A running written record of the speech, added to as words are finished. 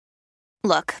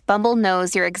Look, Bumble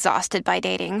knows you're exhausted by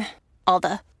dating. All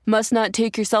the must not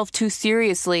take yourself too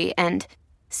seriously and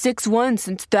 6'1"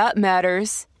 since that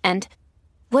matters. And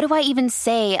what do I even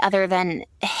say other than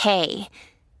hey?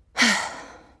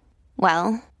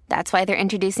 Well, that's why they're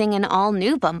introducing an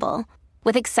all-new Bumble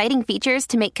with exciting features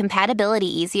to make compatibility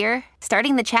easier,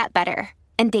 starting the chat better,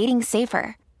 and dating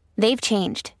safer. They've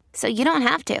changed, so you don't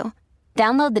have to.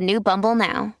 Download the new Bumble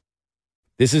now.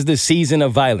 This is the season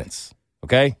of violence,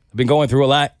 okay? I've been going through a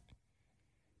lot,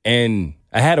 and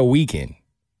I had a weekend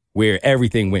where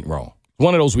everything went wrong.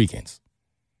 One of those weekends.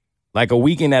 Like a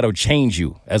weekend that'll change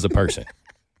you as a person.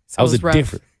 So I was rough.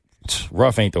 Different.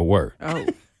 Rough ain't the word. Oh.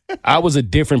 I was a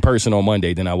different person on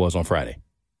Monday than I was on Friday.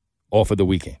 Off of the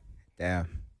weekend. Damn.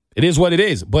 It is what it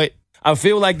is. But I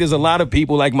feel like there's a lot of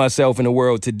people like myself in the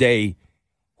world today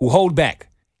who hold back,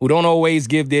 who don't always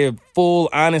give their full,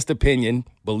 honest opinion,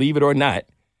 believe it or not,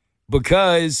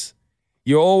 because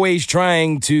you're always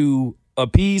trying to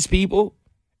appease people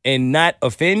and not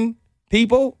offend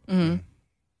people. Mm-hmm.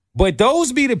 But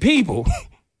those be the people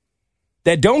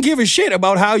that don't give a shit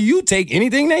about how you take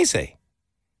anything they say.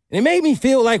 And it made me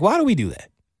feel like, why do we do that?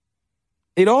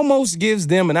 It almost gives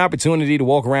them an opportunity to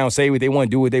walk around, say what they want,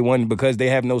 do what they want because they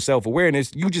have no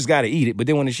self-awareness. You just got to eat it. But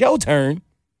then when it's your turn,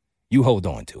 you hold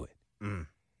on to it. Mm.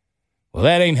 Well,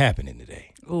 that ain't happening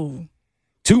today. Ooh.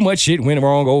 Too much shit went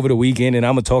wrong over the weekend, and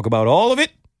I'm going to talk about all of it.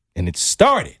 And it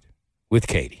started with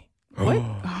Katie. What?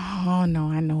 Oh, no,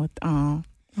 I know what.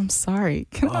 I'm sorry.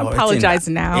 Can I apologize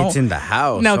now? It's in the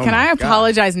house. No, can I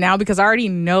apologize now? Because I already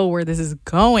know where this is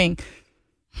going.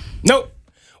 Nope.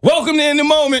 Welcome to In the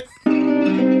Moment.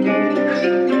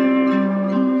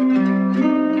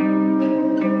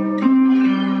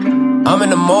 I'm in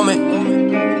the moment.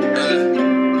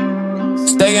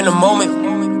 Stay in the moment.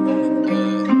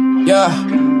 Yeah.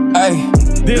 Hey.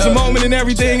 There's a moment in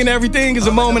everything, and everything is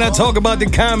a moment. I talk about the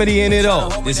comedy in it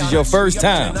all. This is your first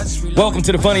time. Welcome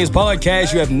to the funniest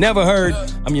podcast you have never heard.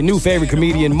 I'm your new favorite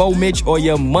comedian, Mo Mitch, or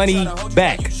your money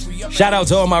back. Shout out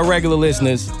to all my regular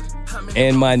listeners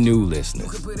and my new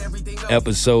listeners.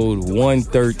 Episode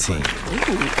 113.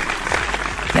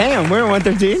 Damn, we're on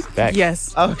 113? Back.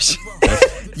 Yes. Oh, shit.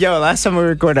 Yo, last time we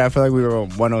recorded, I feel like we were on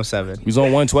 107. We was on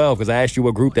 112 because I asked you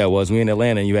what group that was. We in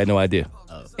Atlanta and you had no idea.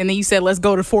 And then you said, let's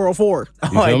go to 404. You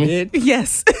feel me? Did?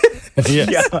 Yes.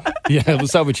 Yes. Yeah,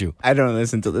 what's up with you? I don't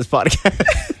listen to this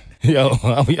podcast. Yo,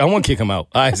 I want to kick him out.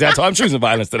 All right, so I'm choosing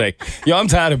violence today. Yo, I'm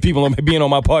tired of people being on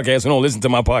my podcast who don't listen to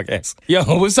my podcast. Yo,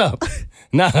 what's up?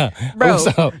 Nah, bro. What's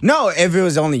up? No, if it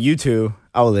was only you two,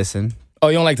 I would listen. Oh,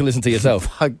 you don't like to listen to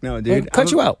yourself? Fuck no, dude. Well,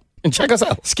 cut you out and check us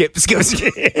out. Skip. This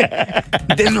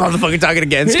motherfucker talking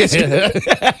again. Skip.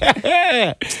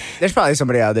 There's probably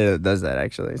somebody out there that does that,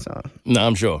 actually. So. No,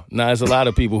 I'm sure. There's a lot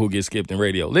of people who get skipped in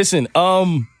radio. Listen,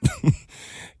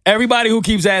 everybody who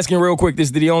keeps asking real quick, this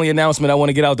is the only announcement I want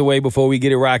to get out the way before we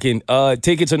get it rocking.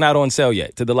 Tickets are not on sale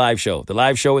yet to the live show. The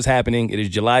live show is happening. It is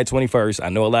July 21st. I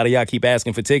know a lot of y'all keep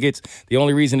asking for tickets. The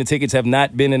only reason the tickets have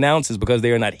not been announced is because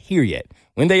they are not here yet.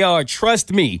 When they are,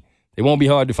 trust me, they won't be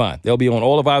hard to find. They'll be on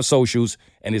all of our socials,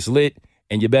 and it's lit,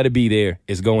 and you better be there.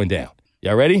 It's going down.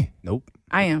 Y'all ready? Nope.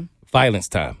 I am. Violence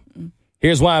time.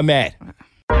 Here's why I'm mad.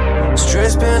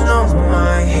 Stress been on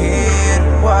my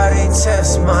head. Why they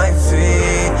test my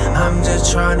feet? I'm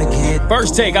just trying to get.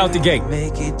 First take out the gate.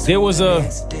 There was a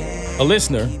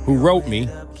listener who wrote me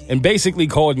and basically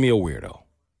called me a weirdo.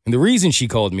 And the reason she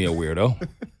called me a weirdo.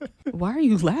 Why are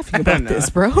you laughing about this,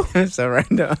 bro? So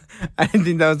random. I didn't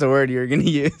think that was the word you were going to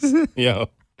use. Yo,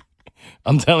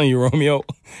 I'm telling you, Romeo,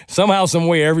 somehow,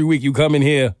 somewhere, every week you come in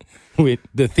here with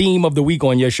the theme of the week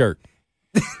on your shirt.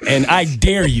 And I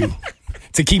dare you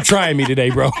to keep trying me today,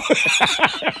 bro.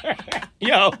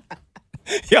 Yo,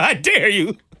 I dare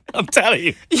you. I'm telling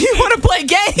you. You want to play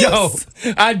games? Yo,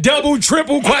 I double,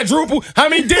 triple, quadruple. How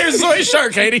many dares is on your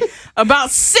shirt, Katie? About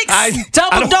 6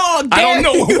 double dog dares. I don't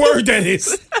know what word that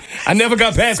is. I never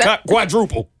got past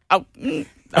quadruple. I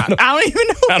don't even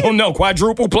know. I don't know.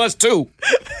 Quadruple plus 2.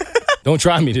 Don't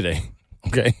try me today.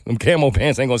 Okay? Them camo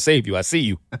pants ain't gonna save you. I see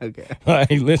you. Okay. All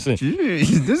right, listen.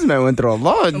 Jeez, this man went through a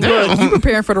lot. Look, you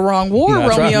preparing for the wrong war,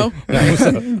 Romeo.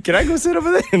 Can I go sit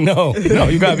over there? No,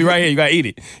 you gotta be right here. You gotta eat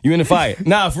it. You in the fire.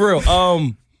 Nah, for real.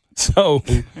 So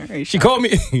she called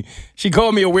me a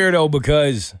weirdo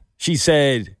because she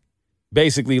said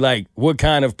basically like, what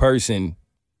kind of person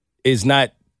is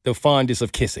not the fondest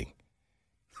of kissing?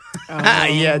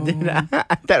 Yeah, dude. I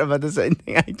thought about the same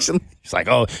thing, actually. It's like,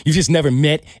 oh, you just never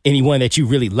met anyone that you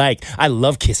really like. I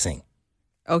love kissing.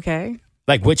 Okay.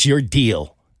 Like, what's your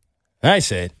deal? And I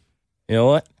said, you know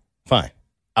what? Fine.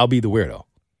 I'll be the weirdo.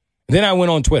 And then I went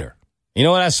on Twitter. You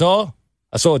know what I saw?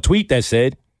 I saw a tweet that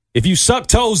said, If you suck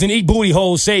toes and eat booty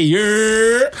holes, say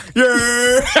yeah.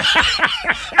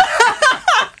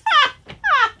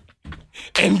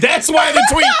 And that's why the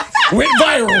tweet went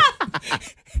viral.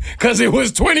 Because it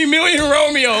was 20 million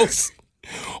Romeos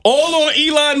all on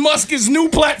Elon Musk's new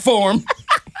platform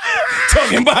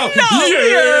talking about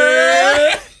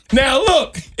yeah. Now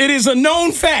look, it is a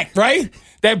known fact, right?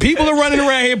 That people are running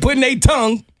around here putting their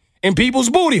tongue in people's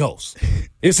booty holes.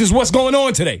 This is what's going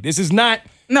on today. This is not...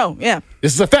 No, yeah.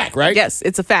 This is a fact, right? Yes,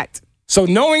 it's a fact. So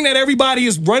knowing that everybody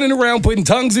is running around putting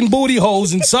tongues in booty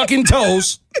holes and sucking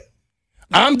toes,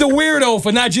 I'm the weirdo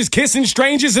for not just kissing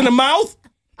strangers in the mouth.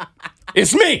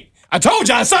 It's me. I told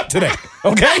you I sucked today,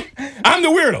 okay? I'm the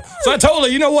weirdo. So I told her,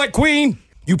 you know what, Queen?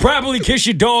 You probably kiss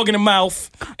your dog in the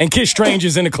mouth and kiss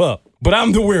strangers in the club. But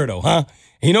I'm the weirdo, huh?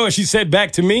 And you know what she said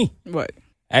back to me? What?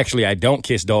 Actually, I don't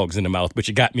kiss dogs in the mouth, but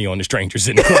you got me on the strangers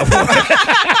in the club.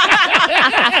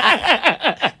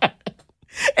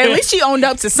 At least she owned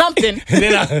up to something.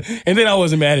 and then I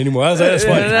wasn't mad anymore. I was like, that's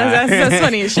funny. That's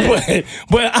funny as shit.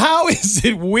 But how is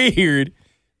it weird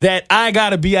that I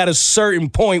got to be at a certain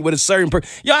point with a certain person?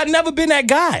 Yo, I've never been that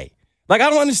guy. Like, I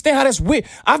don't understand how that's weird.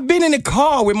 I've been in the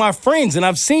car with my friends, and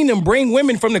I've seen them bring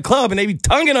women from the club, and they be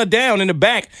tonguing her down in the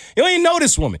back. You don't even know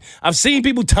this woman. I've seen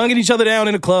people tonguing each other down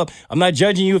in the club. I'm not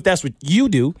judging you if that's what you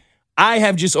do. I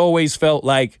have just always felt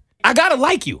like I got to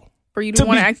like you. For you to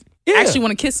want to actually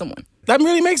want to kiss someone. That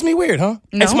really makes me weird, huh?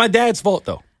 No. It's my dad's fault,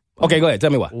 though. Okay, go ahead. Tell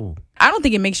me why. I don't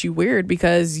think it makes you weird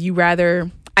because you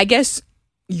rather, I guess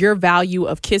your value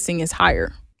of kissing is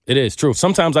higher. It is true.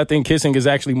 Sometimes I think kissing is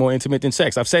actually more intimate than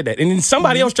sex. I've said that. And then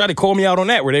somebody else tried to call me out on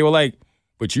that where they were like,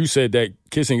 but you said that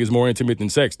kissing is more intimate than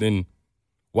sex. Then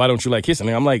why don't you like kissing?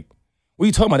 And I'm like, what are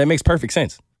you talking about? That makes perfect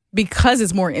sense. Because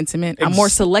it's more intimate, I'm more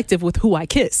selective with who I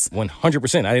kiss.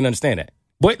 100%. I didn't understand that.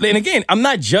 But then again, I'm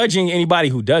not judging anybody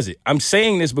who does it. I'm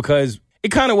saying this because it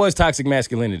kind of was toxic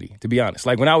masculinity, to be honest.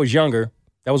 Like when I was younger,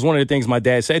 that was one of the things my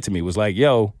dad said to me was like,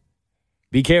 yo,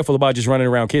 be careful about just running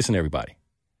around kissing everybody.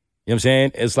 You know what I'm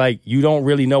saying? It's like you don't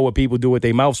really know what people do with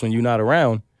their mouths when you're not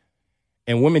around.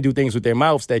 And women do things with their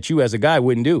mouths that you as a guy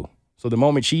wouldn't do. So the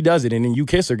moment she does it and then you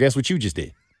kiss her, guess what you just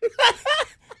did?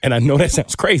 And I know that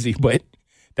sounds crazy, but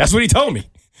that's what he told me.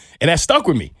 And that stuck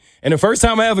with me. And the first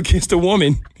time I ever kissed a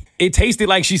woman, it tasted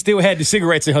like she still had the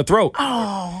cigarettes in her throat.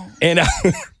 Oh. And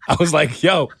I was like,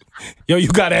 yo, you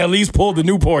got to at least pull the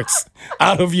Newports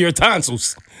out of your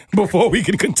tonsils before we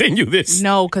can continue this.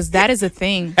 No, because that is a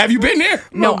thing. Have you been there?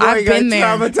 No, I've been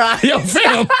there. Yo,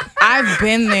 fam. I've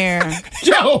been there.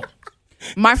 Yo.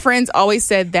 My friends always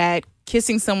said that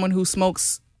kissing someone who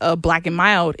smokes Black and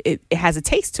Mild, it has a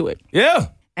taste to it. Yeah.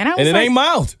 And I was it ain't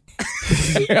mild.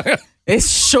 It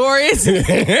sure is.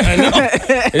 I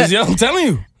know. I'm telling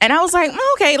you. And I was like,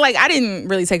 okay, like I didn't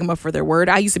really take them up for their word.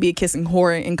 I used to be a kissing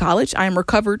whore in college. I am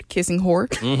recovered kissing whore.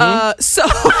 Mm-hmm. So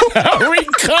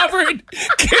recovered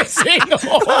kissing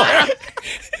whore.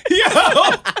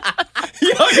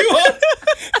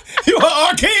 You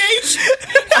are RKH?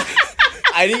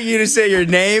 I need you to say your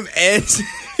name and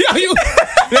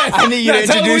I need you to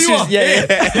introduce yourself.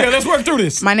 Yeah, let's work through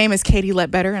this. My name is Katie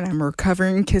Letbetter, and I'm a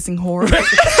recovering kissing whore.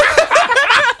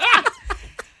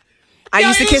 I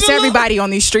used to kiss everybody on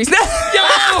these streets.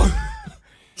 Yo!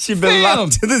 She been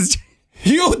locked to this.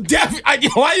 You definitely.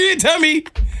 Why you didn't tell me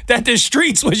that the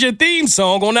streets was your theme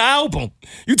song on the album?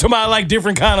 You talking about like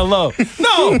different kind of love?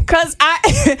 No, because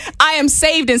I am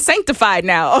saved and sanctified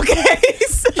now. Okay,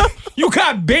 so. You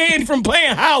got banned from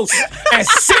playing house at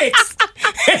 6,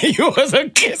 and you was a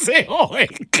kissing whore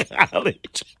in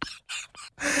college.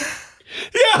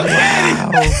 Yo,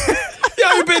 wow.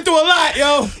 Yo, you been through a lot,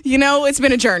 yo. You know, it's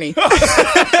been a journey. Nah,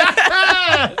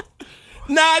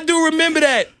 I do remember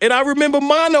that. And I remember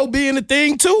mono being a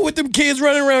thing, too, with them kids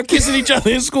running around kissing each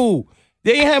other in school.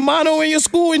 They ain't had mono in your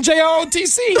school in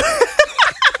JROTC.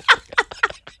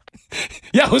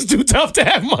 Y'all was too tough to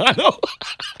have mono.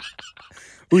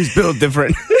 Who's built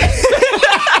different.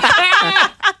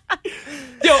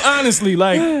 Yo, honestly,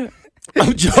 like,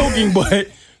 I'm joking, but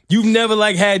you've never,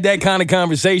 like, had that kind of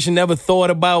conversation, never thought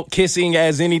about kissing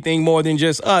as anything more than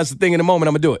just, it's a thing in the moment,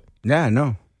 I'm going to do it. Yeah,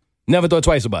 no. Never thought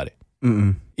twice about it.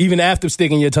 Mm-mm. Even after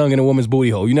sticking your tongue in a woman's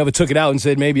booty hole. You never took it out and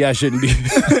said, maybe I shouldn't be,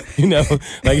 you know,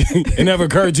 like, it never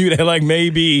occurred to you that, like,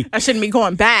 maybe I shouldn't be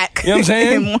going back. You know what I'm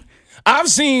saying? I've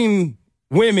seen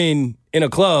women in a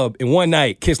club in one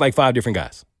night kiss like 5 different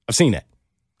guys. I've seen that.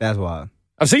 That's wild.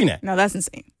 I've seen that. No, that's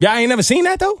insane. Yeah, I ain't never seen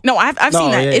that, though? No, I've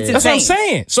seen that. Yeah, it's insane. That's what I'm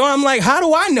saying. So I'm like, how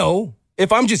do I know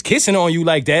if I'm just kissing on you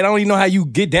like that? I don't even know how you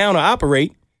get down or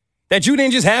operate that you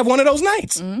didn't just have one of those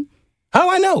nights. Mm-hmm. How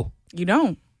do I know? You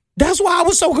don't. That's why I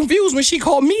was so confused when she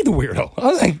called me the weirdo. I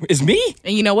was like, it's me?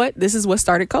 And you know what? This is what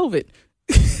started COVID.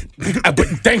 But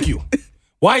thank you.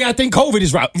 Why y'all think COVID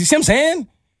is right? You see what I'm saying?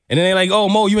 And then they're like, oh,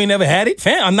 Mo, you ain't never had it?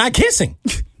 Fam, I'm not kissing.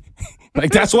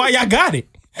 Like, that's why y'all got it.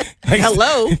 Like,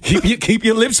 Hello? Keep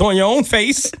your lips on your own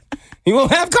face. You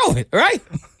won't have COVID, all right?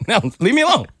 Now, leave me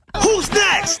alone. Who's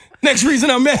next? Next reason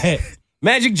I'm mad.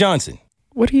 Magic Johnson.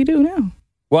 What do you do now?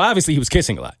 Well, obviously, he was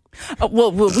kissing a lot.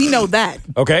 Well, we know that.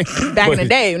 Okay? Back in the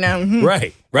day. Now,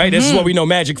 Right. This is what we know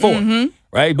magic for.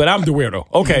 Right? But I'm the weirdo.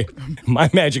 Okay. My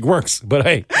magic works. But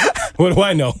hey, what do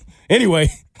I know? Anyway,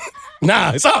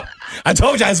 nah, it's up. I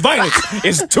told you it's violence.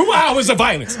 It's 2 hours of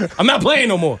violence. I'm not playing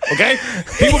no more, okay?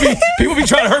 People be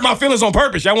trying to hurt my feelings on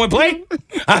purpose. Y'all want to play?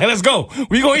 All right, let's go.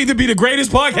 We going to either be the greatest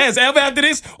podcast ever after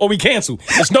this or we cancel.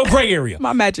 There's no gray area.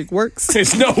 my magic works.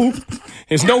 There's no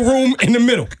room in the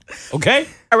middle, okay?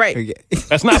 All right.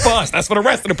 That's not for us. That's for the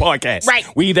rest of the podcast. Right.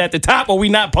 We either at the top or we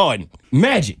not pardon.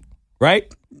 Magic,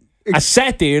 right? I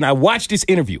sat there and I watched this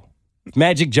interview.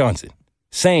 Magic Johnson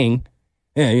saying,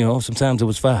 yeah, sometimes it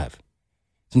was 5.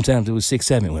 Sometimes it was 6,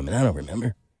 7 women. I don't remember.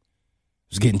 I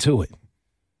was getting to it.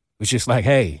 It was just like,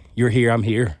 hey, you're here, I'm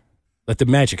here. Let the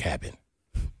magic happen.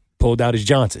 Pulled out his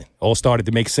Johnson. All started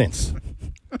to make sense.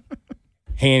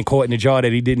 Hand caught in a jar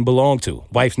that he didn't belong to.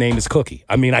 Wife's name is Cookie.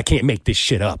 I mean, I can't make this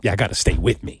shit up. Y'all got to stay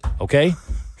with me, okay?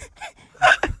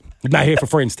 We're not here for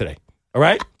friends today, all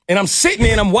right? And I'm sitting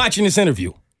there and I'm watching this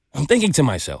interview. I'm thinking to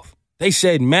myself, they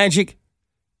said Magic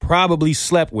probably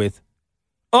slept with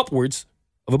upwards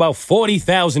of about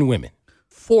 40,000 women.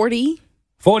 40?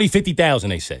 50,000,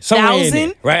 they said. Somewhere in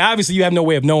there, right? Obviously, you have no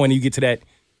way of knowing you get to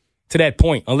that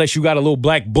point unless you got a little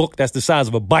black book that's the size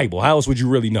of a Bible. How else would you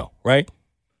really know, right?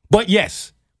 But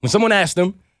yes, when someone asked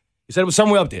him, he said it was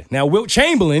somewhere up there. Now, Wilt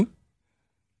Chamberlain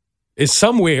is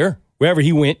somewhere, wherever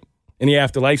he went in the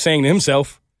afterlife, saying to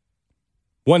himself,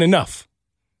 wasn't enough.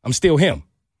 I'm still him.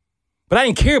 But I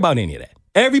didn't care about any of that.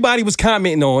 Everybody was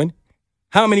commenting on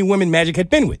how many women Magic had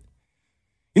been with.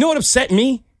 You know what upset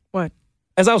me? What?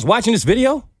 As I was watching this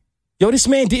video, this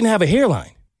man didn't have a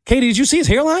hairline. Katie, did you see his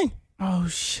hairline? Oh,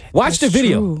 shit. Watch the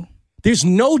video. True. There's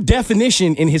no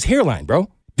definition in his hairline, bro.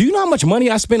 Do you know how much money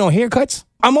I spend on haircuts?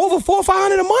 I'm over $400 or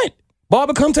 $500 a month.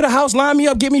 Barber come to the house, line me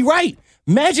up, get me right.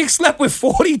 Magic slept with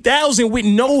 40,000 with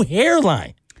no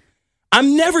hairline.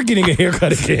 I'm never getting a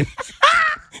haircut again.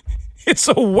 It's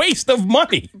a waste of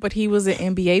money. But he was an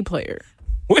NBA player.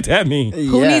 What that mean?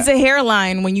 Who needs a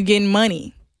hairline when you getting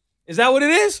money? Is that what it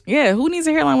is? Yeah, who needs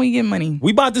a hairline when you get money?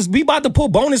 We about to pull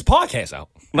bonus podcasts out.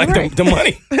 Like right. the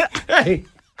money. Hey.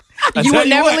 You would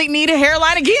never need a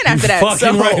hairline again after that.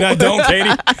 Fucking right, I don't, Katie.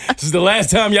 This is the last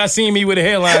time y'all seen me with a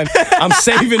hairline. I'm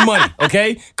saving money,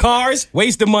 okay? Cars,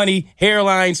 waste of money.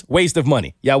 Hairlines, waste of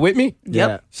money. Y'all with me?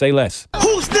 Yep. Say less.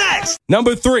 Who's next?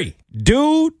 Number 3,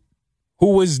 dude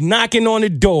who was knocking on the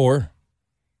door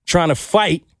trying to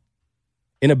fight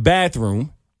in a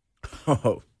bathroom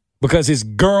because his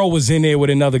girl was in there with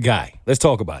another guy. Let's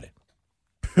talk about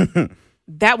it.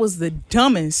 That was the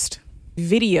dumbest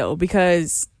video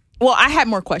because... Well, I had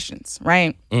more questions,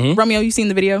 right? Mm-hmm. Romeo, you seen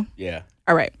the video? Yeah.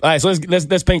 All right. All right, so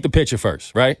let's paint the picture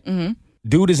first, right? Mm-hmm.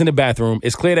 Dude is in the bathroom.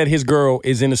 It's clear that his girl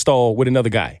is in the stall with another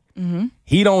guy. Mm-hmm.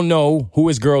 He don't know who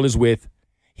his girl is with.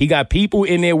 He got people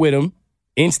in there with him,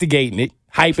 instigating it,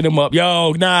 hyping him up.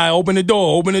 Yo, nah, open the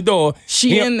door.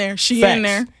 She in there. In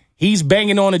there. He's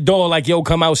banging on the door like, yo,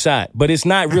 come outside. But it's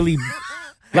not really...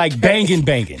 Like banging.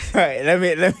 All right, let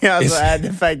me also add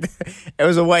the fact that it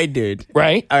was a white dude.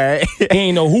 Right? All right. He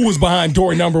ain't know who was behind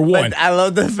door number 1. But I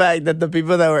love the fact that the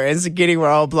people that were instigating were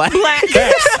all black.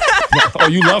 Oh,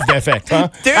 you love that fact, huh?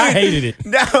 Dude, I hated it.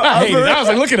 No, I hated it. I was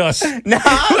like, look at us. No,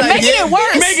 Making it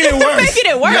worse. Making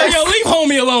it worse. Yo, leave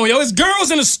homie alone. Yo, his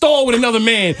girl's in the stall with another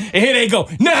man, and here they go.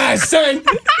 Nah, son.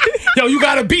 Yo, you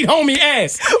gotta beat homie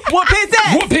ass. Whoop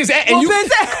his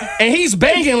ass. And he's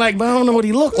banging like, but I don't know what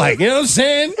he looked like. You know what I'm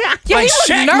saying? Yeah, like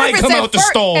Shaq might come out the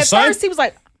stall, son. At first, he was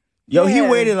like, yo, he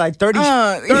waited like 30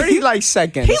 like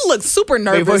seconds. He looked super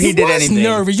nervous. Before he did anything.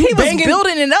 Nervous. He was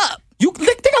building it up. You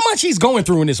think how much he's going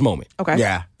through in this moment. Okay.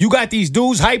 Yeah. You got these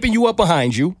dudes hyping you up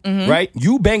behind you, right?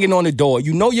 You banging on the door.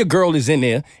 You know your girl is in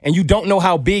there, and you don't know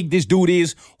how big this dude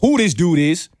is, who this dude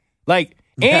is. Like,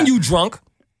 and you drunk.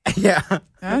 Yeah.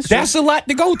 That's a lot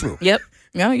to go through. Yep.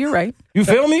 No, you're right. You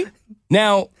feel me?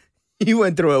 Now, you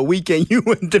went through a weekend.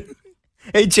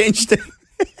 It changed it.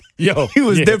 Yo. He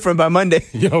was different by Monday.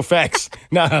 Yo, facts.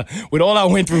 Nah, with all I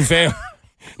went through, fam.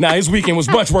 His weekend was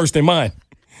much worse than mine.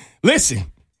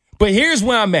 Listen. But here's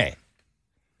where I'm at.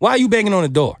 Why are you banging on the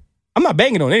door? I'm not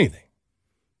banging on anything.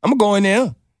 I'm going to go in there.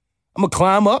 I'm going to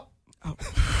climb up.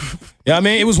 You know what I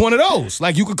mean? It was one of those.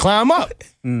 Like you could climb up.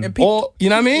 And peek. Or, you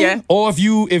know what I mean? Yeah. Or if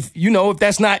you don't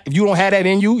have that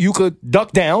in you, you could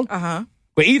duck down. Uh-huh.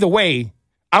 But either way,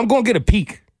 I'm going to get a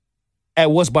peek at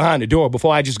what's behind the door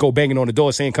before I just go banging on the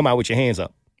door saying, come out with your hands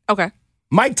up. Okay.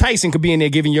 Mike Tyson could be in there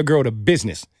giving your girl the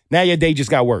business. Now your day just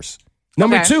got worse.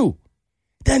 Number Okay. 2,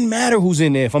 doesn't matter who's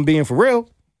in there if I'm being for real.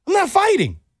 I'm not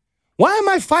fighting. Why am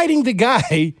I fighting the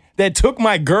guy that took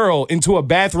my girl into a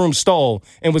bathroom stall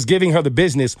and was giving her the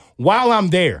business while I'm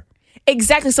there?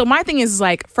 Exactly. So my thing is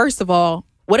like, first of all,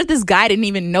 what if this guy didn't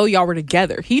even know y'all were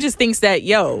together? He just thinks that,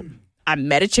 yo, I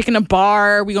met a chick in a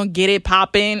bar. We gonna get it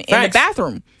popping in the Facts.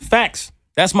 bathroom. Facts.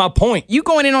 That's my point. You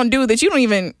going in on dude that you don't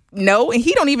even know, and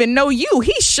he don't even know you.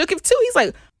 He shook it too. He's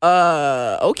like,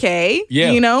 okay.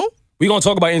 Yeah. You know? We're going to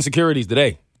talk about insecurities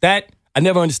today. That, I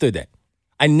never understood that.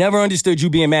 I never understood you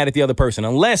being mad at the other person.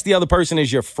 Unless the other person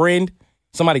is your friend,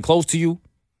 somebody close to you,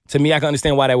 to me, I can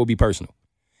understand why that would be personal.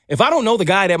 If I don't know the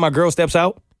guy that my girl steps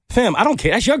out, fam, I don't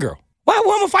care. That's your girl. What am I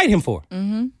going to fight him for?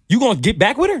 Mm-hmm. You going to get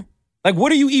back with her? Like,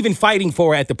 what are you even fighting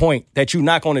for at the point that you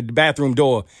knock on the bathroom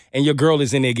door and your girl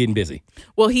is in there getting busy?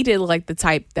 Well, he did look like the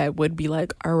type that would be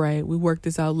like, all right, we work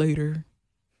this out later.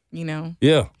 You know?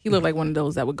 Yeah. He looked like one of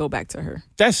those that would go back to her.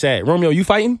 That's sad. Romeo, you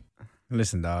fighting?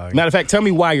 Listen, dog. Matter of fact, tell me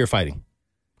why you're fighting.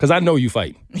 Because I know you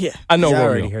fighting. Yeah. I know I Romeo.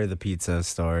 already heard the pizza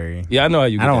story. Yeah, I know how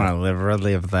you get I don't down. want to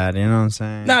relive that. You know what I'm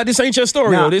saying? Nah, this ain't your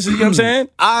story, Nah. though. This is, you know what I'm saying?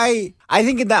 I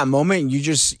think in that moment you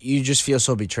just feel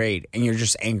so betrayed and you're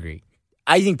just angry.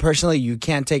 I think personally you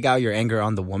can't take out your anger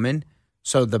on the woman,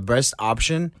 so the best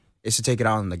option is to take it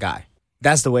out on the guy.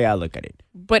 That's the way I look at it.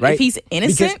 But Right? if he's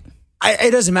innocent, Because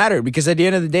it doesn't matter, because at the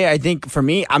end of the day, I think for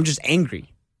me, I'm just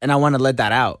angry and I want to let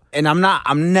that out. And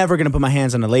I'm never gonna put my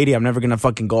hands on a lady. I'm never gonna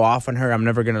fucking go off on her. I'm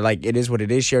never gonna, like, it is what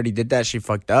it is. She already did that. She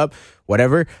fucked up,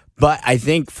 whatever. But I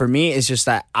think for me, it's just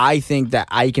that I think that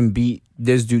I can beat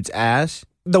this dude's ass.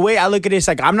 The way I look at it is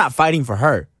like, I'm not fighting for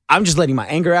her. I'm just letting my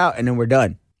anger out and then we're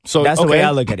done. So That's the way okay.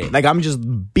 I look at it. Like, I'm just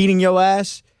beating your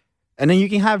ass and then you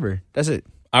can have her. That's it.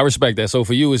 I respect that. So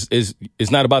for you,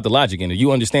 it's not about the logic in it.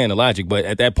 You understand the logic, but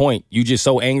at that point, you just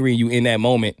so angry. You in that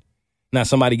moment, not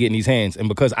somebody getting these hands, and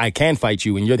because I can fight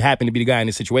you, and you happen to be the guy in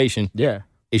this situation, Yeah.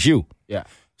 it's you. Yeah.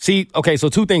 See, okay, so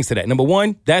 2 things to that. Number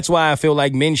 1, that's why I feel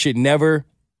like men should never.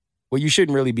 Well, you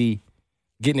shouldn't really be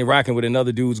getting it rocking with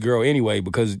another dude's girl anyway,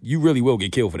 because you really will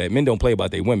get killed for that. Men don't play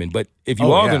about their women, but if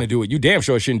you are yeah. going to do it, you damn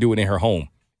sure shouldn't do it in her home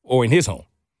or in his home,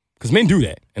 because men do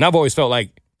that, and I've always felt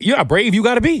like you're not brave. You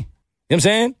got to be. You know what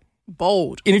I'm saying?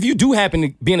 bold. And if you do happen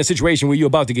to be in a situation where you're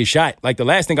about to get shot, like the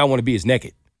last thing I want to be is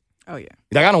naked. Oh, yeah.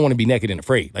 Like, I don't want to be naked and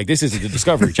afraid. Like, this isn't the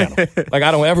Discovery Channel. Like,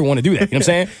 I don't ever want to do that. You know what I'm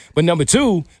saying? But number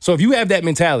 2, so if you have that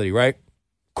mentality, right?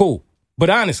 Cool. But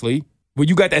honestly, when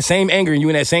you got that same anger and you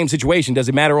in that same situation, does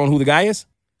it matter on who the guy is?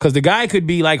 Because the guy could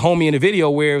be like homie in the video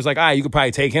where it was like, all right, you could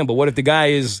probably take him. But what if the guy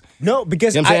is... No,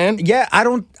 because You know what I'm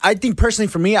saying? I think personally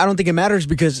for me, I don't think it matters,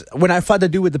 because when I fought the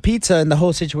dude with the pizza and the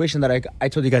whole situation that I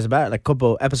told you guys about like a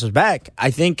couple episodes back,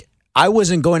 I think I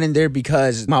wasn't going in there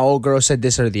because my old girl said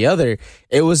this or the other.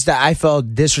 It was that I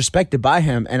felt disrespected by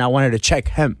him and I wanted to check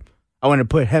him. I wanted to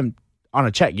put him on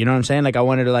a check. You know what I'm saying? Like, I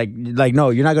wanted to like, no,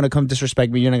 you're not going to come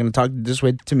disrespect me. You're not going to talk this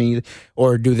way to me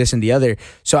or do this and the other.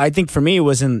 So I think for me, it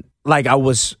wasn't like I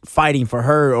was fighting for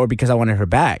her or because I wanted her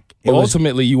back. It Well, was,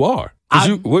 ultimately, you are.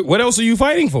 'Cause what else are you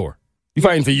fighting for? You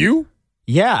fighting for you?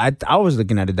 yeah, I was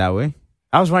looking at it that way.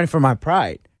 I was fighting for my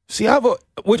pride. See, I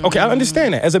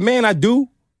understand that. As a man, I do.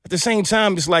 At the same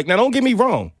time, it's like, now don't get me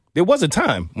wrong. There was a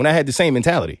time when I had the same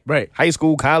mentality. Right. High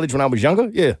school, college, when I was younger,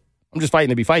 yeah. I'm just fighting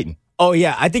to be fighting. Oh,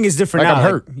 yeah. I think it's different Like now.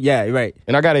 I'm hurt. Yeah, right.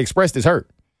 And I got to express this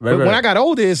hurt. Right, but when right. I got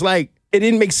older, it's like, it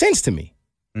didn't make sense to me.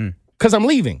 Because I'm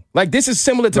leaving. Like, this is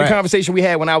similar to Right. the conversation we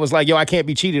had when I was like, yo, I can't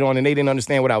be cheated on, and they didn't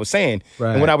understand what I was saying.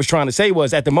 Right. And what I was trying to say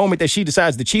was, at the moment that she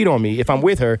decides to cheat on me, if I'm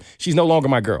with her, she's no longer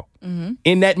my girl.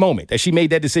 In that moment that she made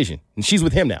that decision, and she's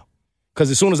with him now. Because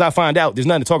as soon as I find out, there's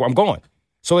nothing to talk about, I'm gone.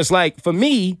 So it's like, for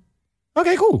me,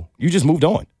 okay, cool. You just moved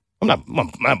on. I'm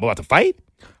not about to fight.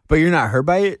 But you're not hurt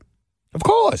by it? Of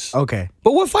course. Okay.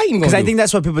 But what fighting gonna Because I do? think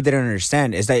that's what people didn't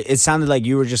understand, is that it sounded like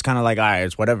you were just kind of like, all right,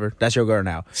 it's whatever. That's your girl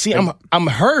now. See, I'm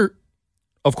hurt,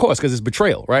 of course, because it's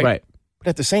betrayal, right? Right. But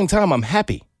at the same time, I'm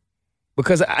happy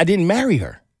because I didn't marry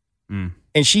her.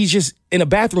 And she's just in a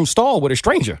bathroom stall with a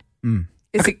stranger.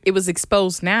 It was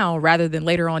exposed now rather than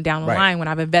later on down the Right. line when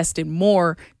I've invested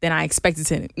more than I expected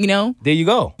to, you know? There you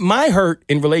go. My hurt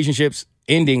in relationships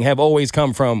ending have always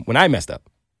come from when I messed up.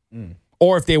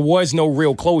 Or if there was no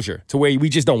real closure to where we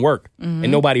just don't work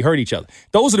and nobody hurt each other.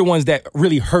 Those are the ones that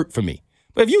really hurt for me.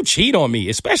 But if you cheat on me,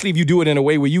 especially if you do it in a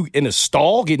way where you in a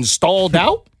stall getting stalled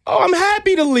out, oh, I'm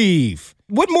happy to leave.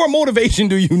 What more motivation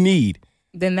do you need?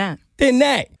 Than that. than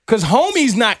that. Because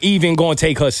homie's not even going to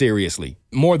take her seriously,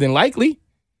 more than likely.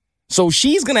 So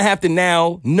she's going to have to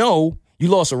now know you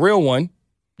lost a real one.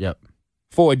 Yep.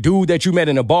 For a dude that you met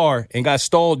in a bar and got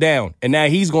stalled down, and now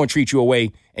he's going to treat you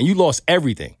away, and you lost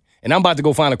everything. And I'm about to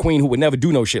go find a queen who would never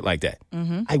do no shit like that.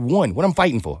 Mm-hmm. I won. What I'm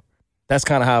fighting for. That's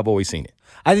kind of how I've always seen it.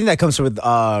 I think that comes with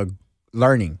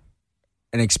learning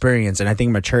and experience, and I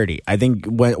think maturity. I think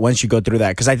once you go through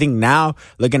that, because I think now,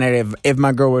 looking at it, if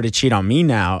my girl were to cheat on me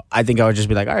now, I think I would just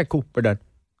be like, all right, cool, we're done.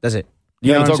 That's it.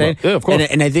 You know what I'm saying? Yeah, of course.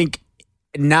 And I think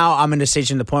now I'm in a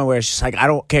stage in the point where it's just like, I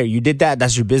don't care. You did that.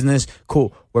 That's your business.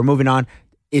 Cool. We're moving on.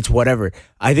 It's whatever.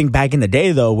 I think back in the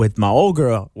day, though, with my old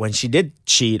girl, when she did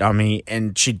cheat on me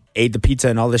and she ate the pizza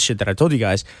and all this shit that I told you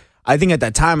guys, I think at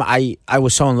that time I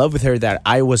was so in love with her that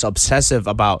I was obsessive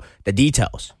about the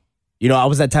details. You know, I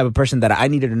was that type of person that I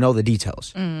needed to know the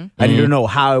details. Mm-hmm. I needed to know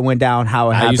how it went down,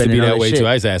 how it happened. I used to be and all that way shit. too.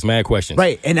 I used to ask mad questions.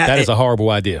 Right. And that is a horrible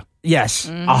idea. Yes,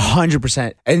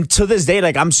 100%. And to this day,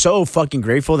 like, I'm so fucking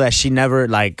grateful that she never,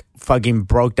 like, fucking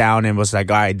broke down and was like,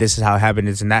 all right, this is how it happened,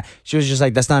 this and that. She was just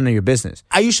like, that's none of your business.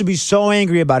 I used to be so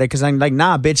angry about it because I'm like,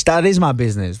 nah, bitch, that is my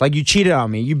business. Like, you cheated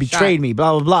on me, you betrayed me,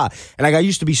 blah, blah, blah. And, like, I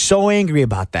used to be so angry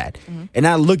about that. Mm-hmm. And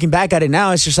now looking back at it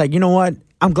now, it's just like, you know what?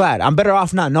 I'm glad. I'm better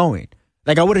off not knowing.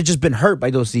 Like, I would have just been hurt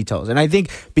by those details. And I think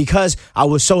because I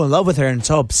was so in love with her and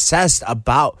so obsessed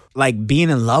about, like, being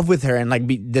in love with her and, like,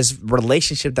 this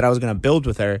relationship that I was going to build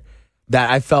with her, that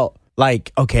I felt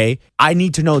like, okay, I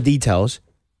need to know details.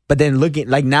 But then looking,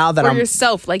 like, now that for I'm...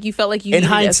 yourself, like, you felt like you in needed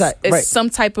hindsight, right.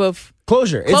 some type of...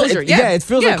 Closure. Yeah. It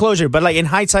feels like closure. But, like, in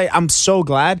hindsight, I'm so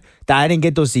glad that I didn't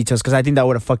get those details because I think that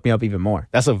would have fucked me up even more.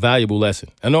 That's a valuable lesson.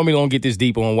 I normally don't get this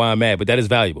deep on why I'm mad, but that is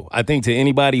valuable. I think to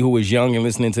anybody who is young and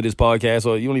listening to this podcast,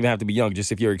 or you don't even have to be young,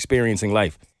 just if you're experiencing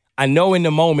life. I know in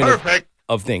the moment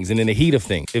of things and in the heat of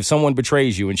things, if someone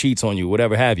betrays you and cheats on you,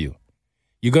 whatever have you,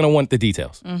 you're going to want the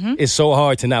details. Mm-hmm. It's so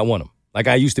hard to not want them. Like,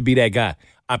 I used to be that guy.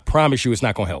 I promise you it's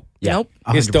not going to help. Yeah. Nope.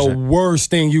 100%. It's the worst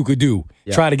thing you could do.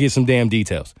 Yeah. Try to get some damn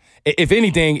details. If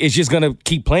anything, it's just going to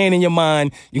keep playing in your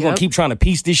mind. You're going to keep trying to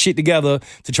piece this shit together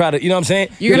to try to, you know what I'm saying?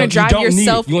 You're going to drive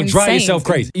yourself You're going to drive yourself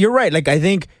crazy. You're right. Like, I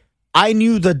think I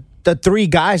knew the 3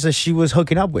 guys that she was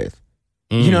hooking up with.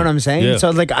 You know what I'm saying? Yeah.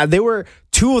 So, like, they were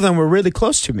 2 of them were really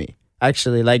close to me.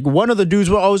 Actually, like, one of the dudes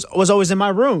was always in my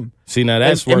room. See, now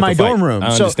that's in my worth the fight. dorm room.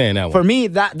 I understand that one. For me,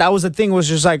 that was the thing. Was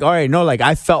just like, all right, no, like,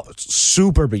 I felt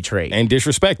super betrayed And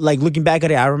disrespect. Like, looking back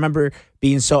at it, I remember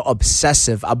being so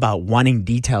obsessive about wanting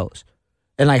details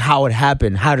and, like, how it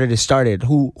happened, how did it started,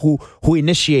 who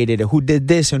initiated it, who did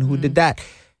this and who did that.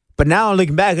 But now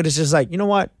looking back, it's just like, you know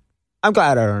what? I'm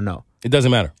glad I don't know. It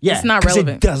doesn't matter. Yeah, it's not 'cause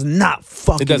relevant. It does not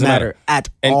fucking matter at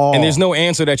all. And there's no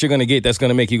answer that you're going to get that's going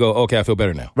to make you go, okay, I feel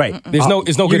better now. Right. There's no You're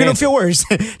good gonna answer. feel worse.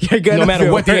 You're gonna no matter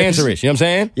feel what the worse. answer is. You know what I'm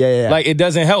saying? Yeah. Like, it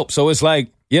doesn't help. So it's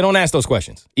like, you don't ask those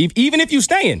questions. Even if you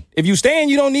staying. If you staying,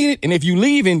 you don't need it. And if you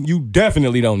leaving, you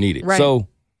definitely don't need it. Right. So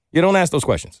you don't ask those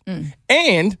questions.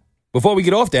 And before we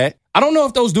get off that, I don't know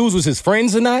if those dudes was his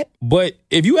friends or not, but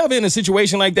if you ever in a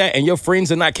situation like that and your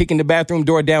friends are not kicking the bathroom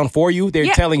door down for you, they're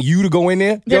telling you to go in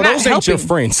there, They're not those ain't your helping.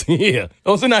 friends. Yeah,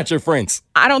 those are not your friends.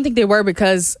 I don't think they were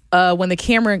because when the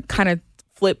camera kind of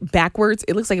flipped backwards,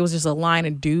 it looks like it was just a line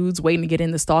of dudes waiting to get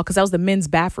in the stall because that was the men's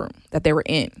bathroom that they were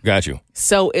in. Got you.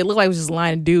 So it looked like it was just a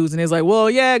line of dudes, and it was like, well,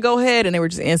 yeah, go ahead. And they were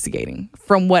just instigating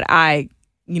from what I,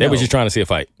 They was just trying to see a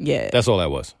fight. Yeah. That's all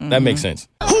that was. That makes sense.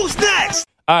 Who's next?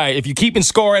 All right, if you're keeping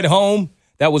score at home,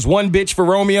 that was one bitch for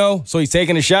Romeo, so he's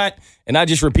taking a shot, and I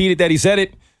just repeated that he said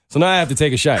it, so now I have to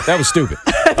take a shot. That was stupid.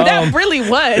 that really was.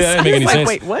 Yeah, that didn't make any I was sense.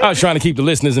 like, wait, what? I was trying to keep the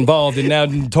listeners involved and now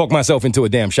talk myself into a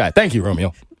damn shot. Thank you,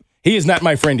 Romeo. He is not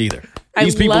my friend either. I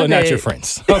These people love are not it. your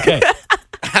friends. Okay.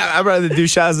 I'd rather do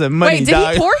shots than money, Wait, did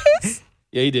dog. he pour his?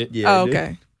 Yeah, he did. Yeah, Oh, dude.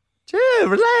 okay. Chill,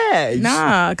 relax.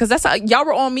 Nah, because that's how y'all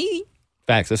were on me.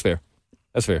 Facts. That's fair.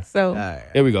 That's fair. So All right.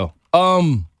 Here we go.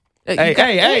 you Hey,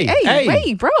 hey.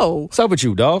 wait, bro. What's up with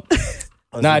you, dog?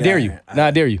 Nah, I dare you. Nah,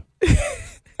 I dare you.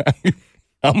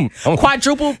 I'm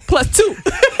Quadruple plus 2.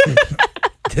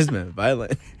 This man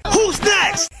violent. Who's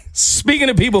next? speaking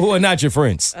of people who are not your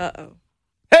friends. Uh-oh.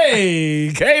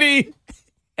 Hey, Katie.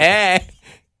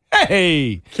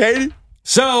 Hey. Katie?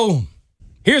 So,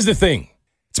 here's the thing.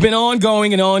 It's been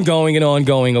ongoing and ongoing and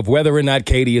ongoing of whether or not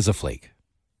Katie is a flake.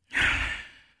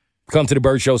 Come to the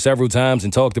Burt Show several times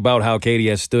and talked about how Katie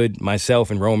has stood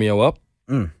myself and Romeo up.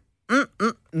 And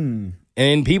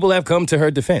people have come to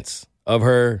her defense of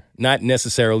her not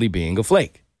necessarily being a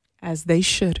flake. As they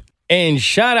should. And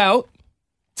shout out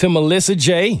to Melissa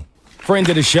J., friend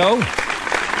of the show,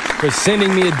 for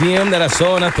sending me a DM that I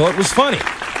saw and I thought was funny.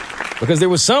 Because there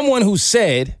was someone who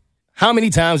said, how many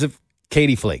times have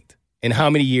Katie flaked? and how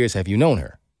many years have you known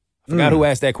her? I forgot who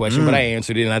asked that question, but I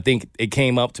answered it, and I think it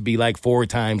came up to be like 4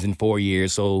 times in 4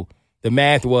 years. So the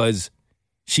math was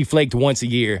she flaked once a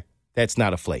year. That's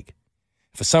not a flake.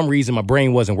 For some reason, my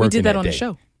brain wasn't working. We did that on day. the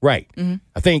show. Right.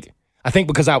 I think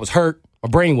because I was hurt, my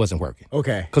brain wasn't working.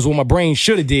 Okay. Because what my brain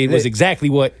should have did was exactly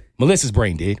what Melissa's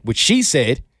brain did, which she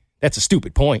said, that's a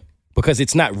stupid point, because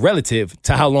it's not relative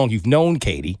to how long you've known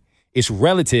Katie. It's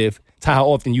relative to how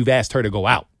often you've asked her to go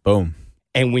out. Boom.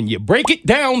 And when you break it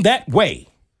down that way,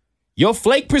 your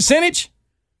flake percentage,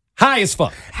 high as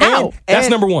fuck. How? That's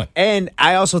number one. And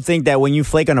I also think that when you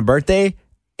flake on a birthday,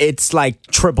 it's like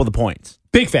triple the points.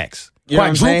 Big facts. You know what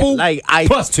I'm saying? Quadruple Like,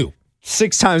 plus 2.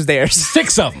 6 times theirs.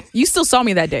 6 of them. You still saw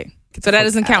me that day. So that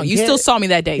doesn't count. You still saw me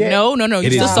that day. Yeah. No. You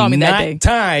It still is saw me that not day.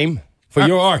 time for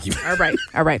your argument.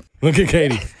 All right. Look at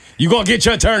Katie. You gonna get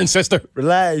your turn, sister.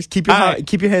 Relax. Keep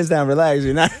your hands down. Relax.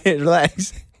 You're not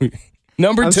relax.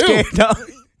 Number I'm 2. scared. No.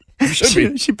 should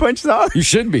be. She punches off. You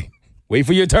should be. Wait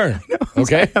for your turn.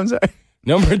 Okay? I'm sorry.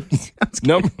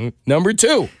 Number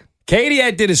 2. Katie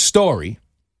had did a story.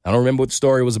 I don't remember what the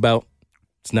story was about.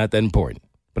 It's not that important.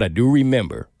 But I do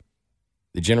remember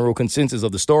the general consensus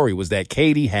of the story was that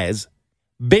Katie has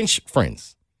bench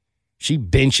friends. She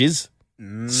benches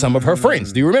some of her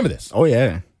friends. Do you remember this? Oh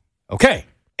yeah. Okay.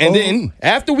 And then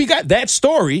after we got that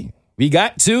story, we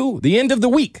got to the end of the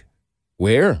week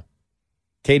where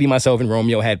Katie, myself, and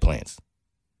Romeo had plans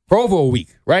for over a week,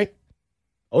 right?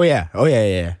 Oh yeah.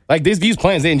 Like these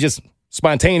plans didn't just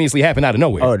spontaneously happen out of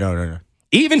nowhere. Oh no.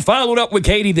 Even followed up with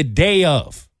Katie the day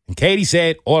of. And Katie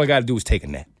said, all I got to do is take a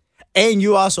nap. And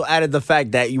you also added the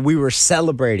fact that we were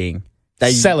celebrating.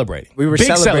 Celebrating. We were Big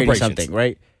celebrating celebrations. something,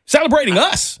 right? Celebrating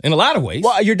us in a lot of ways.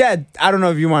 Well, your dad, I don't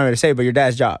know if you wanted me to say, but your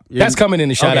dad's job. That's coming in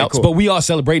the shout outs, cool. but we are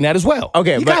celebrating that as well.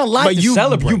 Okay, you got a lot to you,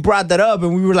 celebrate. You brought that up,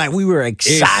 and we were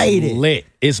excited. It's lit.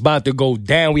 It's about to go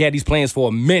down. We had these plans for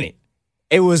a minute.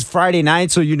 It was Friday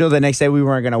night, so the next day we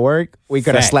weren't gonna work. We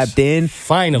could have Facts. slept in,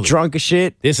 Finally. drunk as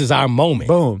shit. This is our moment.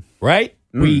 Boom. Right?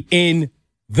 We in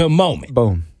the moment.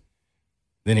 Boom.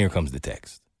 Then here comes the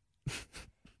text.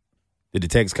 Did the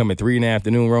text come at 3 in the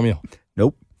afternoon, Romeo?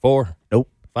 Nope. 4? Nope.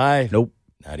 5? Nope.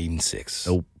 Not even 6.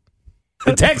 Nope.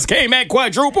 The text came at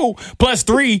quadruple plus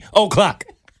 3 o'clock.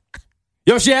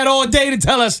 Yo, she had all day to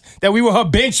tell us that we were her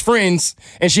bench friends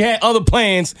and she had other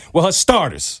plans with her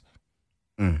starters.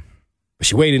 But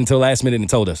she waited until last minute and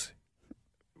told us.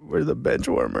 We're the bench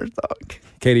warmers, dog.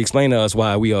 Katie, explain to us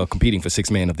why we are competing for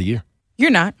 6th Man of the Year.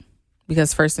 You're not.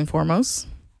 Because first and foremost,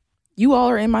 you all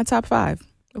are in my top 5.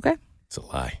 Okay? It's a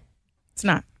lie. It's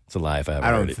not. It's a lie if I ever I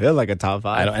heard don't it. feel like a top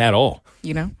 5. I don't, at all.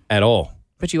 You know? At all.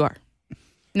 But you are.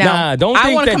 Now, Don't I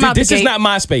think wanna come that out this the is gate. not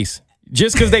MySpace.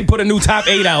 Just because they put a new top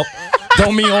 8 out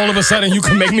don't mean all of a sudden you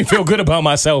can make me feel good about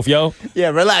myself, yo. Yeah,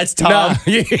 relax, Tom. Nah,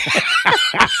 yeah,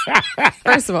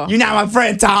 First of all, You're not my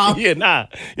friend, Tom. yeah, nah.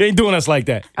 You ain't doing us like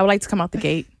that. I would like to come out the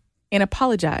gate and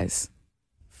apologize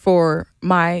for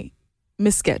my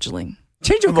misscheduling.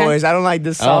 Change your voice. I don't like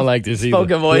this. I don't like this either.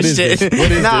 Spoken What voice is shit. this?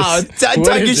 What is No, this? talk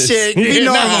What your is this? shit. Be Yeah,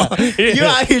 normal. nah. You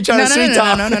out here trying to sweet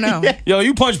talk. No. Yo,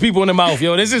 you punch people in the mouth,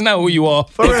 yo. This is not who you are.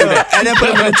 For real. And then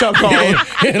put them in a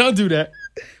chokehold. Yeah, don't do that.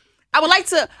 I would like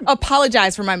to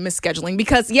apologize for my misscheduling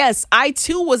because, yes, I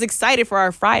too was excited for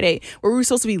our Friday where we were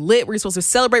supposed to be lit. We were supposed to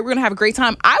celebrate. We were going to have a great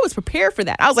time. I was prepared for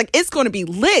that. I was like, it's going to be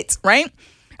lit, right?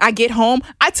 I get home.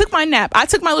 I took my nap. I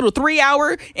took my little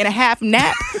 3.5-hour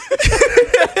nap.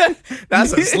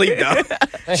 That's a sleep,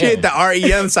 though. She hit the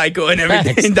REM cycle and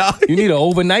everything, dog. You need an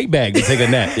overnight bag to take a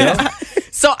nap, yo.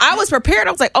 So I was prepared.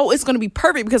 I was like, oh, it's going to be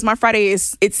perfect because my Friday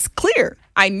it's clear.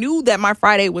 I knew that my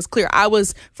Friday was clear. I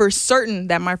was for certain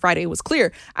that my Friday was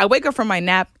clear. I wake up from my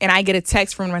nap and I get a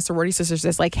text from my sorority sisters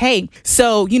that's like, hey,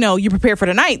 so, you prepared for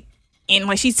tonight. And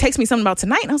like she texts me something about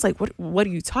tonight. And I was like, what are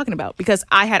you talking about? Because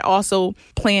I had also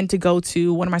planned to go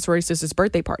to one of my sorority sisters'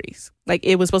 birthday parties. Like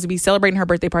it was supposed to be celebrating her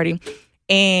birthday party.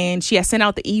 And she had sent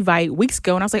out the Evite weeks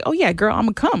ago. And I was like, oh yeah, girl, I'm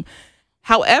going to come.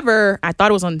 However, I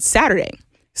thought it was on Saturday.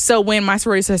 So when my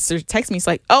sorority sister texts me, it's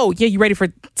like, oh, yeah, you ready for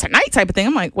tonight type of thing.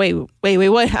 I'm like, wait,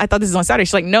 what? I thought this was on Saturday.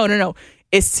 She's like, no.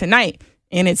 It's tonight.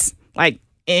 And it's like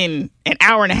in an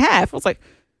hour and a half. I was like,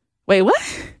 wait, what?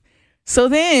 So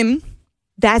then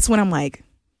that's when I'm like,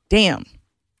 damn,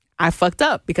 I fucked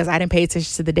up because I didn't pay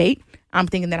attention to the date. I'm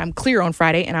thinking that I'm clear on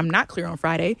Friday and I'm not clear on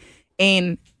Friday.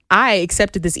 And I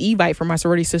accepted this Evite for my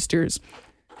sorority sister's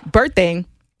birthday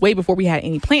way before we had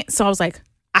any plans. So I was like,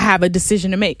 I have a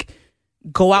decision to make.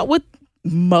 Go out with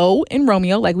Mo and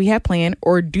Romeo like we had planned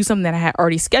or do something that I had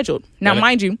already scheduled. Now,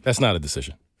 mind you. That's not a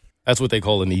decision. That's what they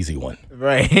call an easy one.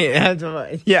 Right. Yeah,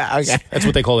 okay. That's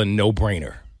what they call a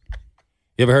no-brainer.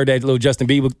 You ever heard that little Justin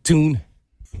Bieber tune?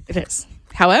 It is.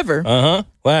 However,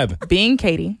 What happened? being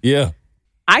Katie, Yeah.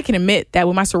 I can admit that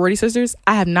with my sorority sisters,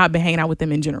 I have not been hanging out with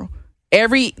them in general.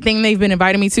 Everything they've been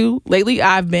inviting me to lately,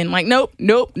 I've been like, nope. We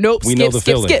know the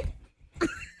feeling. Skip.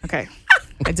 Okay.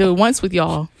 I do it once with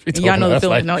y'all. And y'all know the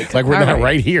feeling. Like we're all not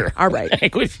right here. All right.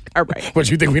 All right. But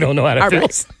you think we don't know how that All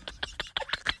feels? right.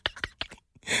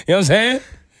 You know what I'm saying?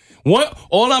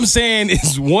 All I'm saying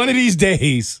is one of these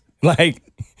days, like,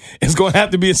 it's going to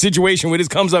have to be a situation where this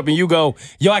comes up and you go,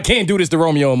 yo, I can't do this to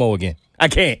Romeo and Mo again. I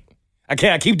can't.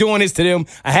 I keep doing this to them.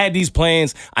 I had these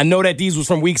plans. I know that these was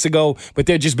from weeks ago, but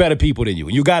they're just better people than you.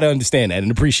 You got to understand that and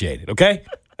appreciate it, okay?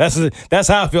 That's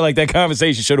how I feel like that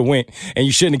conversation should have went, and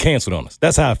you shouldn't have canceled on us.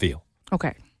 That's how I feel.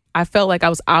 Okay. I felt like I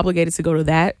was obligated to go to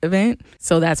that event,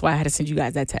 so that's why I had to send you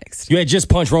guys that text. You had just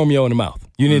punched Romeo in the mouth.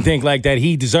 You didn't think like that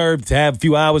he deserved to have a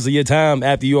few hours of your time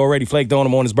after you already flaked on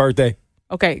him on his birthday?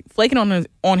 Okay, flaking on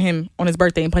him on his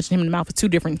birthday and punching him in the mouth are two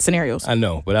different scenarios. I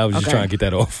know, but I was just Okay. trying to get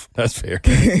that off. That's fair.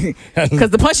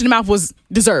 Because the punch in the mouth was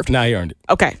deserved. Nah, he earned it.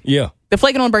 Okay. Yeah. The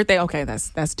flaking on birthday, okay,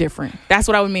 that's different. That's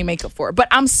what I would make up for. But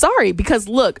I'm sorry because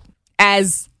look,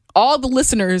 as all the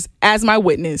listeners, as my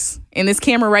witness in this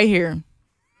camera right here,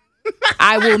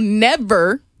 I will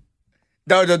never.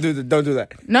 Don't do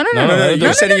that. No.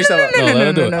 You're setting yourself up. No, let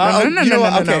her do it. You know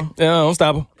what? Okay. Yeah, don't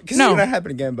stop him. Because No. it's gonna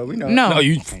happen again, but we know. No. No,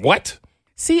 you what?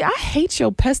 See, I hate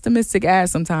your pessimistic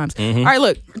ass sometimes. Mm-hmm. All right,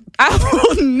 look, I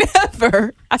will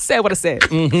never. I said what I said,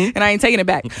 Mm-hmm. and I ain't taking it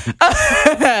back.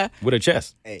 With her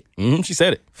chest. Hey. She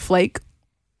said it. Flake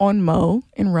on Mo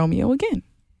and Romeo again.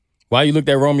 Why you looked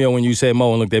at Romeo when you said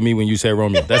Mo and looked at me when you said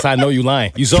Romeo? That's how I know you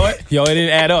lying. You saw it? Yo, it didn't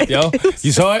add up, yo.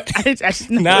 You saw it? I just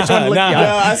know Nah, which one to look nah. at.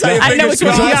 I saw your I know fingers which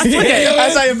one you crossed. guys look at. I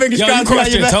saw your fingers Yo, you crossed.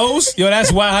 crossed your back. toes? Yo,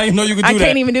 that's why I didn't know you could do I that.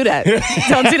 can't even do that.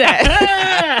 Don't do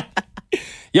that.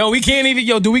 Yo, we can't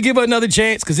even, do we give her another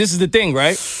chance? Because this is the thing,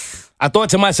 right? I thought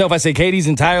to myself, I said, Katie's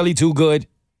entirely too good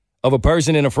of a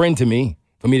person and a friend to me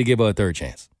for me to give her a third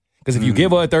chance. Because if you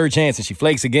give her a third chance and she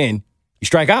flakes again, you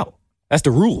strike out. That's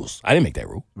the rules. I didn't make that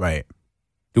rule. Right.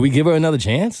 Do we give her another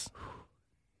chance?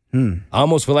 I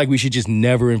almost feel like we should just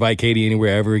never invite Katie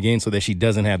anywhere ever again so that she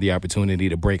doesn't have the opportunity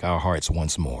to break our hearts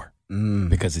once more.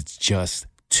 Because it's just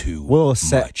too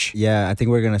much. Yeah, I think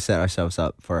we're gonna set ourselves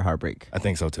up for a heartbreak. I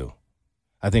think so too.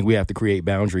 I think we have to create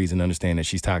boundaries and understand that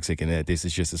she's toxic and that this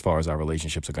is just as far as our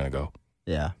relationships are going to go.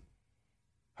 Yeah.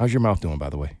 How's your mouth doing, by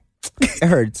the way? It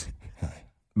hurts,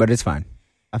 but it's fine.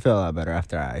 I feel a lot better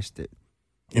after I iced it.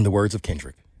 In the words of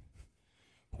Kendrick,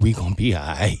 we gonna be all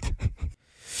right.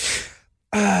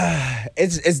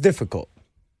 It's difficult.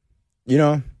 You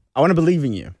know, I want to believe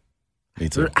in you. Me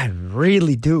too. I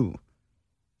really do.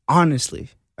 Honestly,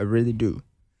 I really do.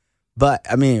 But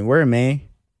I mean, we're in May.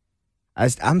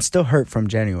 I'm still hurt from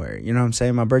January. You know what I'm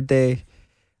saying? My birthday,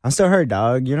 I'm still hurt,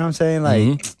 dog. You know what I'm saying?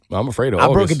 Like, I'm afraid of I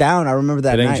August. broke it down. I remember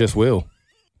that It ain't night. just Will.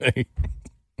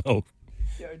 Oh,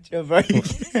 Yo, chill, bro.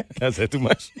 that's that too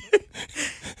much.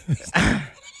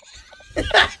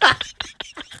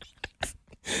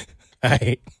 I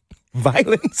hate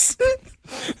violence.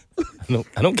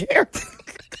 I don't care.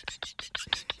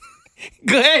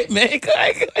 Go ahead, man. Go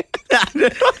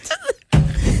ahead.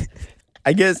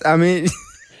 I guess. I mean,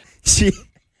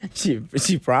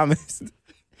 she promised.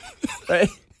 Right?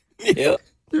 Yeah.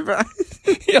 She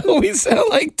promised. Yo, we sound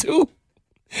like two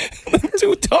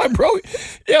heart broke.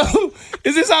 Yo,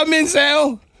 is this how men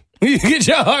sound? When you get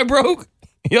your heart broke?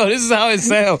 Yo, this is how it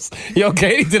sounds. Yo,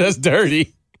 Katie did us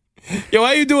dirty. Yo,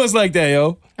 why you do us like that,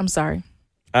 yo? I'm sorry.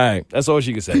 All right, that's all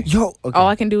she can say. Yo, okay. All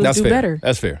I can do is That's do fair. better.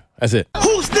 That's fair. That's it.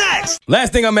 Who's next?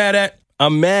 Last thing I'm mad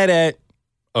at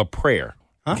a prayer.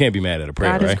 You can't be mad at a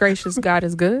prayer, God is right? gracious. God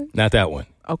is good. Not that one.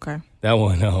 Okay. That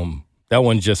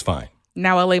one's just fine.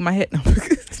 Now I lay my head.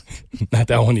 Not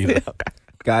that one either.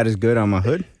 God is good on my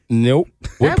hood. Nope.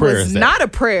 What That prayer was is that? not a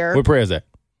prayer. What prayer is that?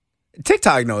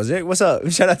 TikTok knows it. What's up?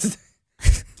 Shout out to.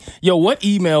 Yo, what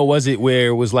email was it where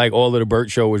it was like all of the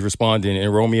Burt Show was responding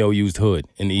and Romeo used hood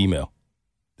in the email?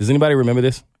 Does anybody remember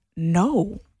this?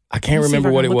 No. I can't Let me see if remember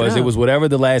I what can it look it was. It up. was whatever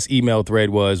the last email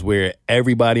thread was where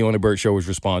everybody on the Burt Show was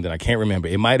responding. I can't remember.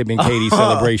 It might have been Katie's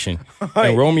celebration.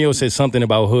 And Romeo said something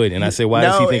about hood. And I said, why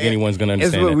does he think anyone's going to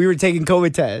understand that? We were taking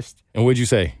COVID tests. And what'd you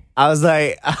say? I was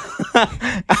like,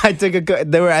 I took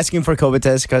they were asking for a COVID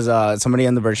test because somebody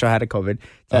on the Burt Show had a COVID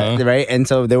test, right? And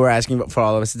so they were asking for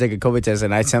all of us to take a COVID test,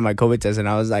 and I sent my COVID test, and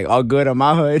I was like, all good on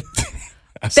my hood.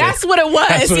 I said, That's what it was.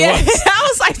 That's what it Yeah. was. I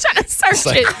was like trying to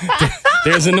search it.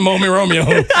 There's in the moment Romeo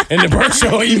in the Burt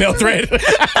Show email thread.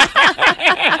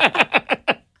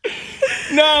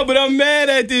 No, but I'm mad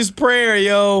at this prayer,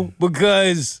 yo,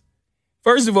 because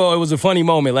first of all, it was a funny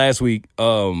moment last week.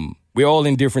 We're all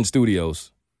in different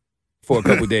studios for a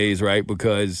couple days, right?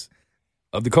 Because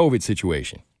of the COVID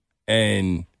situation.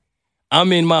 And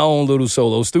I'm in my own little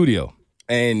solo studio.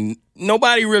 And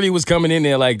nobody really was coming in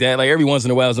there like that. Like every once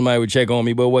in a while, somebody would check on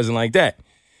me, but it wasn't like that.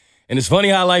 And it's funny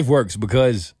how life works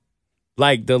because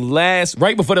like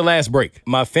right before the last break,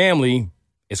 my family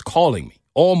is calling me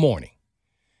all morning.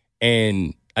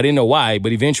 And I didn't know why,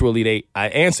 but eventually I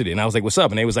answered it. And I was like, what's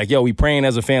up? And they was like, yo, we praying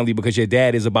as a family because your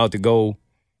dad is about to go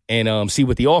and see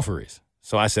what the offer is.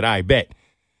 So I said, I bet.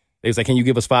 They was like, can you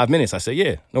give us 5 minutes? I said,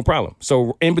 yeah, no problem.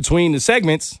 So in between the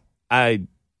segments, I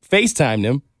FaceTimed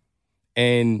them.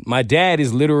 And my dad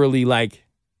is literally like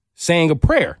saying a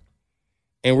prayer.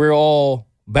 And we're all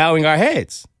bowing our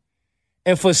heads.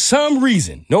 And for some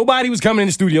reason, nobody was coming in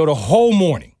the studio the whole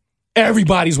morning.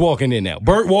 Everybody's walking in now.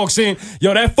 Bert walks in.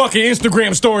 Yo, that fucking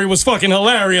Instagram story was fucking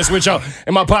hilarious with y'all.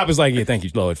 And my pop is like, yeah, thank you,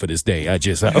 Lord, for this day. I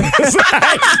was like,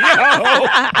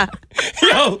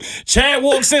 yo, Chad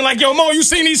walks in like, yo, Mo, you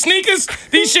seen these sneakers?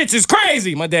 These shits is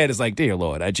crazy. My dad is like, dear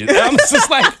Lord, I'm just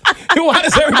like, why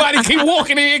does everybody keep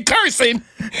walking in and cursing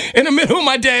in the middle of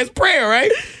my dad's prayer,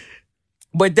 right?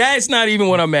 But that's not even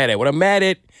what I'm mad at. What I'm mad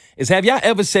at is, have y'all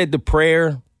ever said the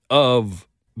prayer of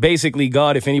basically,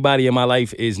 God, if anybody in my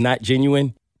life is not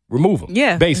genuine, remove them.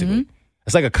 Yeah. Basically.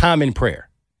 It's like a common prayer.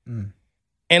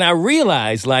 And I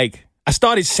realized, like, I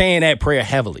started saying that prayer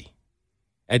heavily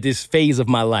at this phase of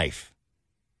my life.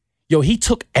 Yo, he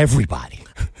took everybody.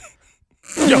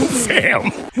 Yo,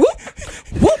 fam.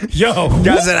 Yo.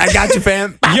 God said, I got you,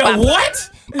 fam. Yo, what?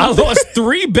 I lost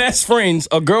 3 best friends,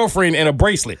 a girlfriend, and a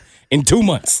bracelet in 2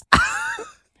 months.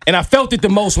 And I felt it the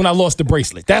most when I lost the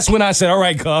bracelet. That's when I said, all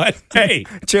right, God, hey.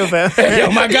 Chill, fam.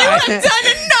 Yo, my guy. You have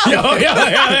done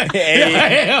enough.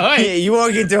 Hey, you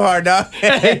won't get too hard, dog.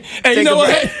 Hey, you know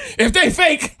what? If they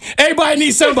fake, everybody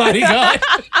needs somebody, God.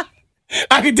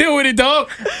 I can deal with it, dog.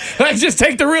 Like, just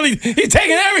take he's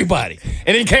taking everybody.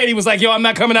 And then Katie was like, yo, I'm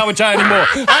not coming out with y'all anymore.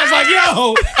 I was like, yo,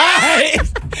 all right.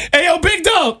 Hey, yo, big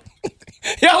dog.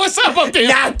 Yo, what's up there?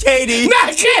 Not Katie.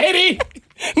 Not Katie.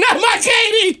 Not my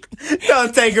Katie.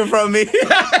 Don't take her from me.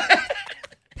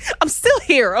 I'm still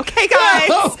here, okay, guys?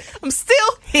 Yo. I'm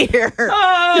still here.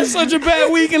 Oh, it's such a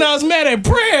bad week, and I was mad at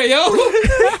prayer, yo.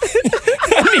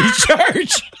 I need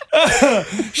church.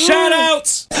 Shout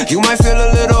outs. You might feel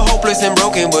a little hopeless and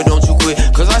broken, but don't you quit.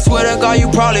 Cause I swear to God, you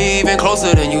probably even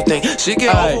closer than you think. She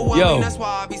get overwhelming, yo, that's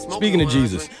why I be smoking. speaking of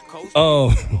Jesus,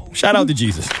 shout out to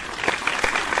Jesus.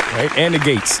 Right? And the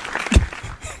gates.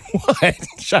 What?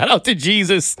 Shout out to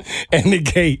Jesus and the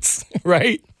gates,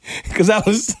 right? Because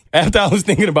after I was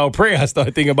thinking about prayer, I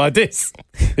started thinking about this.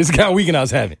 This is the kind of weekend I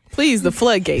was having. Please, the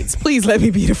floodgates. Please let me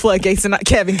be the floodgates and not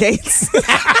Kevin Gates. That's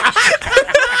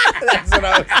what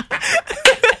I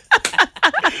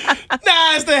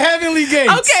Nah, it's the heavenly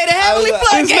gates. Okay, the heavenly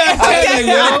floodgates. It's not Kevin,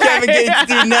 yo. Kevin Gates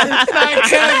do nothing. It's not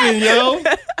Kevin, yo.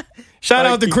 Shout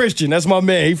out to Christian. That's my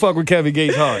man. He fuck with Kevin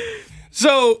Gates hard.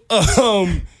 So,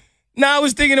 now I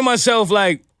was thinking to myself,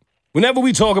 like, whenever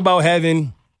we talk about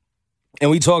heaven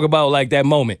and we talk about, like, that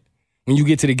moment when you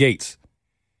get to the gates,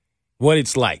 what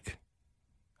it's like.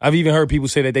 I've even heard people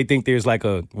say that they think there's, like,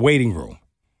 a waiting room.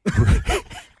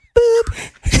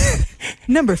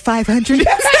 Number 500. You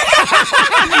at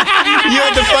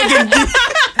the fucking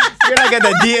you're like at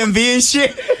the DMV and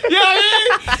shit. Yeah,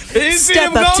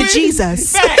 Step up to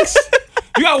Jesus. Facts.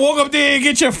 You gotta walk up there and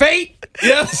get your fate. You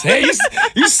know what I'm saying?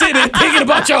 You sitting there thinking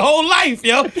about your whole life,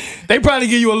 yo. They probably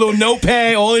give you a little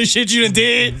notepad, all this shit you done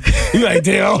did. You like,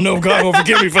 damn, I don't know if God gonna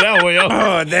forgive me for that one, yo.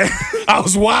 Oh, damn. I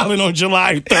was wilding on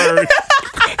July 3rd,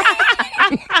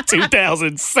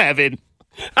 2007.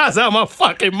 I was out of my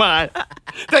fucking mind.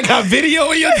 They got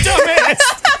video of your dumb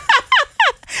ass.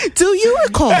 Do you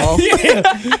recall? Yeah.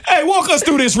 Hey, walk us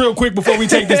through this real quick before we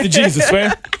take this to Jesus,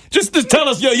 man. Just to tell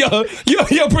us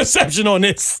your perception on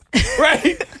this,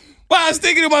 right? Well, I was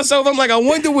thinking to myself, I'm like, I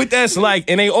wonder what that's like.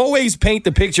 And they always paint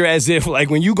the picture as if, like,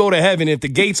 when you go to heaven, if the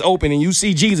gates open and you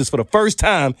see Jesus for the first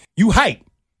time, you hype.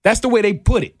 That's the way they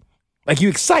put it. Like, you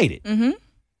excited. Mm-hmm.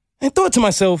 I thought to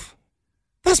myself,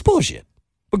 that's bullshit.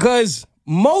 Because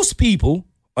most people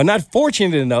are not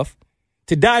fortunate enough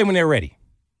to die when they're ready.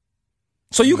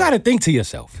 So you got to think to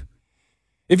yourself,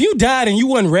 if you died and you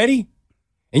wasn't ready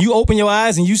and you open your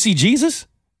eyes and you see Jesus,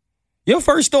 your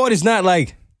first thought is not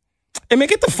like, hey, man,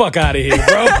 get the fuck out of here,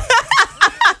 bro.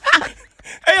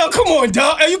 Hey, yo, come on,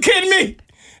 dog. Are you kidding me?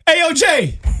 Hey, yo,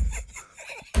 Jay.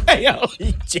 Hey, yo.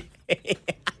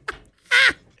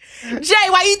 Jay,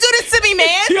 why you do this to me,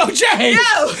 man? Yo, Jay.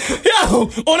 Yo,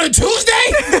 on a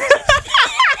Tuesday?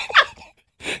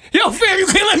 Yo, fam, you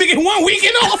can't let me get 1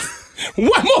 weekend off?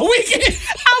 One more weekend?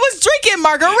 I was drinking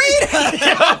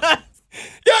margarita.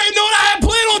 Yo, you know what I had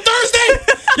planned on Thursday?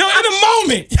 Yo, in a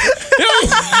moment.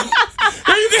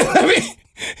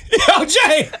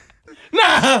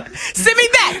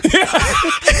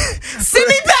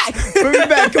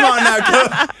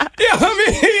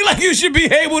 should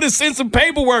be able to send some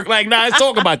paperwork. Like, nah, let's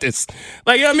talk about this.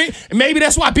 Like, you know what I mean? And maybe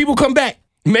that's why people come back.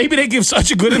 Maybe they give such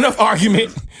a good enough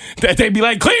argument that they be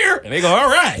like, clear. And they go, all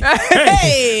right.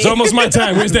 Hey, it's almost my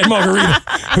time. Where's that margarita?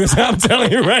 I'm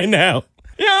telling you right now.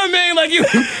 You know what I mean? Like, you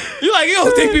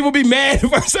don't think people be mad the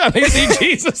first time they see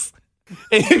Jesus?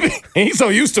 And he's so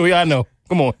used to it. I know.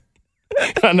 Come on.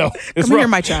 I know. It's Come here,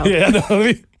 my child. Yeah, I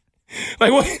know.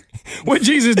 Like, what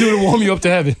Jesus do to warm you up to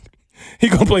heaven? He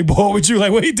gonna play ball with you?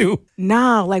 Like, what he do?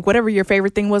 Nah, like whatever your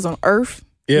favorite thing was on earth.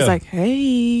 Yeah. He's like,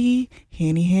 hey,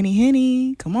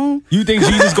 Henny, come on. You think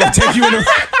Jesus gonna take you in the...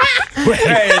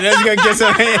 Hey, that's gonna get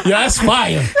some. Yeah, that's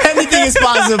fire. Anything is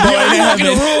possible. Yeah, you walk in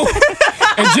the room,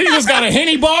 and Jesus got a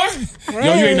Henny bar. Yo,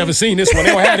 you ain't never seen this one.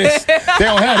 They don't have this. They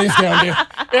don't have this down there.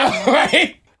 Yeah,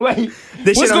 right? Like,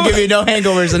 this shit don't give you no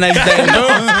hangovers the next day.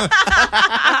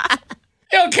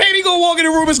 Yo, Katie gonna walk in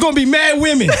the room. It's gonna be mad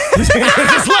women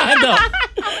just lined up.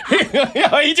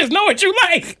 Yo, you just know what you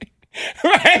like,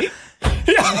 right?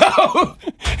 Yo,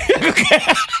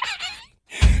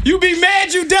 you be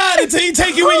mad you died until he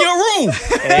take you in your room.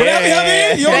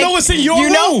 Whatever, you don't know what's in your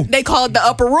room. They call it the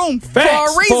upper room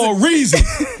Facts, for a reason.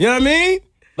 You know what I mean?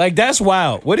 Like, that's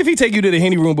wild. What if he take you to the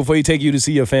Henny room before he take you to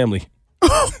see your family?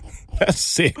 That's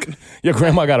sick. Your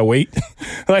grandma gotta wait.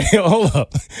 Like, yo, hold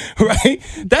up. Right?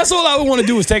 That's all I would want to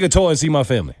do is take a tour and see my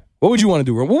family. What would you want to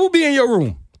do? What would be in your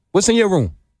room? What's in your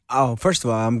room? Oh, first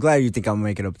of all, I'm glad you think I'm gonna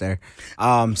make it up there.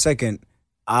 Second,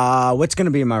 what's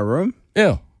gonna be in my room?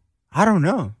 Yeah. I don't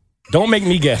know. Don't make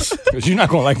me guess, because you're not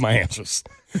gonna like my answers.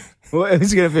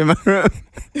 What's gonna be in my room?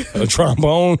 A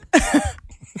trombone.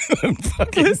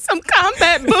 Some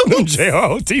combat boots.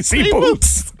 JROTC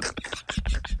boots.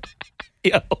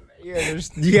 Yo. You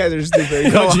guys are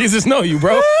stupid. Yo, Jesus know you,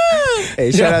 bro.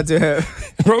 Hey, shout out to him.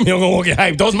 Romeo gonna walk in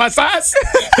hype. Those my size?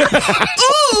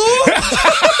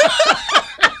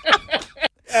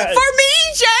 For me,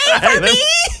 Jay. For me.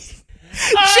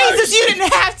 Jesus, you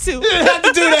didn't have to. You didn't have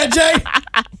to do that, Jay.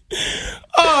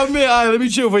 Oh, man. All right, let me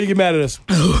chill before you get mad at us.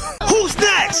 Who's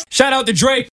next? Shout out to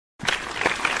Drake.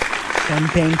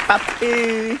 Champagne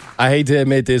papi. I hate to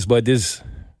admit this, but this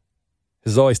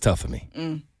is always tough for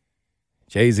me.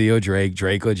 Jay-Z or Drake,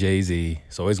 Drake or Jay-Z.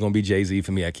 It's always going to be Jay-Z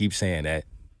for me. I keep saying that.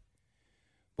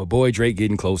 But boy, Drake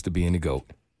getting close to being the GOAT.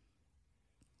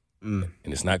 And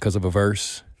it's not because of a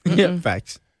verse. Yeah,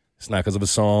 facts. It's not because of a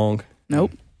song.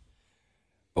 Nope.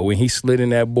 But when he slid in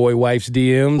that boy wife's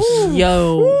DMs,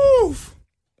 Yo.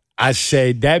 I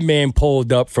said that man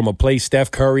pulled up from a place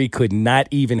Steph Curry could not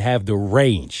even have the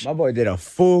range. My boy did a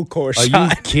full court Are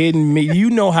shot. you kidding me? You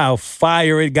know how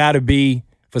fire it got to be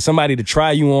for somebody to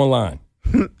try you online.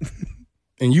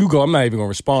 And you go, I'm not even going to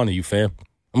respond to you, fam.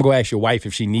 I'm going to ask your wife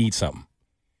if she needs something.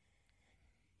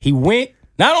 He went,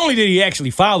 not only did he actually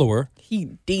follow her, He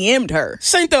DM'd her.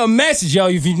 sent her a message, yo,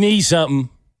 if you need something,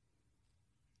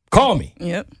 call me.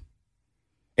 Yep.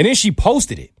 And then she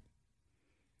posted it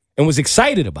and was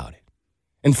excited about it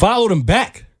and followed him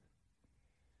back.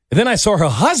 And then I saw her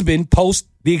husband post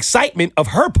the excitement of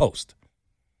her post.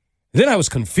 And then I was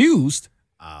confused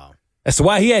as to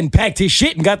why he hadn't packed his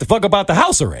shit and got the fuck up out the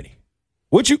house already.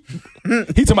 What you?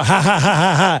 He talking about, ha, ha, ha,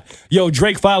 ha, ha. Yo,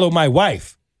 Drake followed my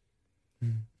wife.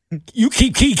 You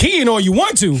keep keying all you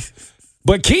want to,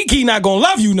 but Kiki not gonna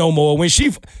love you no more when she...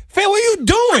 Fam, what are you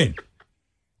doing?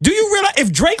 Do you realize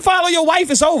if Drake follow your wife,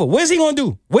 it's over? What is he gonna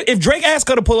do? What, if Drake asks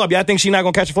her to pull up, y'all think she not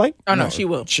gonna catch a flight? Oh, no, she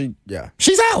will. She's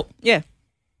out. Yeah.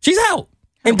 She's out.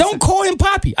 And don't call him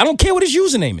Poppy. I don't care what his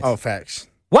username is. Oh, facts.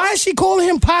 Why is she calling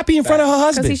him Poppy in front of her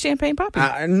Because husband? he's Champagne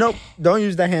Poppy. Nope. Don't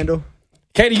use that handle.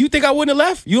 Katie, you think I wouldn't have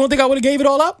left? You don't think I would have gave it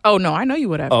all up? Oh, no, I know you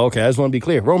would have. Oh, okay. I just want to be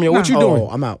clear. Romeo, what you doing? Oh,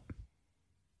 I'm out.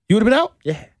 You would have been out?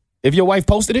 Yeah. If your wife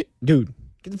posted it? Dude,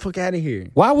 get the fuck out of here.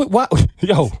 Why?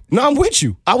 Yo, no, I'm with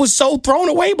you. I was so thrown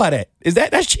away by that.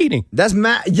 That's cheating? That's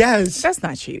mad. Yes. That's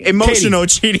not cheating. Emotional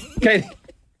cheating. Katie,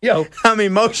 yo. I'm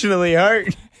emotionally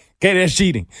hurt. Katie, that's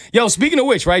cheating. Yo, speaking of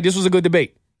which, right, this was a good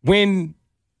debate. When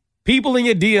people in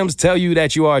your DMs tell you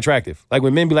that you are attractive, like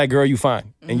when men be like, girl, you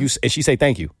fine, and she say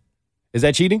thank you, is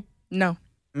that cheating? No.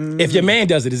 If your man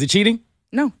does it, is it cheating?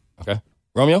 No. Okay.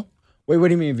 Romeo? Wait, what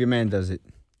do you mean if your man does it?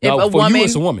 If a for woman, you,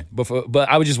 it's a woman. But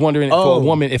I was just wondering for a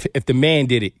woman, if the man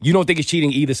did it, you don't think it's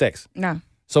cheating either sex? No.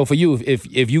 So for you,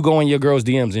 if you go in your girl's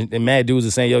DMs and mad dudes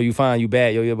are saying, yo, you fine, you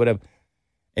bad, yo, whatever,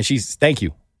 and she's thank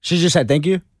you. She just said thank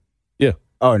you? Yeah.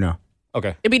 Oh, no.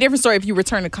 Okay. It'd be a different story if you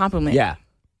return a compliment. Yeah.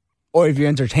 Or if you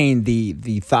entertain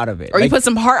the thought of it. Or you put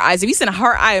some heart eyes. If you send a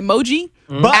heart eye emoji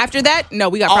after that, no,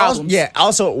 we got problems.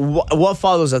 Also, what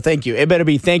follows a thank you? It better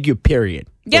be thank you, period.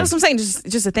 Yeah, that's what I'm saying.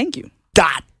 Just a thank you.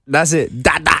 Dot. That's it.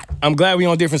 Dot. I'm glad we're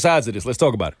on different sides of this. Let's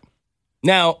talk about it.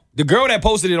 Now, the girl that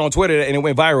posted it on Twitter and it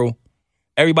went viral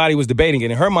everybody was debating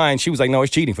it. In her mind, she was like, no,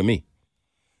 it's cheating for me.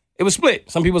 It was split.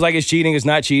 Some people was like, it's cheating, it's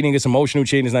not cheating, it's emotional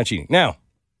cheating, it's not cheating. Now,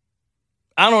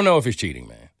 I don't know if it's cheating,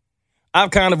 man. I've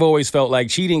kind of always felt like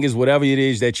cheating is whatever it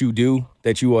is that you do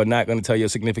that you are not going to tell your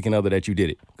significant other that you did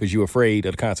it because you're afraid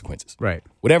of the consequences. Right.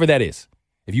 Whatever that is.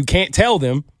 If you can't tell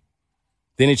them,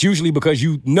 then it's usually because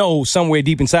you know somewhere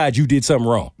deep inside you did something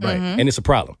wrong. Right. And it's a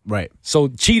problem. Right. So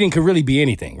cheating could really be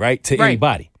anything, right? To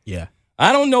anybody. Yeah.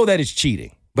 I don't know that it's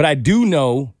cheating, but I do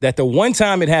know that the one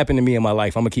time it happened to me in my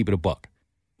life, I'm going to keep it a buck.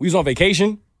 We was on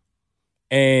vacation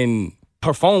and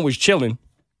her phone was chilling.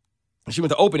 She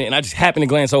went to open it, and I just happened to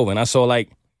glance over, and I saw, like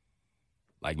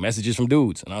messages from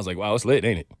dudes. And I was like, wow, it's lit,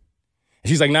 ain't it? And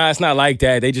she's like, nah, it's not like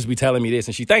that. They just be telling me this.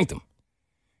 And she thanked them.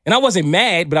 And I wasn't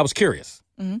mad, but I was curious.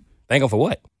 Mm-hmm. Thank them for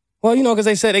what? Well, because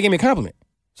they said they gave me a compliment.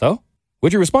 So,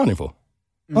 what you responding for?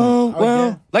 Oh, well,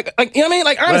 yeah. like, you know what I mean?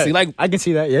 Like, honestly, Right. like, I can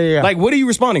see that. Yeah. like, what are you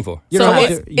responding for? You So don't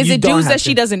have is to- it you don't dudes have that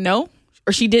she to. doesn't know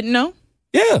or she didn't know?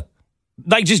 Yeah.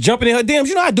 Like, just jumping in her DMs.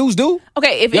 You know how dudes do?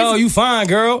 Okay, if Yo, it's, you fine,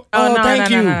 girl. no, Thank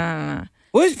you. No.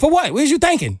 For what? What is you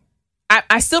thinking?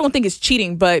 I still don't think it's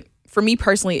cheating, but for me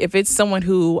personally, if it's someone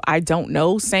who I don't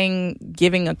know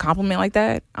giving a compliment like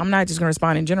that, I'm not just gonna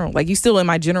respond in general. Like you still in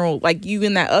my general, like you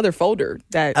in that other folder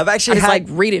that I've actually I just had- like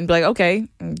read it and be like, okay,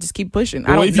 and just keep pushing. I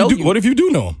What don't if know you do? you. What if you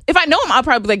do know him? If I know him, I'll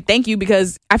probably be like, thank you,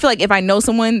 because I feel like if I know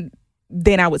someone,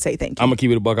 then I would say thank you. I'm gonna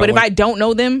keep it a buck. But if I don't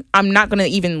know them, I'm not gonna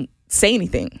even say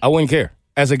anything. I wouldn't care.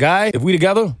 As a guy, if we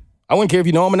together, I wouldn't care if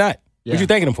you know him or not. Yeah. What you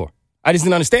thanking him for? I just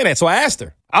didn't understand that. So I asked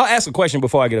her. I'll ask a question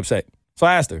before I get upset. So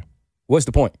I asked her, what's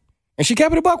the point? And she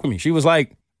kept it a buck with me. She was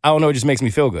like, I don't know, it just makes me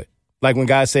feel good. Like when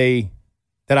guys say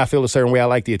that I feel a certain way, I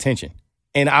like the attention.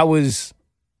 And I was,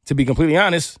 to be completely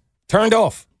honest, turned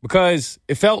off because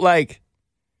it felt like,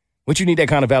 what you need that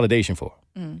kind of validation for?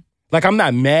 Like, I'm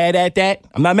not mad at that.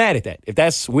 I'm not mad at that. If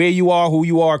that's where you are, who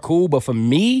you are, cool. But for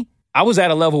me, I was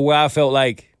at a level where I felt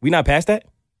like we not past that.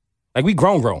 Like, we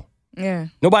grown. Yeah.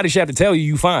 Nobody should have to tell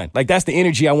you fine. Like, that's the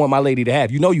energy I want my lady to have.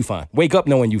 You know you fine. Wake up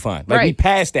knowing you fine. Like, we Right.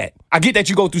 past that. I get that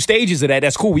you go through stages of that.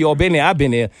 That's cool. We all been there. I've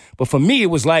been there. But for me, it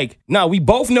was like, nah, we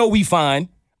both know we fine.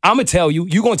 I'm going to tell you.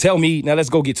 You going to tell me. Now, let's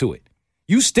go get to it.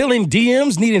 You still in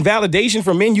DMs needing validation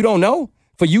from men you don't know?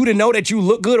 For you to know that you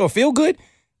look good or feel good?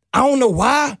 I don't know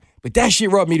why, but that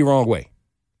shit rubbed me the wrong way.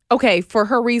 Okay, for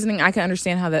her reasoning, I can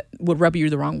understand how that would rub you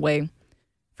the wrong way.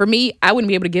 For me, I wouldn't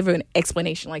be able to give her an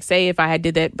explanation. Like, say if I had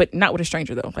did that, but not with a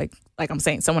stranger though. Like I'm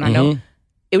saying, someone I know,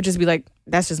 it would just be like,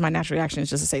 that's just my natural reaction. Is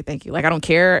just to say thank you. Like I don't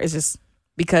care. It's just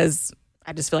because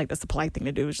I just feel like that's the polite thing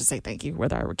to do is just say thank you,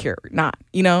 whether I would care or not.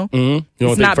 You know? You don't It's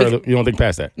think not further. You don't think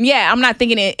past that. Yeah, I'm not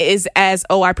thinking it is as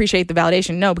I appreciate the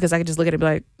validation. No, because I could just look at it and be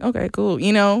like, okay, cool.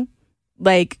 You know,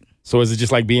 like So is it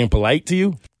just like being polite to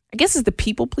you? I guess it's the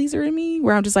people pleaser in me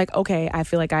where I'm just like, okay, I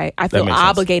feel like I feel makes sense.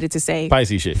 obligated to say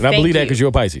Pisces shit. And I Thank believe that you. because you're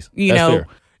a Pisces. You That's know, fair.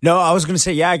 No, I was gonna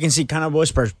say, yeah, I can see kind of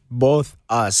both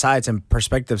sides and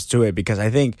perspectives to it because I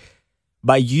think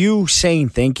by you saying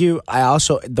thank you, I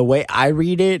also the way I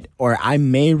read it or I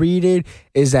may read it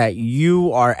is that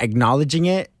you are acknowledging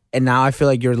it, and now I feel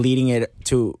like you're leading it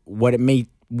to what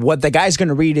the guy's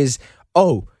gonna read is,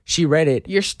 oh, she read it.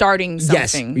 you're starting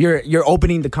something. Yes, you're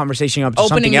opening the conversation up to Opening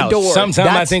something the else. door. Sometimes I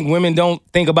That's- think women don't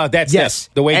think about that Yes.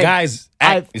 step. The way And guys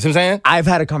act. You see what I'm saying? I've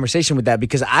had a conversation with that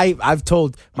because I've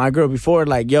told my girl before,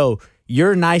 like, yo,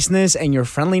 your niceness and your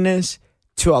friendliness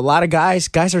to a lot of guys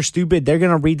are stupid. They're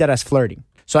gonna read that as flirting.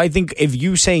 So I think if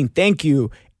you saying thank you,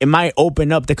 it might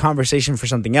open up the conversation for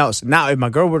something else. Now, if my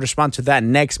girl would respond to that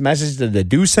next message that the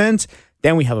do sends,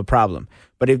 then we have a problem.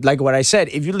 But if, like what I said,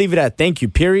 if you leave it at thank you,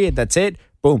 period, that's it,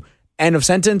 boom, end of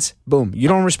sentence, boom. You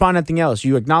don't respond to anything else.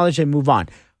 You acknowledge it, move on.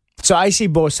 So I see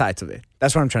both sides of it.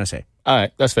 That's what I'm trying to say. All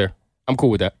right, that's fair. I'm cool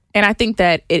with that. And I think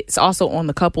that it's also on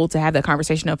the couple to have that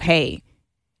conversation of, hey,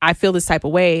 I feel this type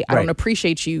of way. I Right. don't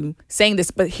appreciate you saying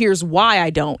this, but here's why I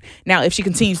don't. Now, if she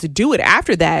continues to do it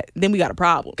after that, then we got a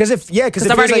problem. Because Because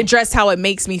I've already addressed how it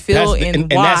makes me feel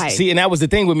and why. And that was the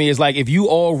thing with me is like if you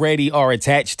already are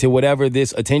attached to whatever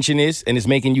this attention is and it's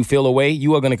making you feel away,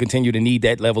 you are going to continue to need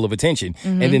that level of attention.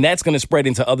 And then that's going to spread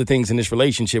into other things in this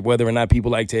relationship, whether or not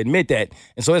people like to admit that.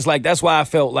 And so it's like that's why I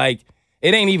felt like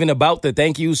it ain't even about the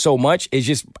thank you so much. It's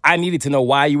just I needed to know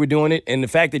why you were doing it. And the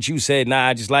fact that you said,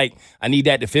 nah, I need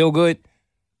that to feel good.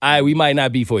 We might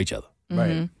not be for each other. Right.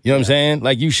 You know what I'm saying?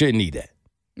 Like you shouldn't need that.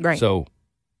 Right. So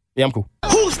yeah, I'm cool.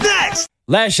 Who's next?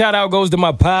 Last shout out goes to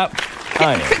my pop.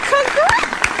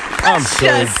 I'm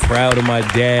so proud of my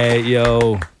dad,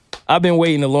 yo. I've been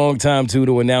waiting a long time, too,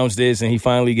 to announce this, and he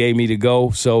finally gave me the go.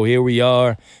 So here we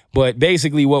are. But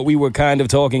basically what we were kind of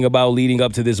talking about leading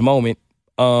up to this moment,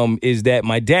 is that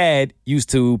my dad used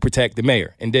to protect the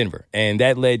mayor in Denver, and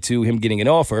that led to him getting an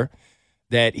offer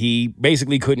that he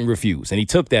basically couldn't refuse. And he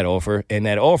took that offer, and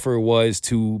that offer was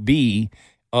to be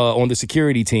on the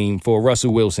security team for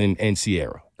Russell Wilson and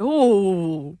Ciara.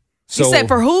 Ooh. So, you said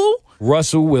for who?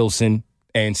 Russell Wilson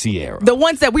and Ciara. The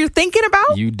ones that we're thinking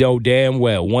about? You know damn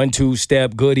well. 1-2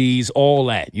 step, goodies, all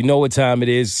that. You know what time it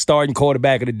is. Starting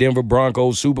quarterback of the Denver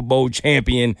Broncos, Super Bowl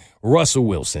champion, Russell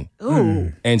Wilson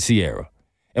and Ciara.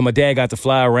 And my dad got to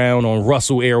fly around on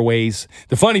Russell Airways.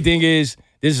 The funny thing is,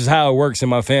 this is how it works in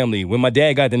my family. When my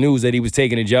dad got the news that he was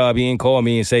taking a job, he didn't call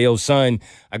me and say, yo, son,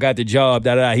 I got the job,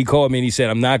 da-da-da. He called me and he said,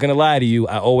 I'm not going to lie to you.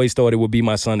 I always thought it would be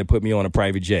my son to put me on a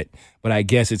private jet, but I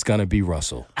guess it's going to be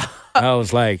Russell. I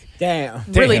was like, Damn.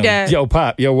 Really, Dad? Yo,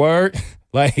 Pop, your word?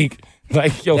 Like,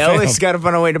 yo, They fam. always got to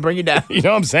find a way to bring you down. You know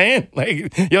what I'm saying?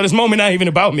 Like, yo, this moment not even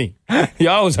about me.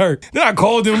 Yo, I was hurt. Then I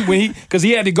called him because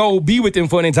he had to go be with them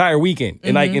for an entire weekend.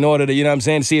 And like, in order to, you know what I'm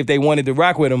saying, see if they wanted to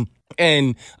rock with him.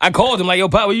 And I called him like, yo,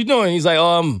 Pop, what you doing? He's like,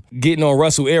 oh, I'm getting on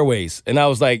Russell Airways. And I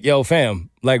was like, yo, fam,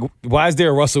 like, why is there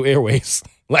a Russell Airways?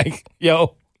 Like,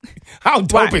 yo, how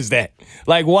dope is that?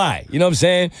 Like, why? You know what I'm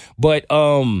saying? But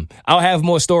I'll have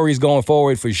more stories going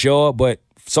forward for sure. But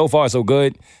so far, so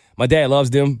good. My dad loves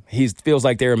them. He feels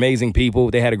like they're amazing people.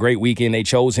 They had a great weekend. They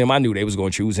chose him. I knew they was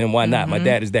going to choose him. Why not? My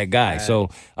dad is that guy. So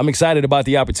I'm excited about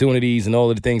the opportunities and all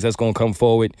of the things that's going to come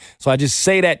forward. So I just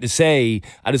say that to say,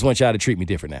 I just want y'all to treat me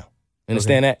different now.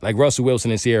 Understand that? Like Russell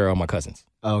Wilson and Ciara are my cousins.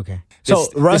 Oh, okay. So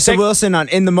Russell Wilson on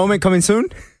In the Moment coming soon?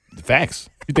 Facts.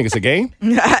 You think it's a game?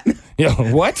 Yo,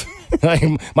 what? Like,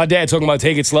 my dad talking about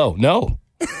take it slow. No.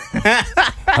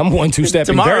 I'm 1-2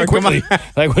 stepping very quickly.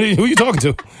 Like, who are you talking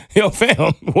to? Yo,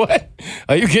 fam, what?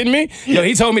 Are you kidding me? Yo,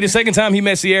 he told me the second time he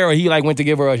met Ciara, he like went to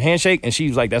give her a handshake, and she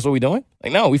was like, that's what we doing?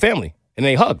 Like, no, we family. And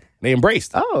they hugged. They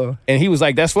embraced. Oh. And he was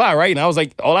like, that's fly, right? And I was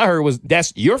like, all I heard was,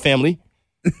 that's your family.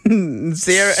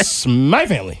 Ciara. It's my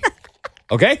family.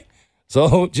 Okay?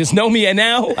 So just know me. And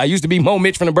now, I used to be Mo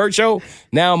Mitch from the Bird Show.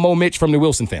 Now I'm Mo Mitch from the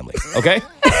Wilson family. Okay?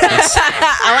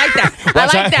 I like that. I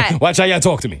like that. Watch how y'all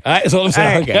talk to me. All right? That's all I'm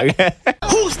saying. Okay.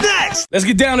 Who's next? Let's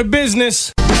get down to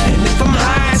business. If I'm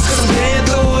high, it's 'cause I'm paying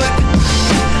through it.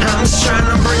 I'm just trying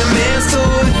to bring a man's to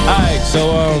it. All right,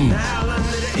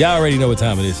 so y'all already know what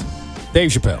time it is.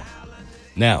 Dave Chappelle.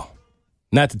 Now,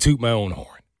 not to toot my own horn.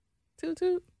 Toot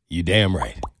toot. You damn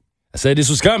right. I said this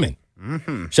was coming.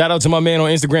 Shout out to my man on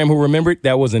Instagram who remembered.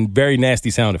 That was a very nasty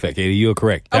sound effect. Katie, you're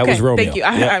correct. That Okay, was Romeo. thank you.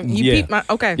 You peeped my.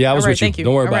 Okay. Yeah, I was All right, with you. thank you.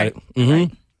 Don't worry All about right. it.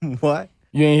 Mm-hmm. What?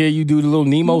 You ain't hear you do the little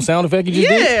Nemo sound effect you just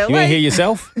did? Yeah, You ain't hear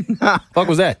yourself? Fuck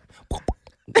was that? What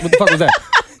the fuck was that?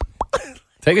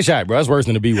 Take a shot, bro. That's worse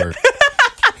than the B word.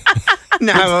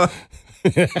 No.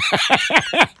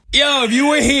 Yo, if you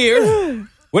were here,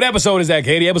 what episode is that,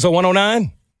 Katie? Episode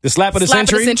 109? The slap of the Slap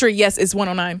century? of the century. Yes, it's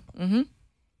 109. Mm-hmm.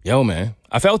 Yo, man,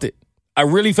 I felt it. I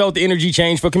really felt the energy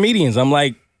change for comedians. I'm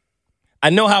like, I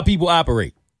know how people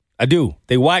operate. I do.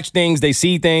 They watch things, they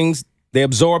see things, they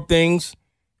absorb things,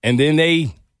 and then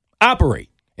they operate.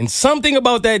 And something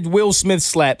about that Will Smith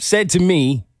slap said to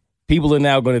me, people are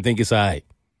now going to think it's all right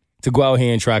to go out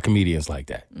here and try comedians like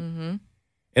that. Mm-hmm.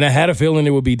 And I had a feeling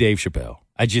it would be Dave Chappelle.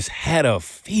 I just had a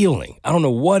feeling. I don't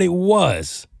know what it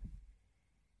was.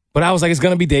 But I was like, it's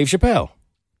going to be Dave Chappelle.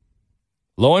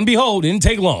 Lo and behold, it didn't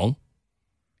take long.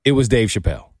 It was Dave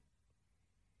Chappelle.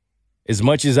 As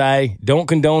much as I don't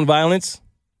condone violence,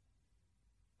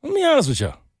 let me be honest with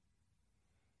y'all.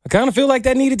 I kind of feel like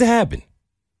that needed to happen.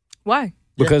 Why?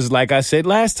 Because like I said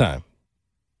last time,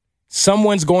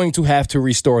 someone's going to have to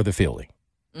restore the feeling.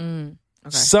 Okay.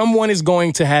 Someone is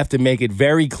going to have to make it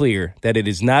very clear that it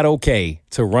is not okay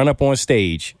to run up on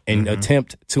stage and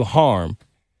attempt to harm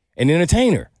an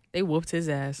entertainer. They whooped his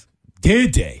ass.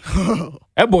 Did they?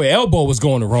 That boy elbow was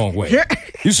going the wrong way.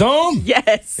 You saw him?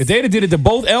 Yes. If they'd have did it to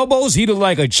both elbows, he'd have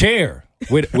like a chair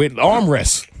with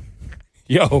armrests.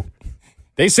 Yo,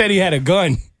 they said he had a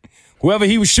gun. Whoever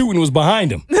he was shooting was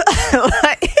behind him.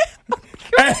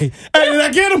 Hey, did I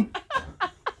get him?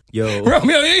 Yo.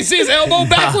 Romeo, you didn't see his elbow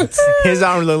backwards? His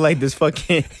arm looked like this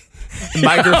fucking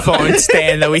microphone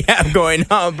stand that we have going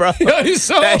on, bro. Yo, you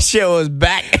saw That shit was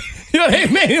back. Yo, they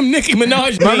made him Nicki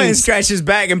Minaj. My man jeans. scratched his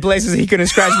back in places he couldn't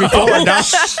scratch before, dog.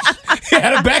 He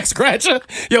had a back scratcher.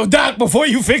 Yo, Doc, before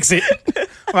you fix it,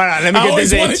 Hold on, let me I get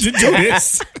always this wanted in. to do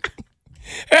this.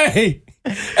 Hey,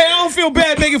 I don't feel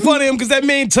bad making fun of him because that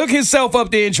man took himself up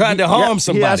there and tried to harm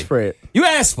somebody. He asked for it. You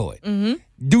asked for it. Mm-hmm.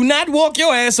 Do not walk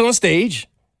your ass on stage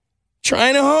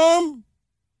trying to harm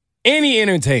any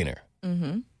entertainer.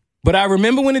 Mm-hmm. But I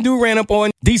remember when the dude ran up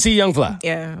on DC Young Fly.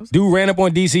 Yeah. Dude ran up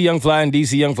on DC Young Fly and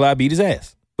DC Young Fly beat his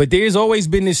ass. But there's always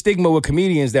been this stigma with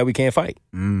comedians that we can't fight.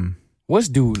 what's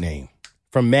dude name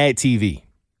from Mad TV?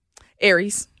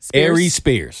 Aries. Aries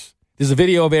Spears. There's a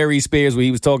video of Aries Spears where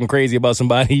he was talking crazy about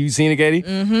somebody. You seen it, Katie?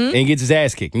 Mm-hmm. And he gets his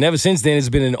ass kicked. And ever since then, it's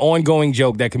been an ongoing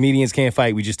joke that comedians can't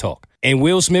fight. We just talk. And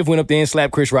Will Smith went up there and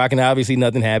slapped Chris Rock, and obviously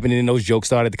nothing happened. And then those jokes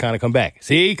started to kind of come back.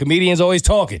 See, comedians always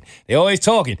talking. They're always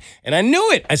talking. And I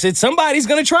knew it. I said, somebody's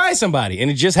going to try somebody. And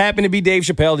it just happened to be Dave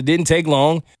Chappelle. It didn't take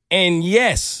long. And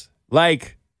yes,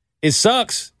 like, it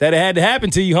sucks that it had to happen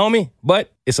to you, homie.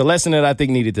 But it's a lesson that I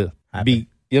think needed to be, you know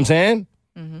what I'm saying?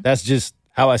 Mm-hmm. That's just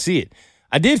how I see it.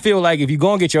 I did feel like if you're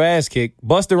going to get your ass kicked,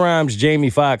 Busta Rhymes, Jamie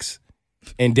Foxx,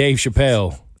 and Dave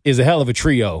Chappelle is a hell of a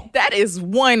trio. That is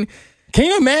one. Can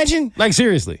you imagine? Like,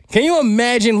 seriously. Can you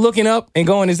imagine looking up and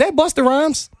going, is that Busta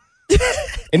Rhymes?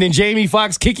 And then Jamie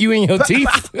Foxx kick you in your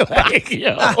teeth? Like,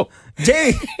 yo.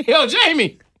 Jamie. Yo,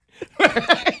 Jamie.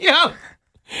 Yo.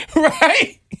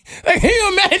 Right? Like, can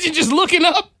you imagine just looking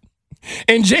up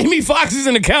and Jamie Foxx is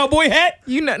in a cowboy hat?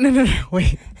 No.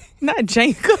 Wait. Not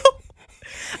Django.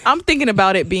 I'm thinking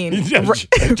about it being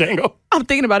Django. I'm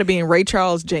thinking about it being Ray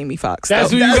Charles, Jamie Foxx.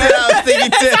 That's who you got. I was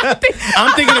thinking too.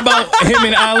 I'm thinking about him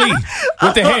and Ali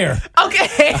with the hair.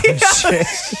 Okay.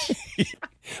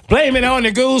 Blame it on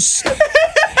the goose.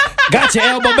 Got your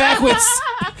elbow backwards.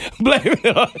 Blame it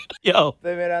on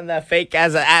Blame it on that fake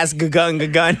ass gun.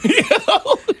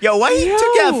 Yo, why he took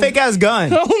that fake ass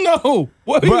gun? I don't know.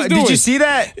 What Bro, he doing? did you see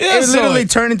that? Yeah, it literally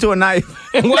turned into a knife.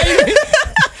 And why you?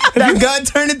 That gun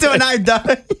turned into a knife, dog.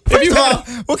 First of all,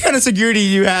 what kind of security do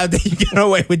you have that you get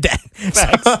away with that?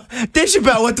 So, Dave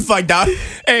Chappelle, what the fuck, dog?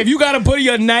 Hey, if you got to put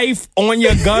your knife on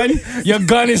your gun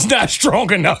is not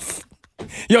strong enough.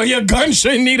 Yo, your gun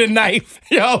shouldn't need a knife.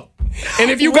 Yo.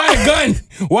 And if you got a gun,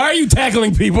 why are you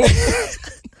tackling people?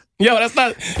 Yo, that's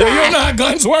not. Yo, you don't know how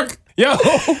guns work? Yo.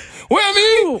 Well,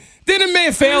 I mean, then the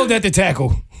man failed at the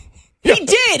tackle. He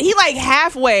did. He like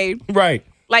halfway. Right.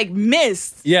 Like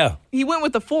missed. Yeah. He went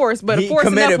with the force, but He a force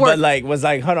committed, enough work. but like was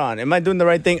like, hold on, am I doing the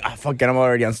right thing? Ah, fuck it, I'm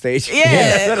already on stage.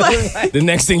 Yeah. The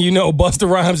next thing you know, Busta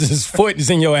Rhymes' foot is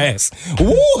in your ass.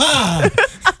 Woo-ha!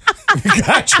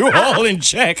 Got you all in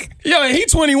check. Yo, and he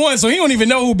 21, so he don't even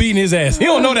know who beating his ass. He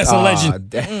don't know that's a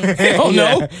legend. He don't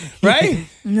know, right?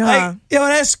 Nah. Like, yo,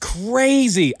 that's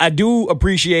crazy. I do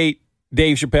appreciate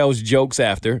Dave Chappelle's jokes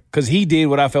after, because he did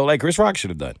what I felt like Chris Rock should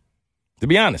have done. To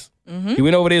be honest. Mm-hmm. He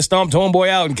went over there, stomped Homeboy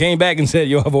out, and came back and said,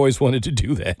 yo, I've always wanted to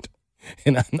do that.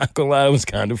 And I'm not going to lie, it was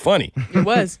kind of funny. It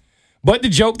was. But the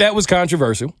joke, that was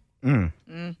controversial.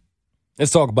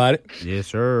 Let's talk about it. Yes,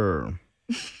 sir.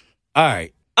 All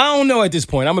right. I don't know at this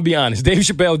point. I'm going to be honest. Dave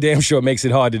Chappelle damn sure makes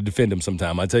it hard to defend him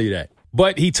sometime. I'll tell you that.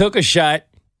 But he took a shot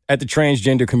at the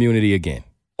transgender community again.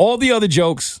 All the other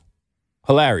jokes,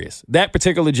 hilarious. That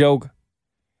particular joke,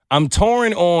 I'm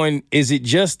torn on, is it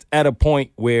just at a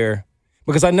point where,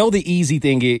 because I know the easy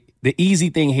thing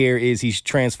here is he's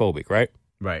transphobic, right?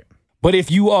 Right. But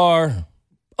if you are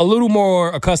a little more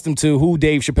accustomed to who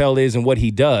Dave Chappelle is and what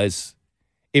he does,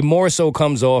 it more so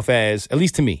comes off as, at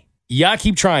least to me, y'all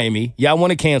keep trying me. Y'all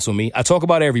want to cancel me. I talk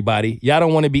about everybody. Y'all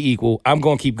don't want to be equal. I'm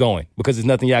going to keep going because there's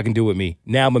nothing y'all can do with me.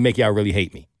 Now I'm going to make y'all really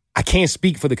hate me. I can't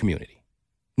speak for the community.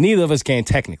 Neither of us can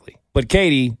technically. But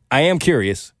Katie, I am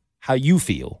curious how you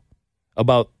feel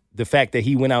about the fact that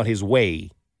he went out his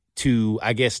way to,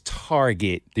 I guess,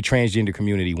 target the transgender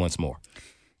community once more.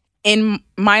 In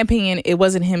my opinion, it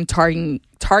wasn't him targeting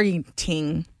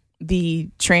the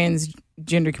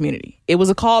transgender community. It was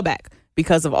a callback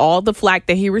because of all the flack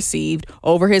that he received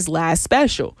over his last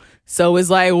special. So it's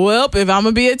like, well, if I'm going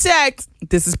to be attacked,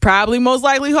 this is probably most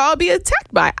likely who I'll be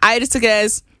attacked by. I just took it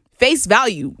as face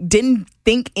value. Didn't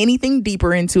think anything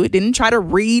deeper into it. Didn't try to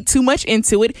read too much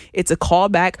into it. It's a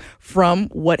callback from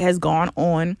what has gone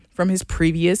on from his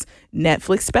previous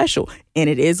Netflix special. And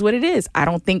it is what it is. I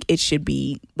don't think it should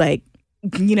be like,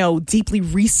 you know, deeply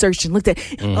researched and looked at.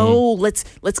 Mm-hmm. Oh,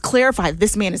 let's clarify.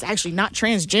 This man is actually not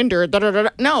transgender. Da, da, da, da.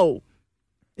 No,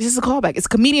 it's just a callback. It's a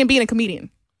comedian being a comedian.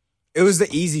 It was the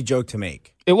easy joke to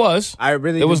make. It was. I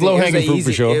really. It was low hanging fruit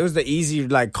for sure. It was the easy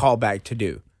like callback to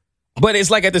do. But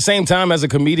it's like at the same time as a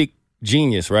comedic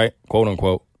genius, right? Quote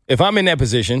unquote. If I'm in that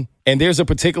position and there's a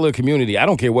particular community, I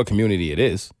don't care what community it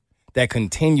is, that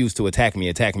continues to attack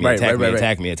me. Death right?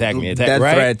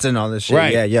 threats and all this shit.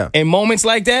 Right. Yeah. In moments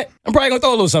like that, I'm probably gonna throw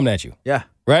a little something at you. Yeah.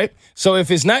 Right? So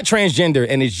if it's not transgender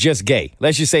and it's just gay,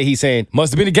 let's just say he's saying,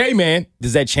 must have been a gay man.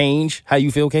 Does that change how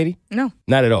you feel, Katie? No.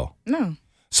 Not at all. No.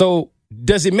 So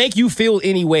does it make you feel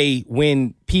any way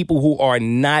when people who are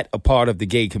not a part of the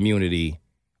gay community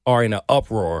are in an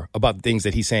uproar about the things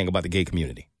that he's saying about the gay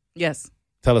community? Yes.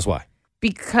 Tell us why.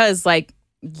 Because, like,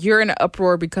 you're in an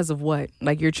uproar because of what?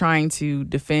 Like, you're trying to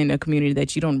defend a community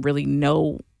that you don't really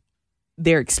know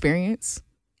their experience.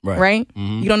 right?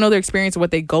 You don't know their experience of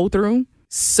what they go through.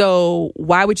 So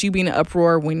why would you be in an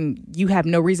uproar when you have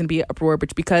no reason to be in an uproar?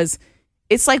 But because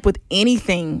it's like with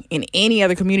anything in any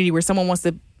other community where someone wants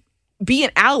to be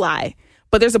an ally,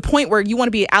 but there's a point where you want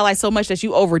to be an ally so much that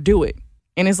you overdo it.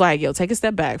 And it's like, yo, take a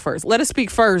step back first. Let us speak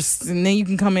first, and then you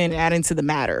can come in and add into the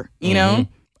matter, you know?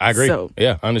 I agree. So,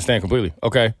 yeah, I understand completely.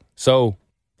 Okay. So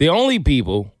the only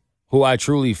people who I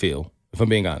truly feel, if I'm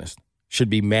being honest, should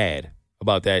be mad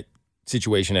about that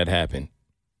situation that happened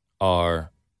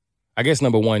are, I guess,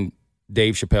 number one,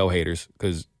 Dave Chappelle haters,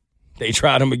 because they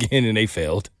tried him again and they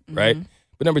failed, right?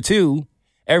 But number two,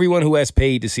 everyone who has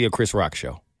paid to see a Chris Rock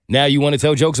show. Now you want to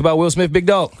tell jokes about Will Smith, big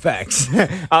dog? Facts.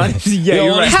 Honestly, yeah,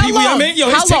 you're right. How long?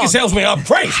 His ticket sales went up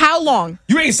crazy. How long?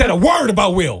 You ain't said a word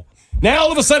about Will. Now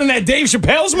all of a sudden that Dave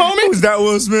Chappelle's moment? Who's that,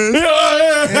 Will Smith? The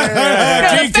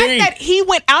fact that he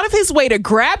went out of his way to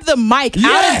grab the mic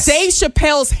out of Dave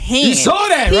Chappelle's hand. You saw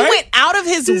that, he right? He went out of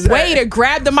his way to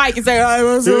grab the mic and say,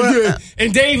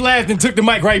 and Dave laughed and took the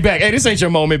mic right back. Hey, this ain't your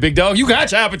moment, big dog. You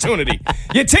got your opportunity.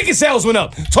 Your ticket sales went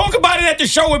up. Talk about it at the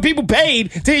show when people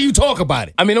paid to hear you talk about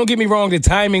it. I mean, don't get me wrong. The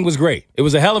timing was great. It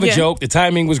was a hell of a joke. The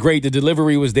timing was great. The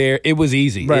delivery was there. It was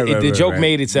easy. The joke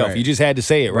made itself. You just had to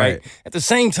say it, right? At the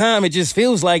same time, it just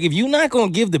feels like if you're not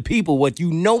going to give the people what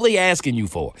you know they asking you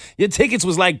for, your tickets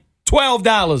was like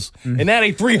 $12 and now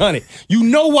they $300. You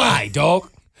know why,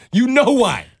 dog. You know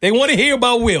why. They want to hear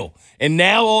about Will. And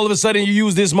now all of a sudden you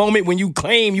use this moment when you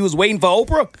claim you was waiting for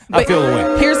Oprah. I feel the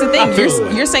way. Here's the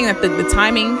thing. You're saying that the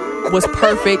timing was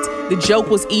perfect. The joke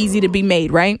was easy to be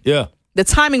made, right? Yeah. The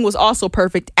timing was also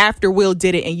perfect after Will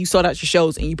did it and you sold out your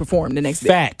shows and you performed the next day.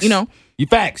 Facts. You know?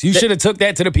 Facts. You should have took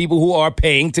that to the people who are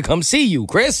paying to come see you,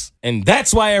 Chris. And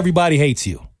that's why everybody hates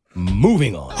you.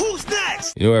 Moving on. Who's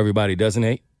next? You know who everybody doesn't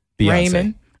hate? Beyonce.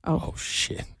 Raymond. Oh,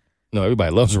 shit. No,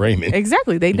 everybody loves Raymond.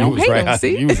 Exactly. They don't hate him,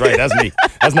 see? You was right. That's me.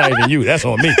 That's not even you. That's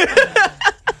on me.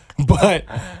 But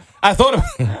I thought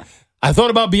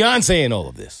about Beyonce and all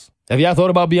of this. Have y'all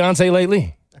thought about Beyonce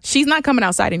lately? She's not coming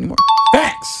outside anymore.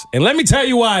 Facts. And let me tell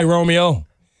you why, Romeo.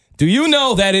 Do you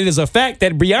know that it is a fact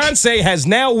that Beyonce has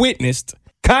now witnessed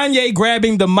Kanye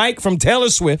grabbing the mic from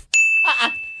Taylor Swift,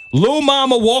 Lil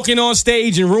Mama walking on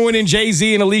stage and ruining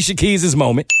Jay-Z and Alicia Keys'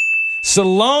 moment,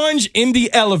 Solange in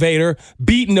the elevator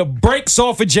beating the brakes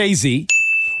off of Jay-Z,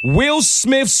 Will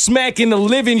Smith smacking the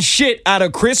living shit out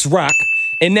of Chris Rock,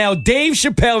 and now Dave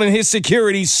Chappelle and his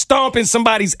security stomping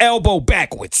somebody's elbow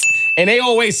backwards. And they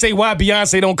always say why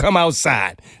Beyonce don't come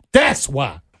outside. That's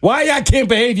why. Why y'all can't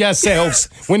behave yourselves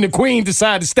when the queen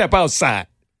decide to step outside?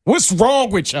 What's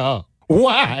wrong with y'all?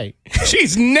 Why?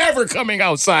 She's never coming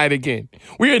outside again.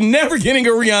 We are never getting a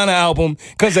Rihanna album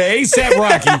because of A$AP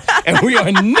Rocky, and we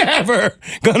are never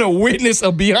going to witness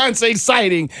a Beyonce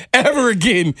sighting ever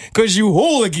again because you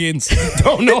hooligans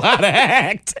don't know how to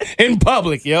act in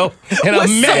public, yo. And With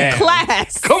I'm mad. some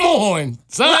class. Come on,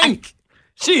 son.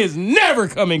 She is never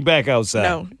coming back outside.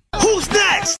 No. Who's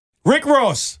next? Rick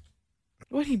Ross.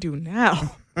 What'd he do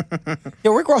now?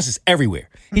 Yo, Rick Ross is everywhere.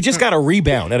 He just got a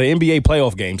rebound at an NBA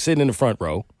playoff game sitting in the front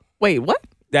row. Wait, what?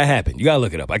 That happened. You got to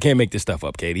look it up. I can't make this stuff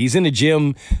up, Katie. He's in the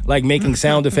gym, like, making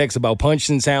sound effects about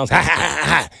punching sounds. Ha, ha, ha,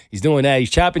 ha. He's doing that. He's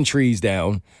chopping trees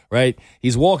down, right?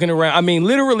 He's walking around. I mean,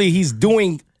 literally, he's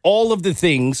doing all of the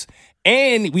things.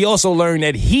 And we also learned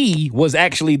that he was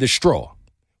actually the straw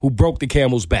who broke the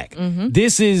camel's back.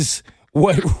 This is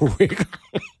what Rick...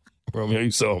 Romeo,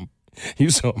 you saw him. You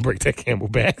saw him break that camel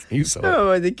back. You saw him.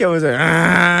 Oh, the kid was like,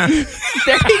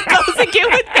 There he goes again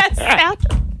with that sound.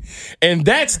 And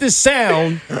that's the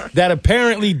sound that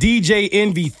apparently DJ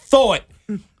Envy thought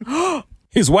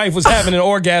his wife was having an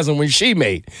orgasm when she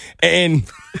made. And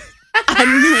I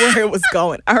knew where it was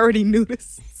going. I already knew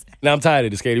this. now I'm tired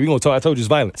of this, Katie. We're going to talk. I told you it's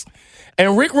violence.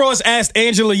 And Rick Ross asked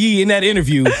Angela Yee in that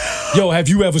interview, yo, have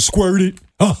you ever squirted?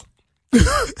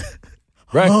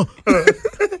 Right?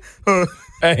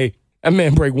 Hey, that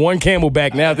man break one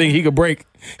camelback. Now I think he could break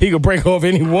off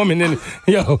any woman. And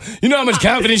yo, you know how much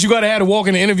confidence you got to have to walk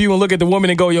in the interview and look at the woman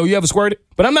and go, yo, you ever squirted?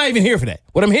 But I'm not even here for that.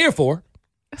 What I'm here for,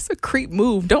 That's a creep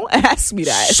move. Don't ask me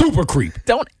that. super creep.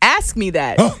 Don't ask me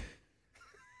that.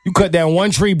 You cut down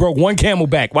one tree, broke one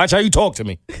camelback. Watch how you talk to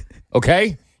me.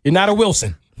 Okay? You're not a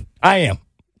Wilson. I am.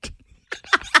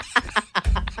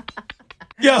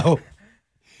 Yo.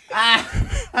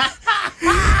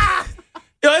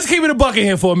 Yo, let's keep it a buck in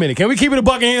here for a minute. Can we keep it a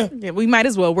buck in here? Yeah, we might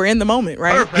as well. We're in the moment,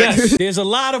 right? Yes. There's a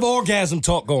lot of orgasm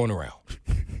talk going around.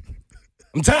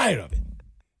 I'm tired of it.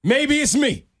 Maybe it's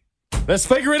me. Let's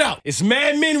figure it out. It's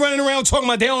mad men running around talking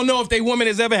about they don't know if they woman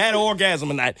has ever had an orgasm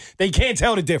or not. They can't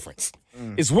tell the difference.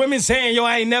 It's women saying, yo,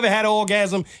 I ain't never had an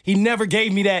orgasm. He never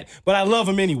gave me that, but I love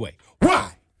him anyway.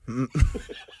 Why?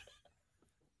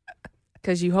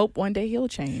 Because you hope one day he'll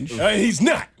change. He's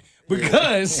not.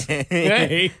 Because,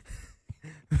 hey,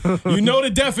 you know the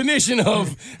definition of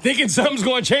thinking something's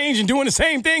going to change and doing the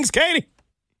same things, Katie?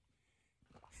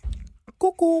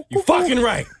 You fucking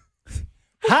right.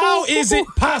 How is it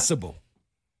possible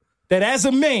that as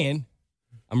a man,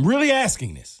 I'm really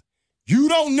asking this, you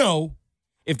don't know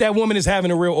if that woman is having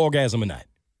a real orgasm or not?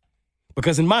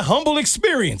 Because in my humble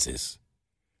experiences,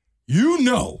 you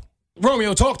know.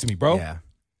 Romeo, talk to me, bro. Yeah,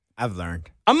 I've learned.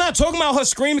 I'm not talking about her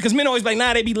screaming because men always like,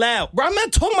 nah, they be loud. Bro, I'm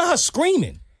not talking about her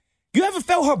screaming. You ever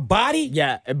felt her body?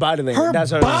 Yeah, body language. Her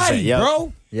That's what I was body, saying. Yep.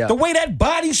 bro. Yeah. The way that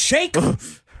body shake.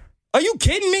 Are you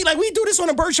kidding me? Like, we do this on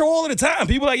the Burt Show all of the time.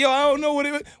 People are like, yo, I don't know what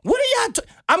it is. What are y'all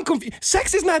I'm confused.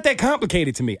 Sex is not that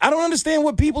complicated to me. I don't understand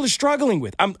what people are struggling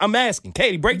with. I'm asking.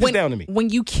 Katie, break this down to me. When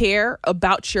you care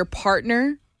about your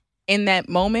partner in that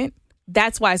moment,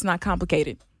 that's why it's not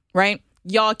complicated, right?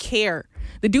 Y'all care.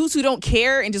 The dudes who don't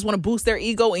care and just want to boost their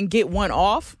ego and get one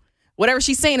off, whatever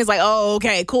she's saying is like, oh,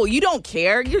 okay, cool. You don't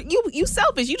care. You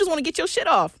selfish. You just want to get your shit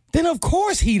off. Then of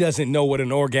course he doesn't know what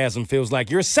an orgasm feels like.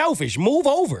 You're selfish. Move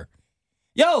over.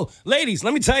 Yo, ladies,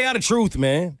 let me tell y'all the truth,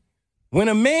 man. When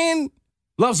a man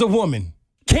loves a woman,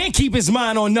 can't keep his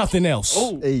mind on nothing else.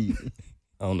 Oh, Hey.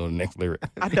 I don't know the next lyric.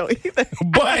 I don't either.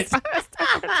 But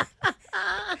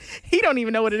He don't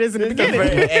even know what it is in the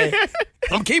beginning.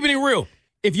 I'm keeping it real.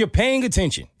 If you're paying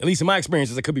attention, at least in my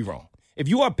experiences, I could be wrong. If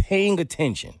you are paying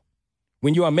attention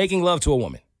when you are making love to a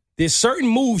woman, there's certain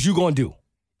moves you're going to do.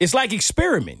 It's like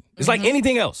experiment. It's like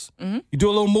anything else. You do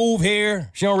a little move here,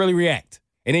 she don't really react.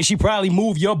 And then she probably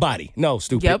move your body. No,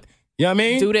 stupid. Yep. You know what I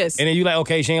mean? Do this. And then you like,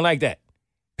 okay, she ain't like that.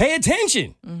 Pay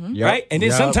attention, Yep. right? And then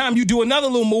Yep. sometimes you do another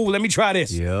little move. Let me try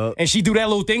this. Yep. And she do that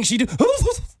little thing. She do.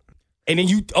 And then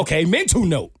you, okay, mental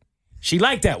note. She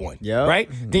liked that one, Yep. right?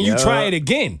 Then you Yep. try it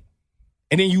again.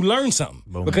 And then you learn something.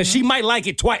 Boom. Because she might like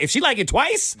it twice. If she like it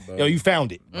twice, yo, you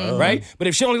found it, right? But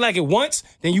if she only like it once,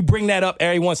 then you bring that up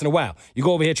every once in a while. You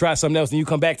go over here, try something else, and you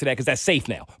come back to that because that's safe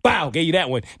now. Bow, gave you that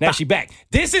one. Now she back.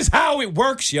 This is how it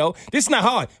works, yo. This is not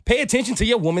hard. Pay attention to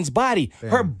your woman's body.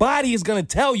 Her body is going to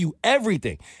tell you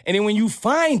everything. And then when you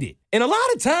find it, and a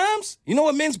lot of times, you know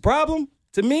what men's problem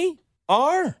to me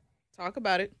are? Talk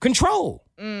about it. Control.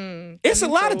 It's a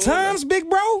lot of times, big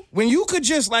bro, when you could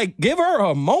just like give her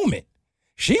a moment.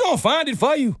 She gonna find it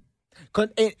for you.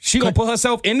 She gonna put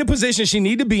herself in the position she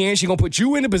need to be in. She gonna put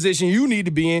you in the position you need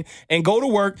to be in and go to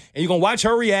work, and you're gonna watch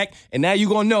her react, and now you're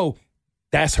gonna know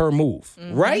that's her move,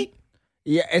 right?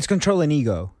 Yeah, it's control and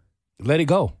ego. Let it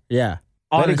go. Yeah.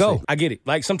 Let it go. Honestly. I get it.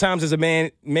 Like sometimes as a man,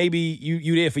 maybe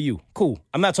you there for you. Cool.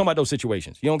 I'm not talking about those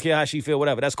situations. You don't care how she feel,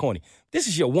 whatever. That's corny. This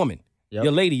is your woman, Yep.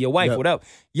 your lady, your wife, Yep. whatever.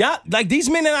 Y'all, like these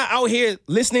men that are out here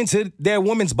listening to their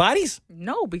women's bodies.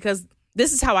 No, because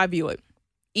this is how I view it.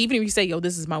 Even if you say, yo,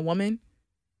 this is my woman,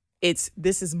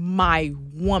 this is my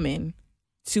woman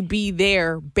to be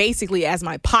there basically as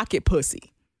my pocket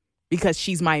pussy because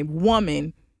she's my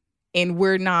woman and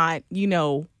we're not,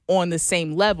 on the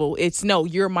same level. It's no,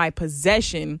 you're my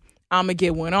possession. I'm going to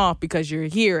get one off because you're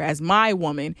here as my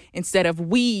woman instead of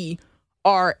we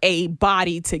are a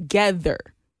body together.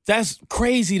 That's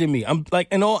crazy to me. I'm like,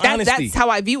 in all honesty. That's how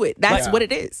I view it. That's what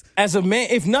it is. As a man,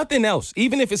 if nothing else,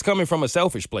 even if it's coming from a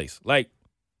selfish place, like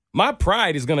my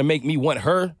pride is going to make me want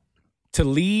her to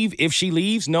leave if she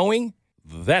leaves, knowing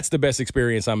that's the best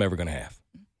experience I'm ever going to have.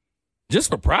 Just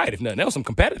for pride, if nothing else, I'm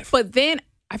competitive. But then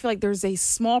I feel like there's a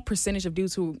small percentage of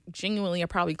dudes who genuinely are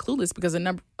probably clueless because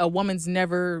a woman's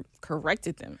never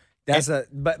corrected them. That's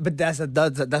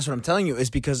what I'm telling you. Is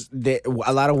because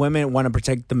a lot of women want to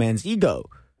protect the man's ego.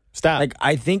 Stop. Like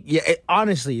I think,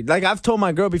 honestly, like I've told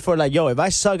my girl before, like, yo, if I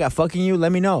suck at fucking you,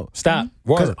 let me know. Stop.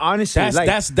 Because Word. honestly, that's like,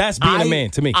 that's being a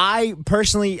man to me. I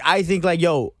personally, I think like,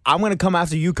 yo, I'm gonna come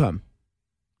after you come.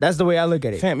 That's the way I look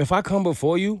at it. Fam, if I come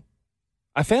before you,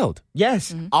 I failed.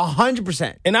 Yes,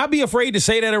 100%. And I'd be afraid to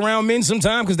say that around men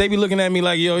sometimes because they be looking at me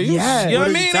like, yo, you know Yeah, what I what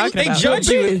are mean? you They, talking they about? judge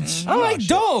You're a you. bitch. I'm like,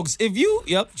 dogs, if you,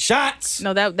 shots.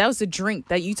 No, that was a drink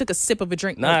that you took a sip of a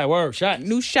drink. Nah, word, shots.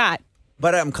 New shot.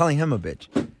 But I'm calling him a bitch.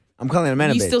 I'm calling a man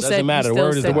a You bitch. still Doesn't said matter. you The still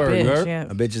word is the said word, you bitch, heard? yeah.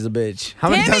 A bitch is a bitch. How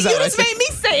Damn many it, times you have I just said- made me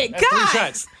say it. That's 3 God.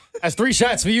 shots. That's 3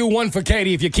 shots for you, 1 for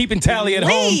Katie. If you're keeping tally at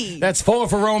home, Lee. that's 4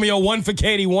 for Romeo, 1 for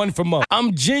Katie, 1 for Mo.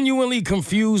 I'm genuinely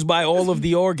confused by all of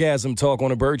the orgasm talk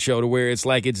on a Burt Show to where it's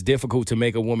like it's difficult to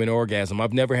make a woman orgasm.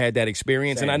 I've never had that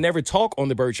experience, and I never talk on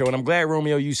the Burt Show, and I'm glad,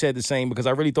 Romeo, you said the same because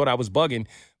I really thought I was bugging.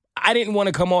 I didn't want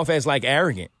to come off as like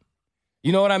arrogant.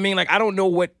 You know what I mean? Like, I don't know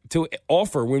what to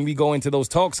offer when we go into those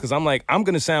talks because I'm like, I'm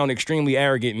going to sound extremely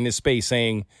arrogant in this space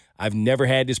saying, I've never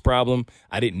had this problem.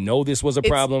 I didn't know this was a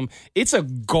problem. It's a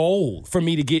goal for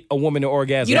me to get a woman to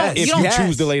orgasm if you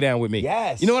choose to lay down with me.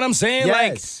 Yes. You know what I'm saying?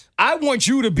 Yes. Like, I want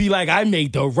you to be like, I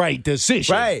made the right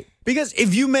decision. Right. Because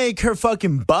if you make her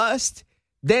fucking bust,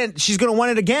 then she's going to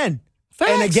want it again.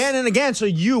 Facts. And again and again, so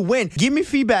you win. Give me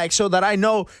feedback so that I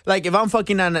know, like, if I'm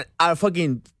fucking on a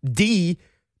fucking D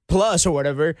plus or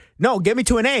whatever, no, get me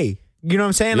to an A. You know what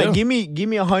I'm saying? Yeah. Like, give me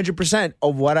 100%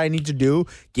 of what I need to do.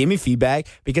 Give me feedback.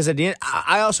 Because at the end,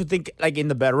 I also think, like, in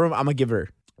the bedroom, I'm a giver.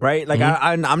 Right? Like,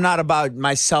 I'm not about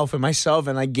myself and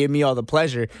like, give me all the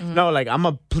pleasure. No, like, I'm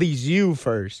going to please you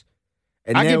first.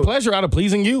 And I then, get pleasure out of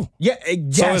pleasing you. Yeah,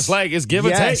 yes. So it's like, it's give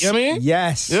or take. You know what I mean?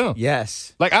 Yes. Yeah.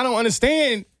 Yes. Like, I don't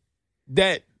understand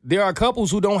that there are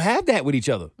couples who don't have that with each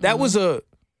other. That was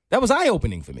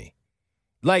eye-opening for me.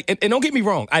 Like, and don't get me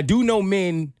wrong, I do know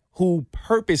men who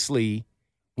purposely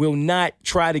will not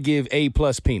try to give A+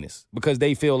 penis because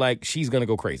they feel like she's gonna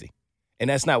go crazy. And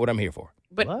that's not what I'm here for.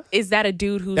 But is that a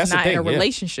dude who's That's the not in a thing, yeah.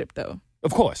 relationship, though?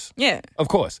 Of course. Yeah. Of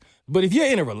course. But if you're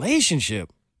in a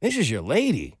relationship, this is your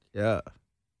lady. Yeah.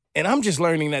 And I'm just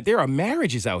learning that there are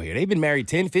marriages out here. They've been married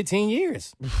 10, 15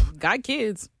 years. Got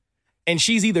kids. And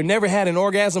she's either never had an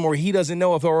orgasm or he doesn't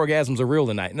know if her orgasms are real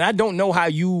or not. And I don't know how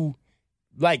you,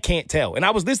 like, can't tell. And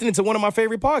I was listening to one of my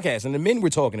favorite podcasts, and the men were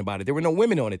talking about it. There were no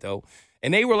women on it, though.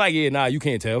 And they were like, yeah, nah, you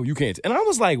can't tell. You can't. And I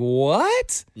was like,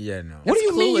 what? Yeah, no. What do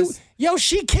you mean? clueless. Yo,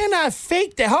 she cannot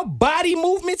fake that. Her body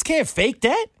movements can't fake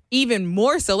that. Even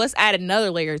more so, let's add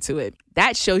another layer to it.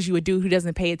 That shows you a dude who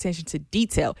doesn't pay attention to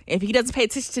detail. If he doesn't pay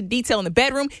attention to detail in the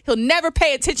bedroom, he'll never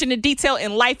pay attention to detail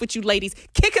in life with you ladies.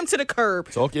 Kick him to the curb.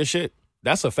 Talk your shit.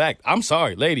 That's a fact. I'm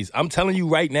sorry, ladies. I'm telling you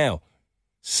right now,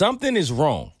 something is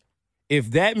wrong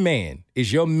if that man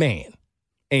is your man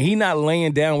and he not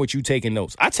laying down with you taking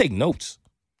notes. I take notes.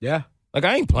 Yeah. Like,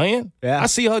 I ain't playing. Yeah. I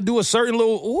see her do a certain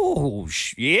little,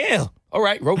 yeah. All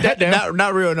right, wrote that down.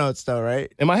 Not real notes, though, right?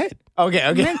 In my head. Okay.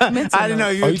 I didn't know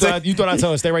you Oh, were you thought I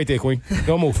told her, stay right there, queen.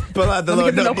 Don't move. pull out the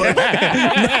little notebook.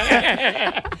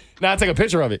 Now I take a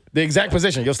picture of it. The exact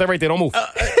position. Yo, stay right there. Don't move. I'm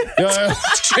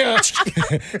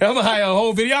gonna hire a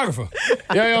whole videographer.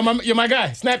 You're my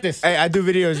guy. Snap this. Hey, I do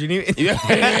videos. You need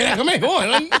Yeah, come here. Go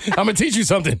on. I'm gonna teach you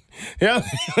something. Yeah,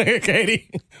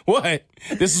 Katie. What?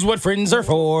 This is what friends are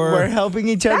for. We're helping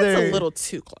each other. That's a little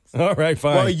too close. All right,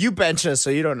 fine. Well, you bench us,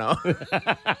 so you don't know.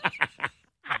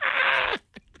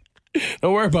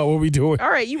 Don't worry about what we doing. All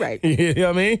right, you right. You know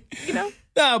what I mean? You know?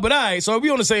 Nah, but all right. So we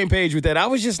on the same page with that. I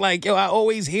was just like, yo, I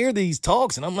always hear these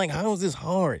talks, and I'm like, how is this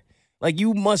hard? Like,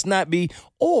 you must not be,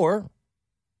 or,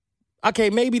 okay,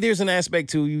 maybe there's an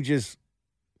aspect to you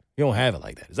don't have it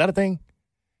like that. Is that a thing?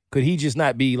 Could he just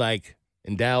not be, like,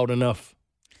 endowed enough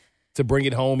to bring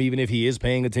it home even if he is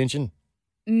paying attention?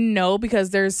 No,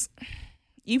 because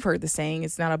you've heard the saying,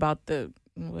 it's not about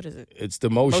what is it? It's the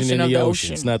motion in of the the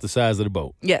ocean. It's not the size of the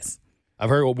boat. Yes.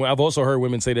 I've also heard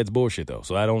women say that's bullshit, though.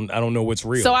 So I don't know what's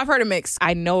real. So I've heard a mix.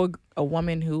 I know a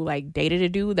woman who, like, dated a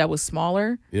dude that was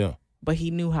smaller, yeah. but he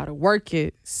knew how to work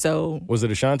it. So Was it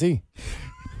Ashanti?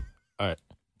 All right.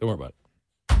 Don't worry about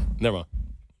it. Never mind.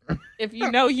 if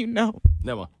you know, you know.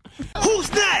 Never mind.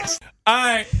 Who's next? All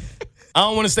right. I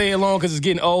don't want to stay here long because it's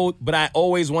getting old, but I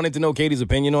always wanted to know Katie's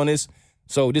opinion on this.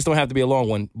 So this don't have to be a long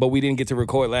one, but we didn't get to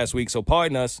record last week. So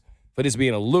pardon us for this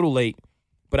being a little late,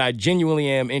 but I genuinely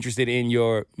am interested in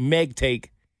your Meg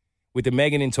take with the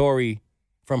Megan and Tory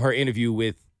from her interview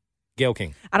with Gayle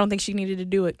King. I don't think she needed to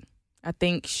do it. I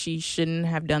think she shouldn't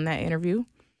have done that interview.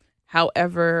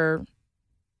 However,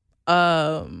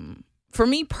 for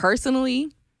me personally,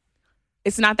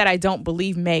 it's not that I don't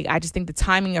believe Meg. I just think the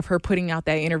timing of her putting out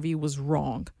that interview was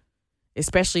wrong,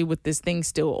 especially with this thing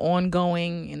still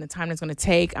ongoing and the time it's going to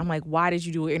take. I'm like, why did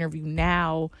you do an interview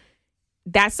now?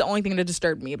 That's the only thing that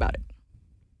disturbed me about it.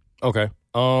 Okay.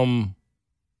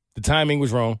 The timing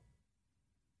was wrong.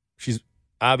 She's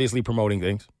obviously promoting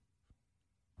things.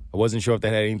 I wasn't sure if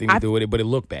that had anything to do with it, but it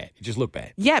looked bad. It just looked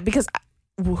bad. Yeah, because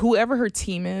whoever her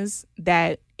team is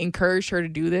that encouraged her to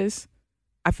do this,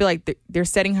 I feel like they're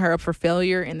setting her up for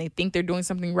failure and they think they're doing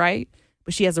something right,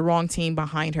 but she has the wrong team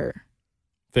behind her.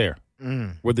 Fair.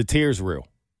 Were the tears real?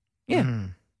 Yeah.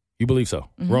 You believe so?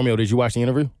 Romeo, did you watch the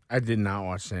interview? I did not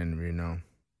watch the interview, no.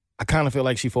 I kind of feel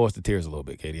like she forced the tears a little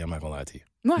bit, Katie. I'm not going to lie to you.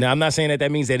 What? Now, I'm not saying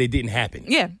that means that it didn't happen.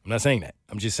 Yeah. I'm not saying that.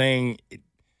 I'm just saying,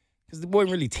 because it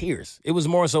wasn't really tears. It was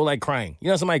more so like crying. You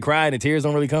know, somebody cried and the tears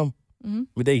don't really come?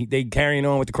 But they carrying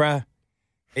on with the cry?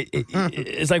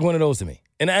 It's like one of those to me.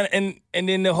 And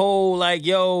then the whole, like,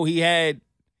 yo,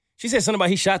 she said something about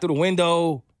he shot through the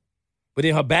window, but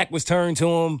then her back was turned to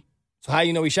him. So how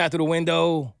you know he shot through the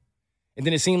window? And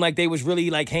then it seemed like they was really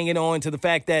like hanging on to the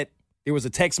fact that there was a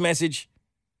text message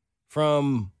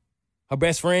from her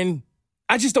best friend.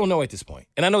 I just don't know at this point.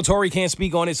 And I know Tori can't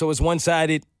speak on it, so it's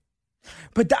one-sided.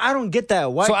 But I don't get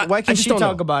that. Why? So I why can't just she don't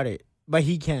talk know. about it, but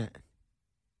he can't?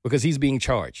 Because he's being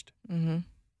charged. Mm-hmm.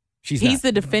 He's He's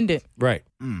the defendant. Right.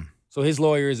 So his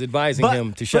lawyer is advising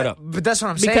him to shut up. But that's what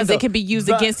I'm saying. Because though. it can be used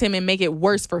But- against him and make it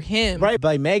worse for him. Right,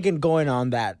 by Megan going on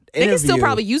that They interview. can still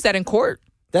probably use that in court.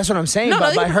 That's what I'm saying. No, but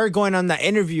no, by you- her going on that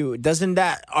interview, doesn't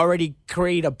that already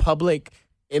create a public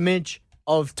image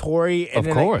of Tori? And Of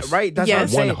then course. right? That's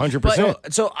Yes. what I'm saying.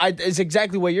 100%. So it's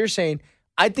exactly what you're saying.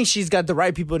 I think she's got the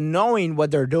right people knowing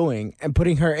what they're doing and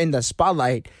putting her in the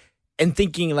spotlight and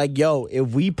thinking like, yo, if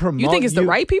we promote You think it's the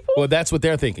right people? Well, that's what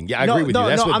they're thinking. Yeah, I agree with you.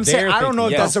 That's what I'm they're saying I don't know thinking,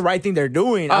 if yes. that's the right thing they're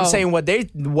doing. I'm Oh. saying what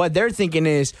they're thinking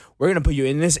is we're gonna put you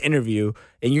in this interview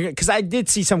and you're because I did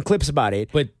see some clips about it.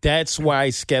 But that's why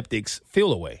skeptics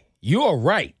feel away. You're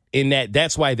right in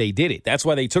that's why they did it. That's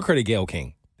why they took her to Gayle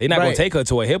King. They're not going Right. to take her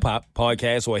to a hip-hop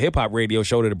podcast or a hip-hop radio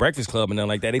show to the Breakfast Club and nothing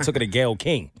like that. They took her to Gayle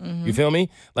King. You feel me?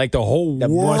 Like the whole The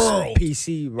most world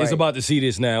PC, right? is about to see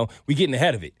this now. We're getting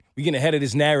ahead of it. We're getting ahead of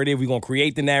this narrative. We're going to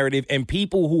create the narrative. And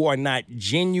people who are not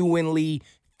genuinely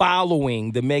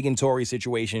following the Megan Tory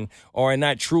situation or are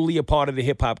not truly a part of the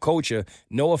hip-hop culture,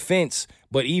 no offense,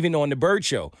 but even on the Bird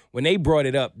Show, when they brought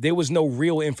it up, there was no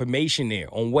real information there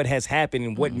on what has happened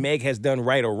and what Meg has done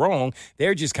right or wrong.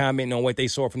 They're just commenting on what they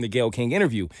saw from the Gayle King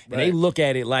interview. And they look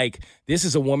at it like this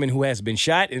is a woman who has been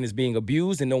shot and is being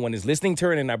abused and no one is listening to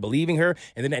her and they're not believing her.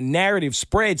 And then that narrative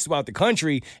spreads throughout the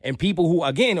country and people who,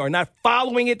 again, are not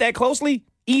following it that closely,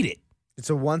 eat it. It's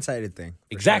a one-sided thing.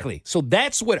 Exactly. So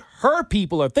that's what her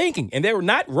people are thinking. And they're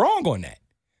not wrong on that.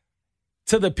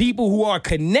 To the people who are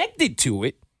connected to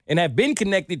it and have been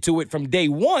connected to it from day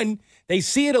one, they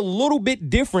see it a little bit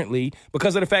differently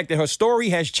because of the fact that her story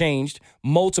has changed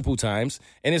multiple times.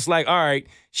 And it's like, all right,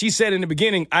 she said in the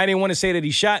beginning, I didn't want to say that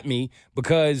he shot me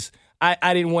because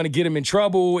I didn't want to get him in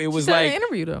trouble. It was She said in like, an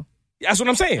interview though. that's what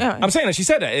I'm saying. Yeah. I'm saying that. She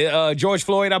said that. George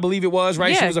Floyd, I believe it was,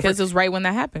 right? She Yeah, was the because first- it was right when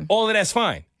that happened. all of that's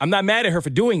fine. I'm not mad at her for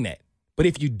doing that. But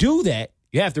if you do that,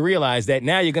 you have to realize that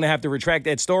now you're going to have to retract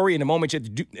that story. In the moment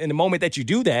that you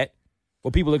do that,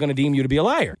 well, people are going to deem you to be a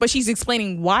liar. But she's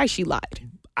explaining why she lied.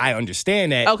 I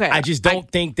understand that. Okay. I just don't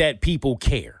think that people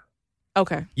care.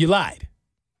 Okay. You lied.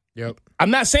 Yep. I'm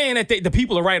not saying that the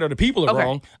people are right or the people are Okay.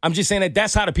 wrong. I'm just saying that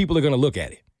that's how the people are going to look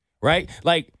at it, right?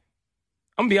 Like,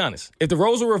 I'm going to be honest. If the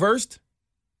roles were reversed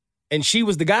and she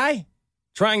was the guy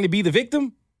trying to be the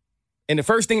victim, and the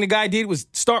first thing the guy did was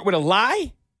start with a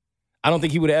lie, I don't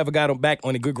think he would have ever got back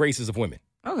on the good graces of women.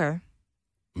 Okay.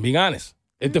 I'm being honest.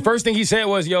 If the first thing he said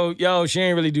was, yo, she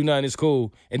ain't really do nothing, it's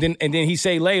cool. And then he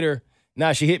say later,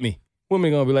 nah, she hit me.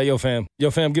 Women gonna be like, yo, fam,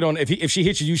 get on. If she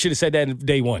hit you, you should have said that in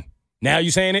day one. Now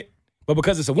you saying it? But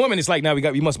because it's a woman, it's like, now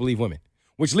we must believe women.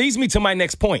 Which leads me to my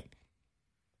next point.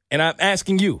 And I'm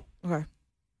asking you, Okay.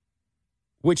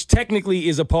 which technically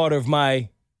is a part of my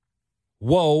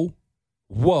whoa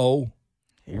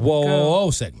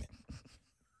segment.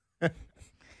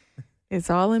 It's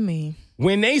all in me.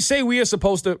 When they say we are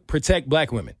supposed to protect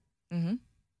black women,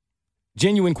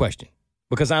 genuine question,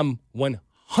 because I'm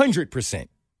 100%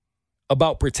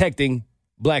 about protecting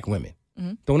black women.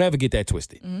 Don't ever get that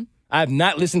twisted. I've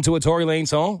not listened to a Tory Lanez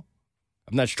song.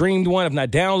 I've not streamed one. I've not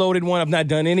downloaded one. I've not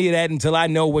done any of that until I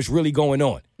know what's really going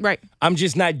on. Right. I'm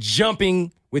just not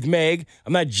jumping with Meg.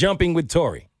 I'm not jumping with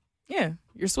Tory. Yeah.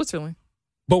 You're Switzerland.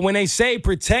 But when they say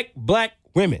protect black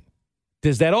women,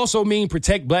 does that also mean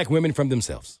protect black women from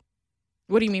themselves?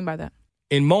 What do you mean by that?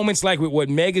 In moments like with what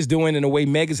Meg is doing and the way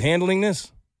Meg is handling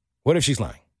this, what if she's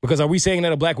lying? Because are we saying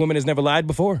that a black woman has never lied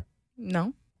before?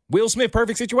 No. Will Smith,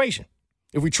 perfect situation.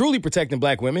 If we're truly protecting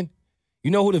black women,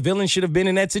 you know who the villain should have been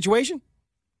in that situation?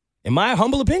 In my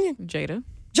humble opinion, Jada.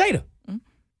 Jada.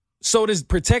 So does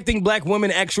protecting black women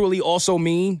actually also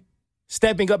mean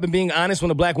stepping up and being honest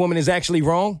when a black woman is actually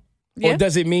wrong? Yeah. Or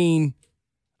does it mean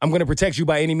I'm going to protect you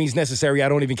by any means necessary? I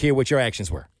don't even care what your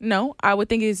actions were. No, I would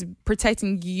think it's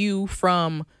protecting you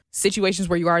from situations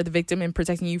where you are the victim and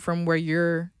protecting you from where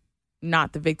you're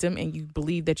not the victim and you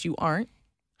believe that you aren't.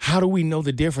 How do we know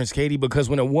the difference, Katie? Because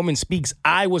when a woman speaks,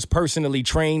 I was personally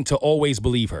trained to always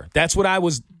believe her. That's what I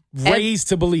was raised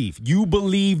to believe. You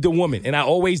believe the woman. And I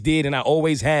always did, and I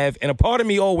always have. And a part of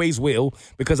me always will,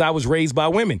 because I was raised by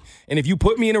women. And if you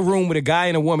put me in a room with a guy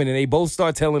and a woman and they both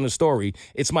start telling a story,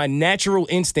 it's my natural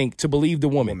instinct to believe the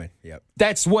woman. Yep.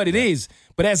 That's what it is.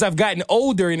 But as I've gotten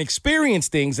older and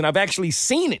experienced things, and I've actually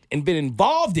seen it and been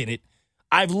involved in it,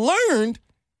 I've learned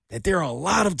that there are a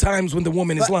lot of times when the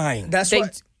woman is lying. That's They-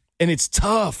 what. And it's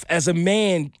tough as a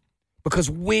man Because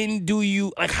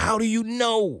how do you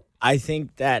know? I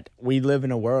think that we live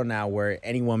in a world now where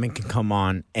any woman can come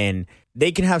on and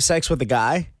they can have sex with a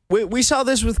guy. We saw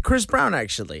this with Chris Brown,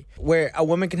 actually, where a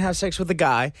woman can have sex with a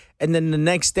guy, and then the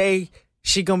next day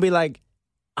she gonna be like,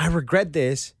 I regret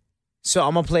this, so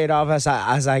I'm gonna play it off as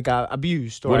I got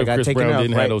abused or What I if got Chris taken Brown off.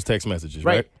 didn't have those text messages,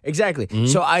 right? Exactly.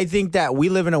 So I think that we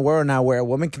live in a world now where a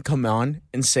woman can come on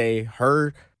and say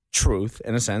her truth,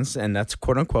 in a sense, and that's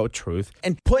quote unquote truth,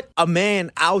 and put a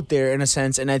man out there, in a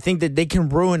sense, and I think that they can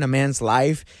ruin a man's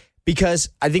life because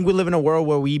I think we live in a world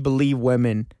where we believe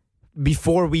women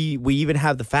before we even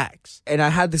have the facts. And I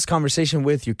had this conversation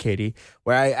with you, Katie,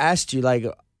 where I asked you, like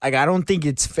I don't think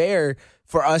it's fair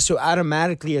for us to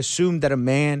automatically assume that a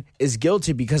man is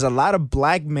guilty because a lot of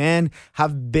black men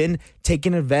have been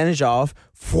taken advantage of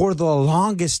for the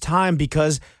longest time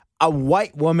because a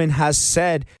white woman has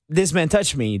said, this man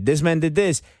touched me, this man did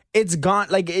this. It's gone.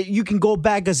 You can go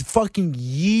back as fucking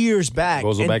years back.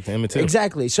 Goes back to Emmett Till.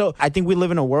 Exactly. So I think we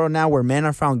live in a world now where men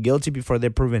are found guilty before they're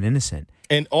proven innocent.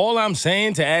 And all I'm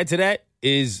saying to add to that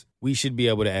is we should be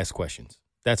able to ask questions.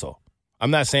 That's all.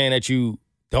 I'm not saying that you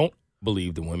don't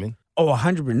believe the women. Oh,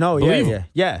 100%. No, Believe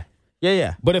yeah.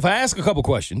 But if I ask a couple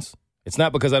questions, it's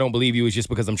not because I don't believe you. It's just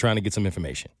because I'm trying to get some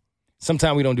information.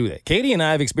 Sometimes we don't do that. Katie and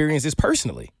I have experienced this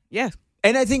personally. Yeah.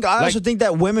 And I also think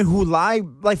that women who lie,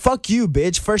 like, fuck you,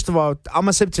 bitch. First of all, I'm going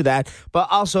to sip to that. But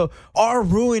also are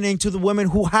ruining to the women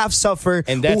who have suffered,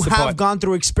 and that's who have gone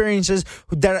through experiences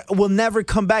that will never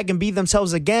come back and be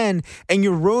themselves again. And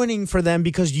you're ruining for them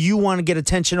because you want to get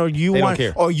attention or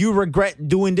you regret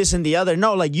doing this and the other.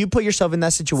 No, like, you put yourself in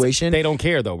that situation. They don't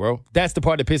care, though, bro. That's the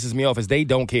part that pisses me off is they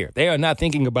don't care. They are not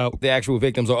thinking about the actual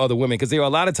victims or other women because there are a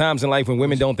lot of times in life when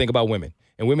women don't think about women.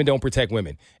 And women don't protect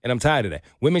women. And I'm tired of that.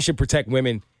 Women should protect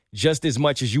women just as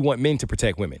much as you want men to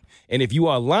protect women. And if you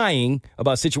are lying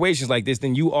about situations like this,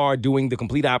 then you are doing the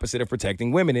complete opposite of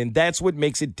protecting women. And that's what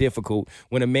makes it difficult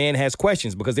when a man has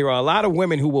questions, because there are a lot of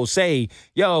women who will say,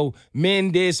 yo,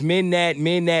 men this, men that,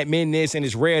 men that, men this, and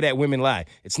it's rare that women lie.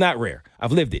 It's not rare.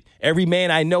 I've lived it. Every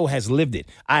man I know has lived it.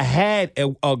 I had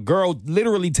a girl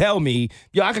literally tell me,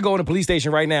 yo, I could go in a police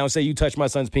station right now and say you touched my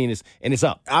son's penis, and it's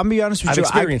up. I'll be honest with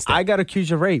you. I got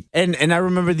accused of rape. And I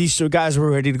remember these two guys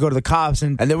were ready to go to the cops,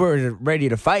 and they were ready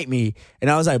to fight me. And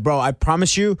I was like, bro, I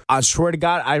promise you, I swear to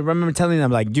God, I remember telling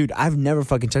them, like, dude, I've never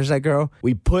fucking touched that girl.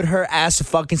 We put her ass to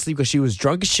fucking sleep because she was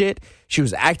drunk as shit. She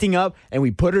was acting up, and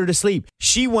we put her to sleep.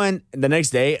 She went the next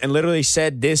day and literally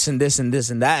said this and this and this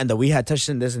and that, and that we had touched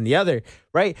and this and the other,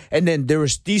 right? And then there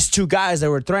was these two guys that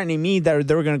were threatening me that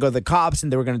they were going to go to the cops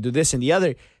and they were going to do this and the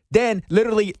other. Then,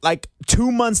 literally, like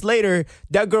 2 months later,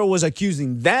 that girl was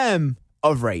accusing them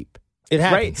of rape. It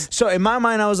happens. Right? So in my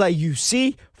mind, I was like, you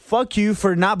see? Fuck you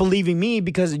for not believing me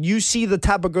because you see the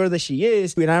type of girl that she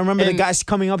is. And I remember the guys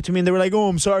coming up to me and they were like, oh,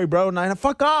 I'm sorry, bro. And I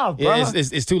fuck off, bro. Yeah,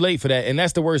 it's too late for that. And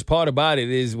that's the worst part about it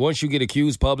is once you get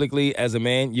accused publicly as a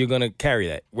man, you're going to carry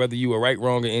that. Whether you are right,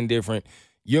 wrong, or indifferent,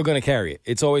 you're going to carry it.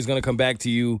 It's always going to come back to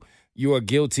you. You are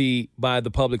guilty by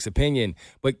the public's opinion.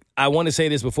 But I want to say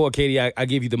this before, Katie, I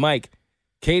give you the mic.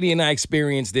 Katie and I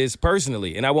experienced this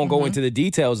personally, and I won't go into the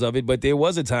details of it, but there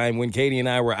was a time when Katie and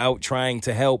I were out trying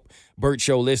to help Burt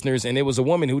Show listeners, and there was a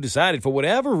woman who decided, for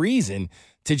whatever reason,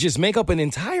 to just make up an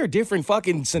entire different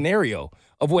fucking scenario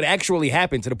of what actually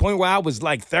happened, to the point where I was,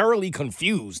 like, thoroughly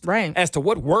confused as to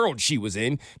what world she was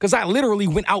in, because I literally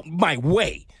went out my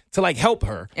way to, like, help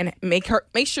her. And make sure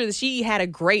that she had a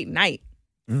great night.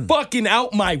 Fucking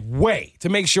out my way to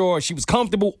make sure she was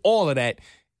comfortable, all of that.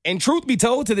 And truth be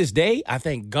told, to this day, I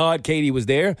thank God Katie was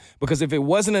there, because if it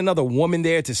wasn't another woman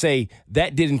there to say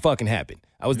that didn't fucking happen,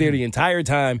 I was there the entire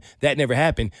time, that never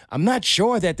happened, I'm not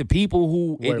sure that the people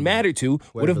who it mattered to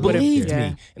would have believed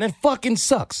me. And that fucking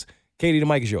sucks. Katie, the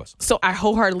mic is yours. So I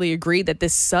wholeheartedly agree that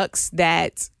this sucks,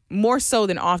 that more so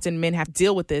than often men have to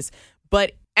deal with this.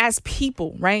 But as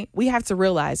people, right, we have to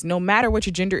realize no matter what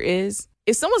your gender is,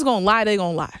 if someone's going to lie, they're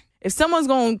going to lie. If someone's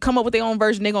going to come up with their own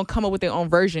version, they're going to come up with their own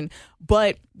version.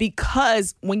 But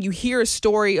because when you hear a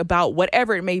story about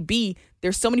whatever it may be,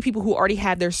 there's so many people who already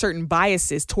have their certain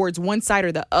biases towards one side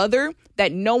or the other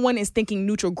that no one is thinking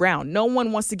neutral ground. No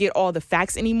one wants to get all the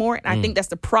facts anymore. And I think that's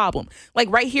the problem. Like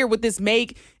right here with this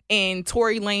Meg and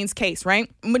Tory Lanez case,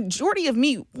 right? Majority of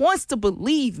me wants to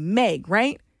believe Meg,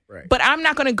 right? But I'm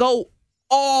not going to go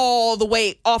all the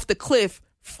way off the cliff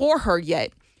for her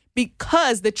yet,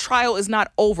 because the trial is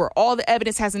not over. All the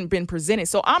evidence hasn't been presented.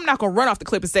 So I'm not going to run off the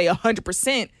cliff and say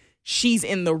 100% she's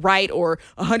in the right or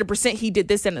 100% he did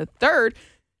this and the third,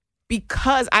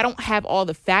 because I don't have all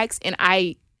the facts, and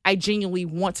I genuinely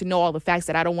want to know all the facts,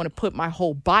 that I don't want to put my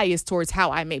whole bias towards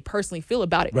how I may personally feel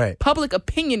about it. Right. Public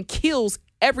opinion kills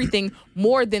everything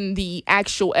more than the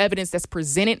actual evidence that's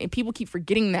presented. And people keep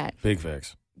forgetting that. Big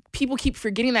facts. People keep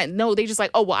forgetting that. No, they just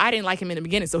like, oh, well, I didn't like him in the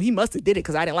beginning, so he must have did it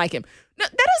because I didn't like him. No,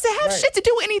 that doesn't have shit to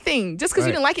do with anything. Just because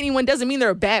you didn't like anyone doesn't mean they're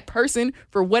a bad person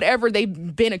for whatever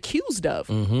they've been accused of.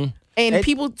 Mm-hmm. And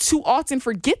people too often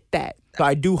forget that. So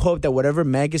I do hope that whatever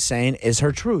Meg is saying is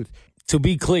her truth. To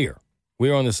be clear,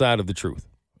 we're on the side of the truth,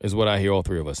 is what I hear all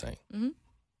three of us saying. Mm-hmm.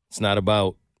 It's not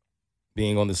about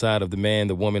being on the side of the man,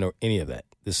 the woman, or any of that.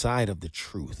 The side of the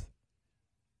truth.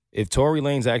 If Tory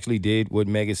Lanez actually did what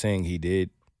Meg is saying he did,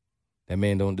 that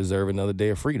man don't deserve another day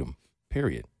of freedom,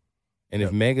 period. And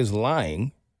if Meg is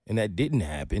lying and that didn't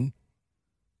happen,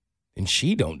 then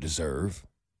she don't deserve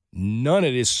none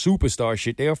of this superstar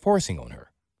shit they are forcing on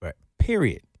her. Right.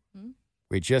 Period. Mm-hmm.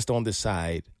 We're just on the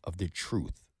side of the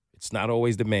truth. It's not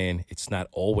always the man. It's not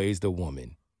always the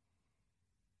woman.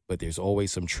 But there's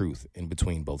always some truth in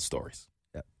between both stories.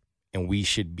 Yep. And we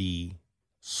should be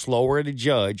slower to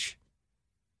judge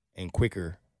and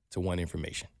quicker to want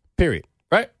information. Period.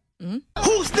 Right? Mm-hmm.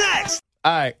 Who's next?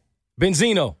 All right.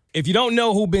 Benzino. If you don't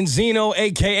know who Benzino,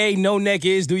 a.k.a. No Neck,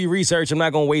 is, do your research. I'm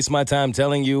not going to waste my time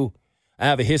telling you. I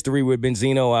have a history with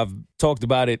Benzino. I've talked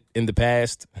about it in the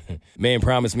past. Man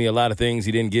promised me a lot of things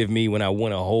he didn't give me when I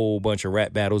won a whole bunch of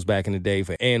rap battles back in the day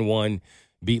for N1,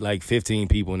 beat like 15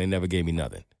 people, and they never gave me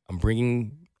nothing. I'm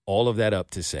bringing all of that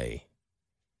up to say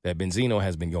that Benzino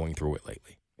has been going through it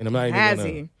lately. And I'm not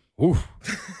even going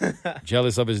to...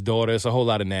 Jealous of his daughter. It's a whole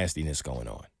lot of nastiness going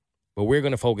on. But we're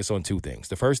going to focus on two things.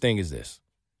 The first thing is this.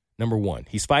 Number one,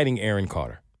 he's fighting Aaron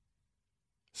Carter.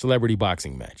 Celebrity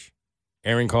boxing match.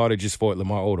 Aaron Carter just fought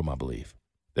Lamar Odom, I believe.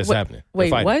 That's happening.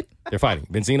 Wait, what? They're fighting.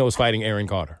 Benzino is fighting Aaron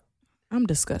Carter. I'm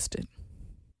disgusted.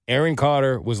 Aaron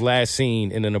Carter was last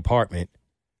seen in an apartment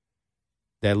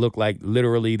that looked like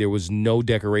literally there was no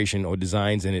decoration or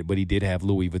designs in it, but he did have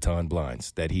Louis Vuitton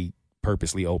blinds that he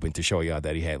purposely opened to show y'all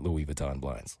that he had Louis Vuitton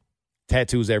blinds.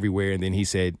 Tattoos everywhere, and then he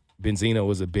said, Benzino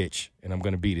is a bitch, and I'm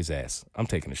going to beat his ass. I'm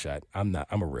taking a shot. I'm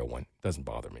a real one. Doesn't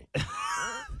bother me.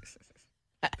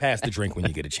 Pass the drink when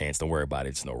you get a chance. Don't worry about it.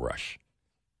 It's no rush.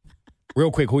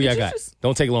 Real quick, who y'all got?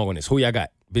 Don't take long on this. Who y'all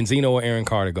got? Benzino or Aaron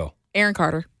Carter? Go. Aaron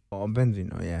Carter. Oh,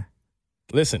 Benzino, yeah.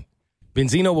 Listen,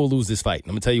 Benzino will lose this fight.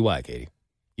 I'm going to tell you why, Katie.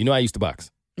 You know I used to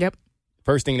box. Yep.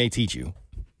 First thing they teach you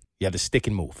have to stick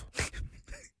and move.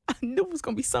 I knew it was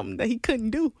going to be something that he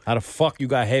couldn't do. How the fuck you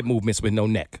got head movements with no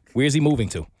neck? Where's he moving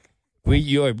to?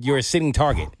 You're a sitting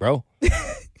target, bro.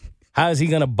 How is he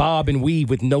going to bob and weave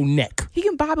with no neck? He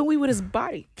can bob and weave with his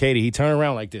body. Katie, he turned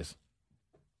around like this.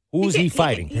 Who's he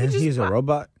fighting? He's a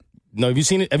robot. No, have you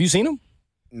seen it? Have you seen him?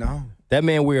 No. That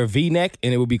man wear a V-neck,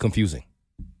 and it would be confusing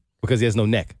because he has no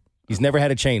neck. He's never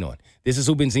had a chain on. This is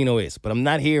who Benzino is, but I'm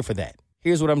not here for that.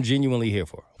 Here's what I'm genuinely here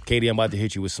for. Katie, I'm about to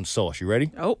hit you with some sauce. You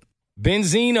ready? Oh.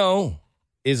 Benzino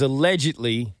is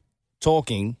allegedly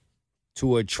talking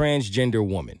to a transgender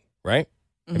woman, right?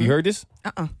 Mm-hmm. Have you heard this?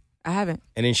 I haven't.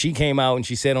 And then she came out and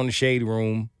she said on the Shade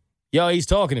Room, yo, he's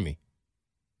talking to me.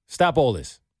 Stop all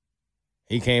this.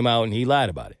 He came out and he lied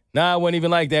about it. Nah, it wasn't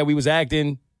even like that. We was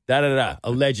acting, da-da-da-da.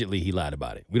 Allegedly, he lied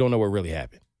about it. We don't know what really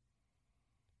happened.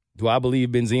 Do I believe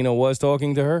Benzino was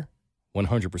talking to her?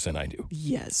 100% I do.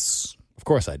 Yes. Of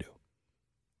course I do.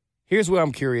 Here's where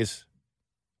I'm curious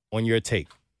on your take,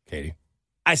 Katie.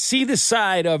 I see the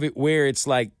side of it where it's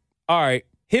like, all right,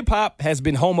 hip-hop has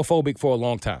been homophobic for a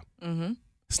long time. Mm-hmm.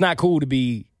 It's not cool to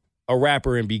be a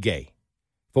rapper and be gay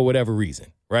for whatever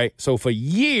reason, right? So for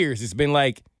years, it's been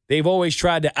like they've always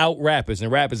tried to out rappers,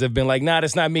 and rappers have been like, nah,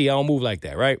 that's not me. I don't move like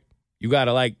that, right? You got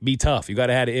to like be tough. You got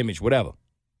to have an image, whatever.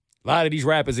 A lot of these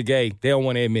rappers are gay. They don't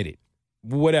want to admit it,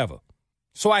 whatever.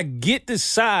 So I get the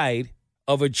side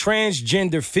of a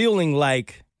transgender feeling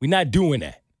like we're not doing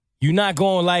that. You're not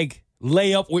going to like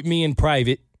lay up with me in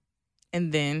private.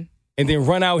 And then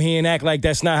run out here and act like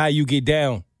that's not how you get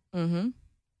down. Mm-hmm.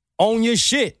 Own your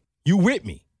shit. You with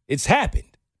me. It's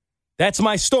happened. That's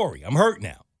my story. I'm hurt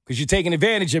now because you're taking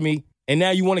advantage of me, and now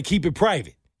you want to keep it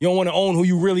private. You don't want to own who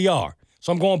you really are.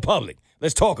 So I'm going public.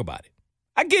 Let's talk about it.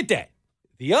 I get that.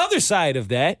 The other side of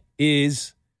that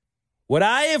is what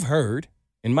I have heard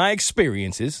in my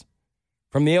experiences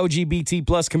from the LGBT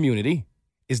plus community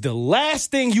is the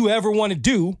last thing you ever want to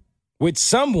do with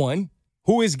someone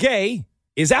who is gay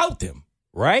is out them,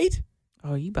 right?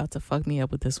 Oh, you about to fuck me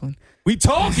up with this one. We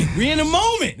talking. We in the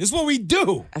moment. This is what we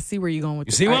do. I see where you're going with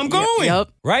this. You see where I'm going? Yep.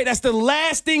 Right? That's the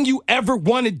last thing you ever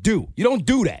want to do. You don't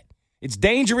do that. It's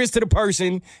dangerous to the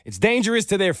person. It's dangerous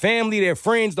to their family, their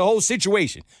friends, the whole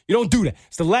situation. You don't do that.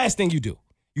 It's the last thing you do.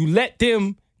 You let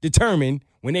them determine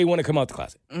when they want to come out the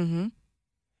closet. Mm-hmm.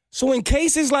 So in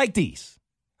cases like these,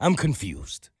 I'm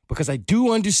confused because I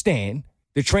do understand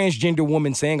the transgender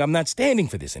woman saying, I'm not standing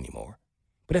for this anymore.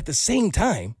 But at the same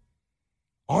time,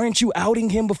 aren't you outing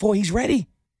him before he's ready?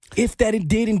 If that it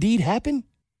did indeed happen?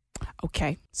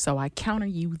 Okay, so I counter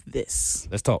you this.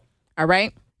 Let's talk. All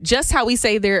right? Just how we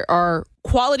say there are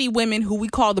quality women who we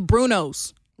call the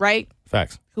Brunos, right?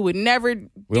 Facts. Who would never don't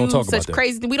do talk such about them.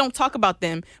 crazy. We don't talk about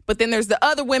them. But then there's the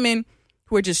other women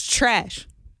who are just trash.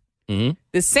 Mm-hmm.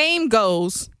 The same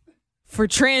goes for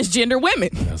transgender women.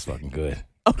 That's fucking good.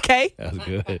 Okay? That's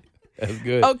good. That's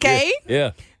good. Okay?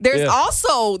 Yeah. There's yeah.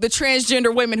 also the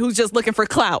transgender women who's just looking for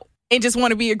clout and just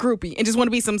want to be a groupie and just want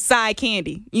to be some side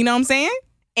candy. You know what I'm saying?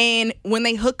 And when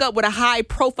they hook up with a high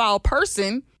profile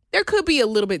person, there could be a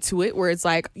little bit to it where it's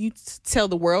like, you tell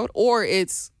the world, or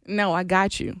it's, no, I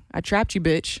got you. I trapped you,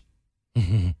 bitch.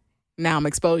 Now I'm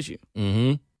expose you.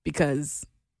 Mm-hmm. Because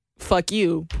fuck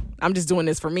you. I'm just doing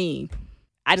this for me.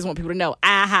 I just want people to know,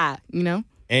 aha, you know?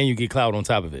 And you get clout on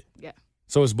top of it. Yeah.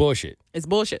 So it's bullshit. It's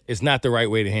bullshit. It's not the right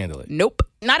way to handle it. Nope.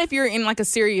 Not if you're in like a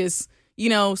serious,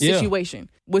 situation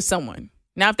with someone.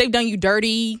 Now, if they've done you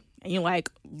dirty and you're like,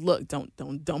 look,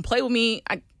 don't play with me.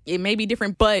 It may be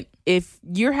different, but if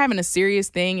you're having a serious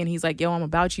thing and he's like, yo, I'm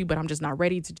about you, but I'm just not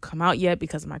ready to come out yet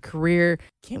because of my career.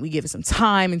 Can't we give it some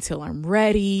time until I'm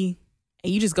ready?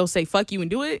 And you just go say, fuck you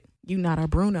and do it. You not our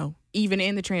Bruno, even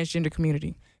in the transgender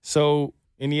community. So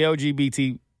in the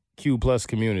LGBTQ plus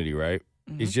community, right?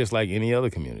 Mm-hmm. It's just like any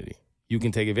other community. You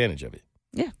can take advantage of it.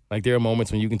 Yeah. Like there are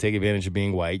moments when you can take advantage of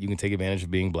being white. You can take advantage of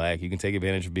being black. You can take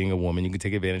advantage of being a woman. You can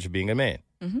take advantage of being a man.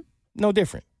 Mm-hmm. No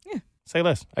different. Yeah. Say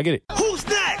less. I get it. Who's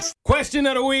next? Question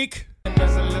of the week.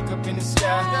 As I look up in the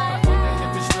sky, I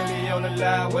wonder if it's really on the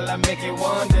line. Will I make it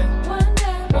one day?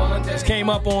 This came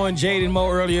up on Jade and Mo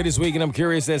earlier this week, and I'm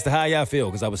curious as to how y'all feel.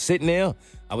 Because I was sitting there,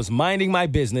 I was minding my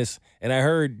business, and I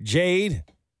heard Jade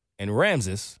and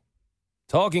Ramses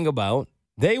talking about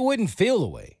they wouldn't feel the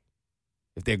way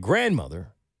if their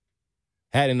grandmother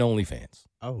had an OnlyFans.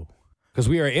 Oh. Because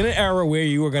we are in an era where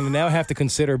you are going to now have to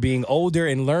consider being older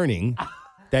and learning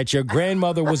that your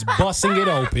grandmother was busting it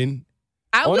open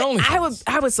on OnlyFans.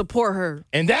 I would support her.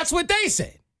 And that's what they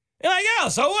said. They're like, yo,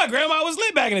 so what? Grandma was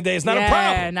lit back in the day. It's not a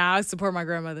problem. Nah, I support my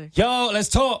grandmother. Yo, let's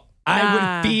talk. Nah.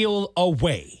 I would feel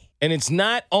away. And it's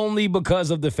not only because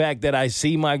of the fact that I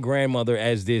see my grandmother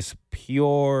as this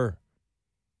pure,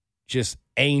 just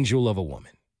angel of a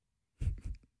woman.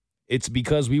 It's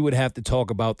because we would have to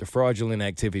talk about the fraudulent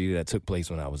activity that took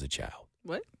place when I was a child.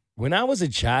 What? When I was a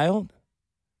child,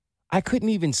 I couldn't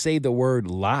even say the word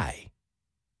lie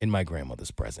in my grandmother's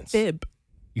presence. Fib.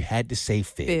 You had to say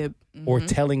fib. Fib. Or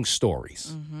telling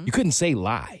stories. You couldn't say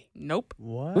lie. Nope.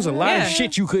 What? There's a lot of Yeah.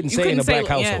 shit you couldn't You say in a couldn't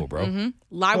black say- household, bro. Mhm.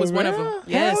 Lie was one of them. real?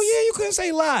 Yes. Hell yeah, you couldn't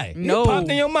say lie. No. It popped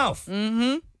in your mouth.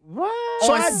 Mm-hmm. What?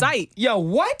 On sight. Yo,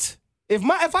 what? If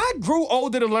I grew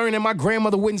older to learn and my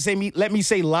grandmother wouldn't let me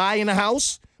say lie in the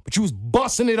house, but you was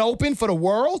busting it open for the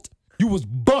world, you was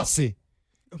busting.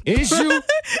 Is you?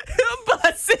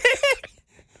 Busted.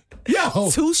 Yo,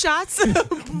 2 shots.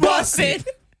 busted.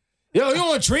 Yo, you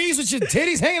on trees with your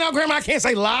titties hanging out, grandma? I can't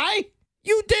say lie.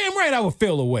 You damn right I would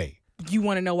feel away. You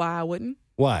want to know why I wouldn't?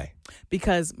 Why?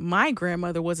 Because my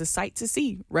grandmother was a sight to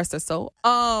see. Rest her soul.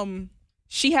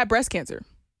 She had breast cancer,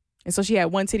 and so she had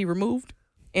one titty removed,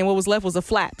 and what was left was a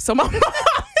flap. So my mom.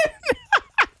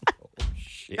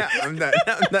 I'm done.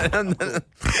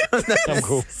 I'm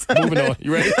cool. Moving on.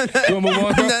 You ready? You want to move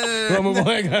on, bro? You want to move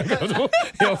on?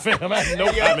 Yo, fam, I have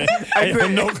no comment. I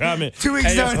have no comment. 2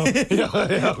 weeks done. Yo,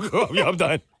 I'm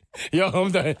done. Yo,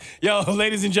 I'm done. Yo,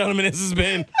 ladies and gentlemen, this has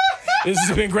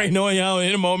been great knowing y'all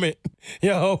in a moment.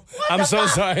 Yo, I'm so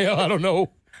sorry. Yo, I don't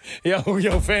know.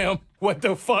 Yo, fam, what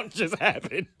the fuck just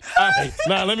happened? All right,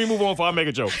 now let me move on before I make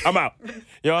a joke. I'm out.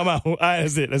 Yo, I'm out. All right,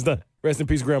 that's it. That's done. Rest in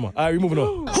peace, grandma. All right, we moving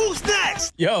on. Who's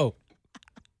next? Yo.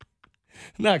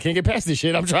 Nah, I can't get past this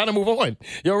shit. I'm trying to move on.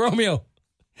 Yo, Romeo.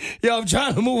 Yo, I'm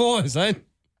trying to move on, son.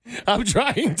 I'm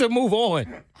trying to move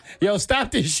on. Yo,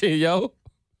 stop this shit, yo.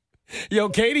 Yo,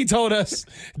 Katie told us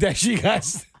that she got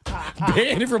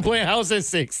banned from playing house at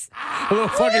 6. A little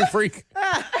fucking freak.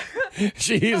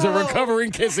 She is a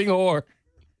recovering kissing whore.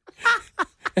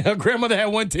 Her grandmother had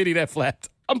one titty that flapped.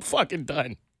 I'm fucking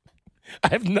done. I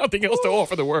have nothing else to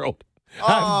offer the world.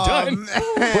 I've done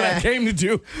what I came to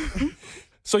do.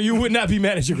 So you would not be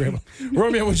mad at your grandma.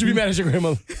 Romeo, would you be mad at your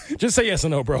grandmother? Just say yes or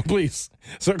no, bro, please.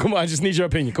 So come on, I just need your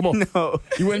opinion. Come on. No.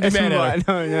 You wouldn't be mad at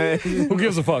her. No. Who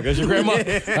gives a fuck? That's your grandma?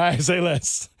 All right, say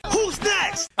less. Who's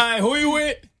next? All right, who you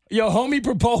with? Yo, homie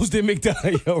proposed in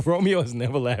McDonald's. Yo, Romeo has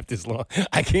never laughed this long.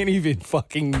 I can't even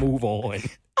fucking move on.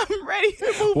 I'm I'm ready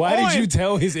to move Why on. did you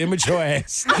tell his immature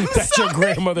ass that your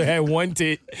grandmother had one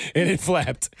tit and it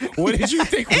flapped? What did you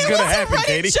think was It going to was a happen, running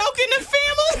Katie? joke in the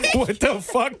family. What the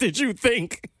fuck did you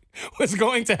think was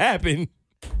going to happen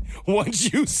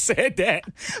once you said that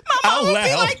My out mom would loud?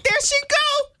 be like, there she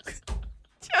go.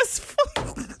 Just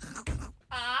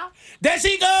There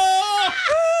she go!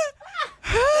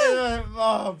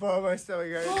 Oh, bro, my stomach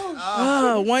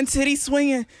hurts. one titty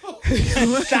swinging.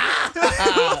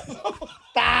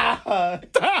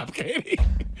 Stop, Katie.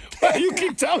 Why do you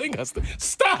keep telling us that?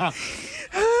 Stop.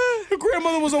 Your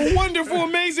grandmother was a wonderful,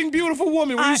 amazing, beautiful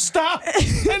woman. Will you stop?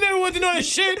 I never wanted to know that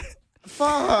shit.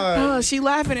 Oh, she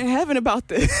laughing in heaven about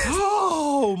this.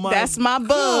 Oh, my That's my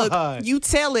bug. God. You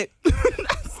tell it.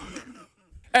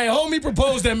 Hey, homie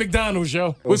proposed at McDonald's,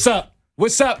 yo. What's up?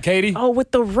 What's up, Katie? Oh,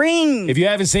 with the ring. If you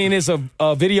haven't seen this,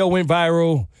 a video went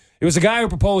viral. It was a guy who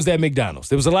proposed at McDonald's.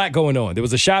 There was a lot going on. There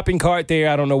was a shopping cart there.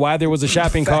 I don't know why there was a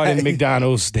shopping cart in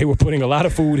McDonald's. They were putting a lot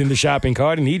of food in the shopping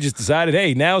cart, and he just decided,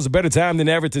 hey, now's a better time than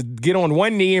ever to get on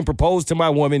one knee and propose to my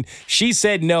woman. She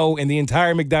said no, and the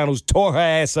entire McDonald's tore her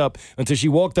ass up until she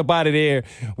walked up out of there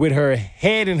with her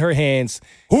head in her hands.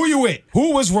 Who you with?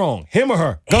 Who was wrong? Him or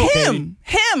her? Go, Katie.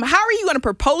 Him. How are you going to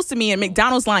propose to me in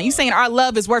McDonald's line? You saying our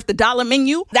love is worth the $1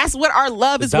 menu? That's what our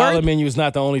love is Dollar worth? menu is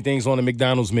not the only things on the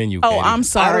McDonald's menu, Oh, Katie. I'm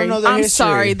sorry. I don't know the I'm history.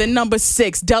 sorry. The number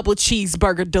 6 double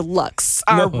cheeseburger deluxe.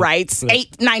 All right,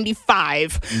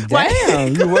 $8.95.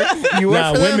 Damn, you work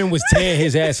Nah, for them? women was tearing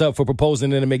his ass up for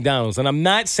proposing in a McDonald's. And I'm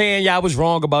not saying y'all was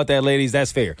wrong about that, ladies.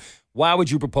 That's fair. Why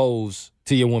would you propose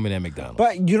to your woman at McDonald's?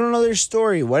 But you don't know their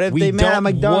story. What if they met at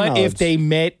McDonald's? What if they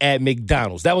met at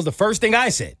McDonald's? That was the first thing I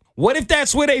said. What if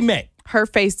that's where they met? Her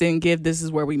face didn't give this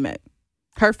is where we met.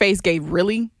 Her face gave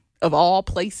really, of all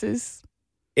places.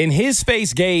 And his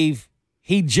face gave,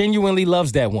 he genuinely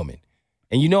loves that woman.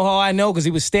 And you know how I know? Because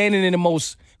he was standing in the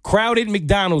most crowded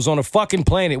McDonald's on a fucking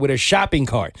planet with a shopping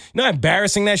cart. You know how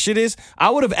embarrassing that shit is?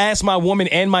 I would have asked my woman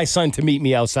and my son to meet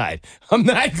me outside. I'm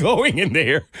not going in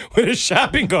there with a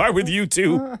shopping cart with you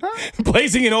two,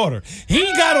 placing an order. He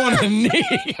got on a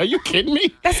knee. Are you kidding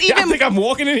me? That's Y'all even- think I'm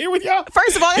walking in here with y'all?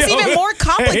 First of all, that's even more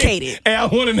complicated. Hey, I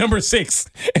want a number 6,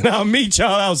 and I'll meet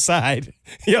y'all outside.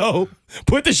 Yo,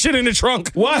 put the shit in the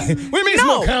trunk. Why? What do you mean it's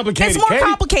more complicated? It's more Katie?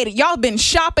 complicated. Y'all been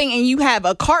shopping and you have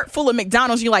a cart full of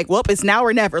McDonald's. You're like, well, it's now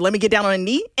or never. Let me get down on a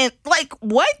knee. And like,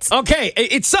 what? Okay,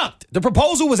 it sucked. The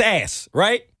proposal was ass,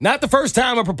 right? Not the first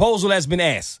time a proposal has been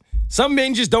ass. Some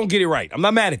men just don't get it right. I'm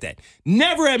not mad at that.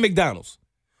 Never at McDonald's.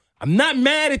 I'm not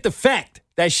mad at the fact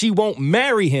that she won't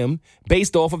marry him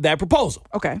based off of that proposal.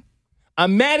 Okay.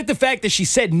 I'm mad at the fact that she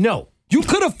said no. You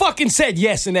could have fucking said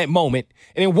yes in that moment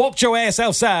and then walked your ass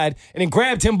outside and then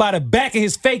grabbed him by the back of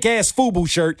his fake ass FUBU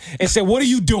shirt and said, what are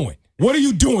you doing? What are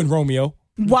you doing, Romeo?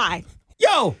 Why?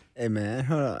 Yo! Hey, man,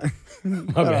 hold on.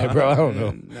 My bad, bro. I don't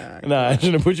know. Nah, I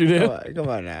shouldn't have put you there. Come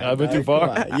on now. I've been too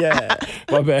far. Come on. Yeah.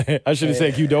 My bad. I should have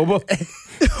said Qdoba.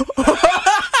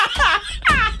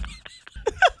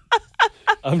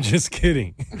 I'm just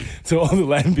kidding. To all the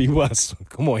Latin people,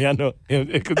 come on, y'all know.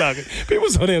 People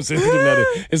saw them saying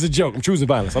it's a joke. I'm choosing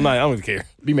violence. I don't even care.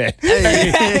 Be mad. Be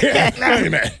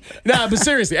mad. Nah, but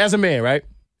seriously, as a man, right?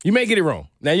 You may get it wrong.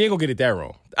 Now, you ain't gonna get it that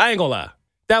wrong. I ain't gonna lie.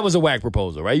 That was a whack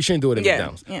proposal, right? You shouldn't do it at Yeah,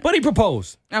 McDonald's. yeah. But he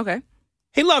proposed. Okay.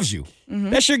 He loves you.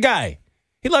 That's your guy.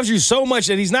 He loves you so much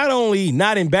that he's not only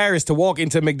not embarrassed to walk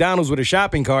into McDonald's with a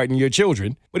shopping cart and your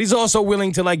children, but he's also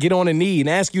willing to get on a knee and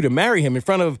ask you to marry him in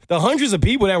front of the hundreds of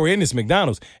people that were in this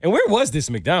McDonald's. And where was this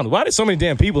McDonald's? Why did so many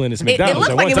damn people in this It McDonald's looked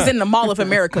at like one it was time? in the Mall of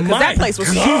America because that My place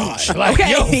was God. huge. Like,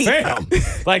 okay. yo, fam.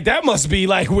 Like, that must be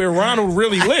where Ronald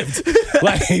really lived.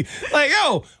 like,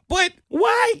 yo, but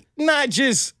why not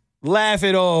just laugh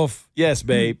it off? Yes,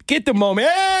 babe. Get the moment.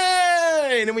 Hey!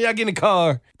 And then when y'all get in the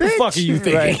car, the fuck are you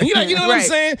thinking? Right. You know what I'm Right.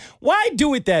 saying? Why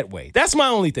do it that way? That's my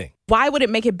only thing. Why would it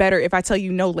make it better if I tell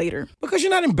you no later? Because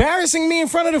you're not embarrassing me in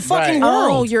front of the fucking Right.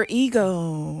 world. Oh, your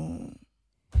ego.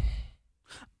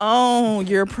 Oh,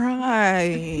 your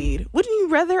pride. Wouldn't you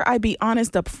rather I be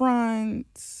honest up front?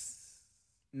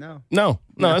 No. No,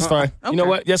 that's fine. You know Okay.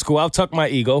 what? That's cool. I'll tuck my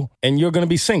ego, and you're going to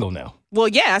be single now. Well,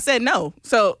 yeah, I said no.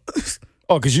 So,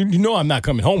 Oh, because you know I'm not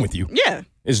coming home with you. yeah.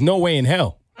 There's no way in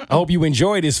hell. I hope you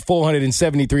enjoy this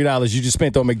 $473 you just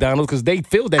spent on McDonald's because they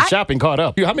filled that shopping cart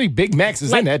up. How many Big Macs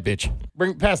is in that bitch?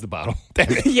 Pass the bottle. Damn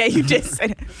it. Yeah, you just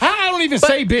said it. I don't even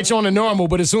say bitch on the normal,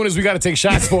 but as soon as we got to take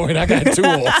shots for it, I got 2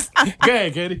 off. Go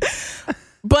ahead, Katie.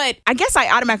 But I guess I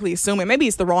automatically assume, and maybe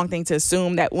it's the wrong thing to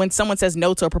assume, that when someone says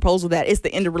no to a proposal, that it's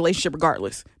the end of the relationship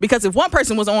regardless. Because if one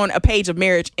person was on a page of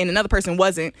marriage and another person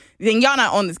wasn't, then y'all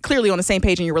not clearly on the same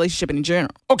page in your relationship and in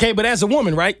general. Okay, but as a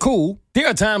woman, right? Cool. There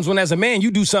are times when as a man, you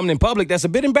do something in public that's a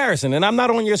bit embarrassing, and I'm not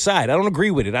on your side. I don't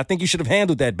agree with it. I think you should have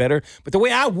handled that better. But the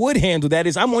way I would handle that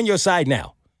is I'm on your side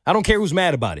now. I don't care who's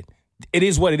mad about it. It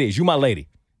is what it is. You my lady.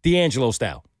 D'Angelo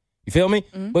style. You feel me?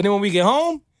 Mm-hmm. But then when we get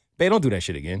home, babe, don't do that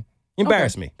shit again.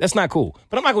 Embarrass me. That's not cool.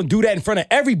 But I'm not going to do that in front of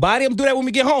everybody. I'm going to do that when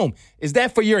we get home. Is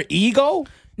that for your ego?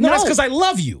 No, that's because I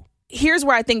love you. Here's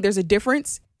where I think there's a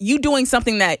difference. You doing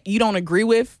something that you don't agree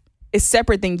with is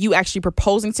separate than you actually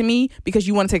proposing to me because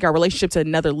you want to take our relationship to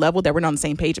another level that we're not on the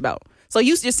same page about. So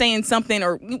you just saying something,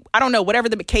 or I don't know, whatever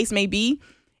the case may be,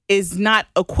 is not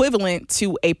equivalent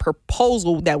to a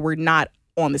proposal that we're not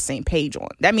on the same page on.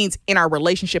 That means in our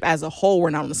relationship as a whole, we're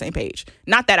not on the same page.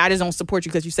 Not that I just don't support you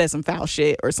because you said some foul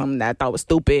shit or something that I thought was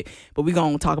stupid, but we're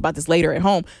going to talk about this later at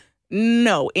home.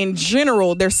 No, in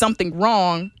general, there's something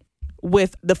wrong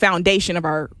with the foundation of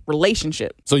our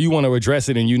relationship. So you want to address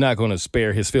it and you're not going to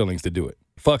spare his feelings to do it.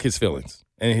 Fuck his feelings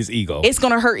and his ego. It's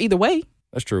going to hurt either way.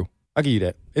 That's true. I'll give you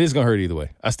that. It is going to hurt either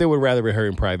way. I still would rather it hurt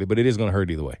in private, but it is going to hurt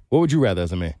either way. What would you rather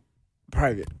as a man?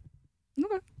 Private.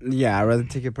 Okay. Yeah, I'd rather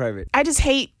take it private. I just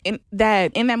hate in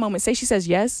that moment, say she says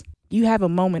yes, you have a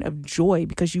moment of joy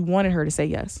because you wanted her to say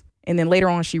yes. And then later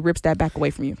on, she rips that back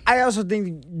away from you. I also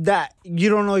think that you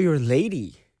don't know your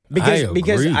lady. Because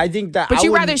I think that But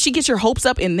you rather she gets your hopes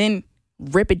up and then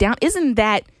rip it down? Isn't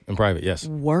that in private, yes.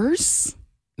 worse?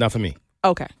 Not for me.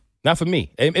 Okay. Not for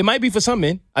me. It might be for some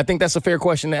men. I think that's a fair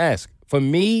question to ask. For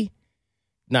me,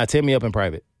 tear me up in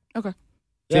private. Okay.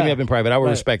 Tear me up in private. I would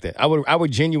respect that. I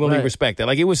would genuinely respect that.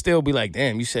 Like, it would still be like,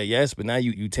 damn, you said yes, but now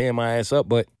you tear my ass up.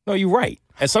 But no, you're right.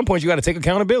 At some point, you got to take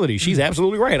accountability. She's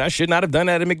absolutely right. I should not have done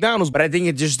that at McDonald's. But I think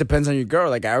it just depends on your girl.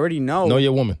 Like, I already know. Know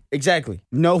your woman. Exactly.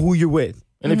 Know who you're with.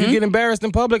 And if you get embarrassed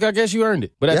in public, I guess you earned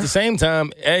it. But at the same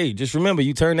time, hey, just remember,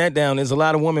 you turn that down. There's a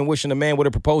lot of women wishing a man would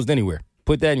have proposed anywhere.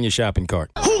 Put that in your shopping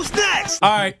cart. Who's next? All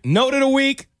right, note of the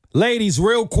week. Ladies,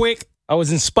 real quick, I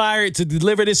was inspired to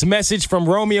deliver this message from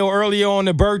Romeo earlier on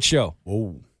the Bird Show.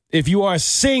 Whoa. If you are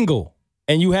single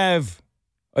and you have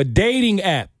a dating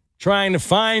app trying to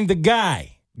find the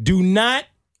guy, do not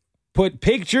put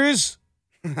pictures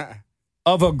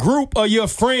of a group of your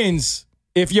friends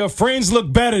if your friends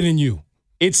look better than you.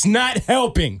 It's not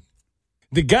helping.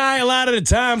 The guy a lot of the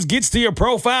times gets to your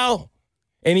profile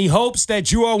and he hopes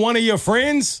that you are one of your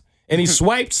friends and he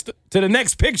swipes to the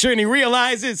next picture and he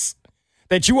realizes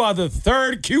that you are the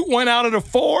third cute one out of the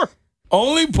four.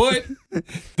 Only put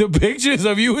the pictures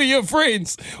of you and your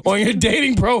friends on your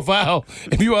dating profile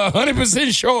if you are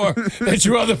 100% sure that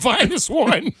you are the finest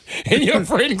one in your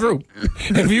friend group.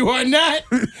 If you are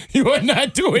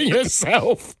not doing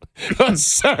yourself a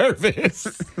service.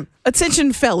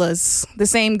 Attention, fellas. The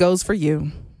same goes for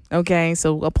you. Okay,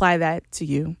 so apply that to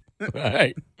you. All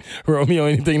right. Romeo,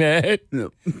 anything to add?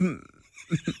 No.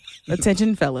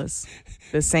 Attention, fellas.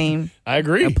 The same. I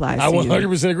agree. Applies I to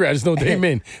 100% agree. I just don't date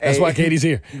men. That's why Katie's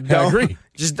here. I agree.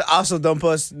 Just also don't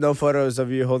post no photos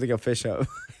of you holding a fish up.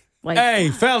 Hey,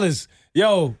 fellas,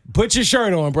 yo, put your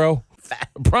shirt on, bro. I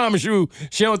promise you,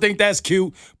 she don't think that's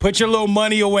cute. Put your little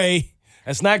money away.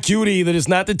 That's not cute either. It's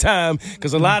not the time.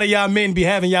 Because a lot of y'all men be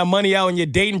having y'all money out in your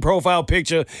dating profile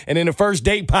picture, and then the first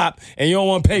date pop, and you don't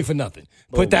want to pay for nothing.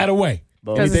 Put that away.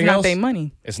 Because it's not their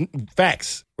money. It's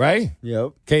facts, right?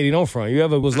 Yep. Katie, don't front. You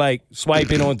ever was like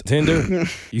swiping on Tinder?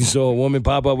 You saw a woman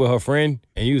pop up with her friend,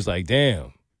 and you was like,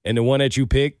 damn. And the one that you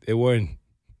picked, it wasn't.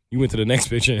 You went to the next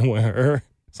picture and it wasn't her.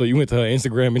 So you went to her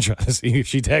Instagram and tried to see if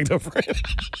she tagged her friend.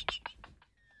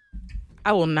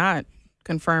 I will not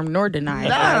confirm nor deny.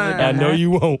 I know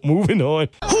you won't. Moving on.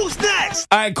 Who's next?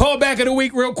 All right, call back of the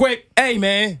week real quick. Hey,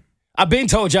 man. I've been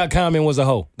told y'all Common was a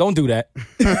hoe. Don't do that.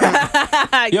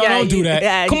 Don't do that.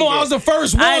 Yeah, come on, I was the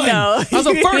first one. I know. I was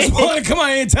the first one to come out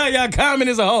here and tell y'all Common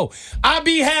is a hoe. I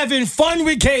be having fun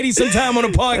with Katie sometime on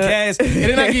the podcast, and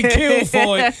then I get killed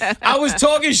for it. I was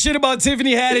talking shit about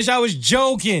Tiffany Haddish. I was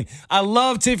joking. I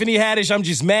love Tiffany Haddish. I'm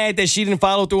just mad that she didn't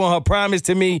follow through on her promise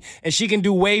to me, and she can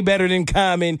do way better than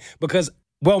Common because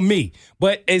me.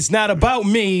 But it's not about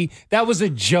me. That was a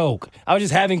joke. I was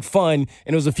just having fun, and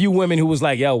there was a few women who was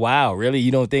like, yo, wow, really?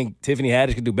 You don't think Tiffany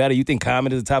Haddish could do better? You think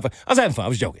Common is the top 5? I was having fun. I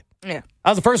was joking. Yeah. I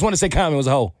was the first one to say Common was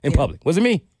a hoe in public. Was it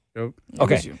me? Yep.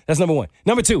 Okay. That's number one.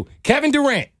 Number two, Kevin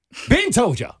Durant. Ben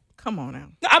told y'all. Come on now.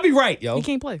 I'll be right, yo. He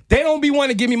can't play. They don't be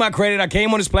wanting to give me my credit. I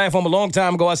came on this platform a long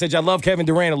time ago. I said, y'all love Kevin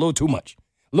Durant a little too much.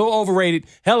 A little overrated.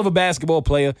 Hell of a basketball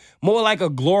player. More like a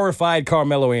glorified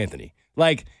Carmelo Anthony.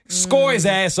 Like, score his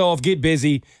ass off, get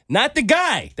busy. Not the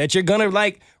guy that you're going to,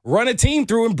 like, run a team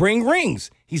through and bring rings.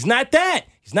 He's not that.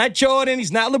 He's not Jordan.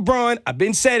 He's not LeBron. I've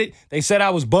been said it. They said I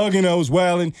was bugging. I was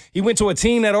wilding. He went to a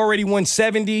team that already won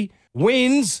 70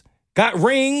 wins, got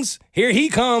rings. Here he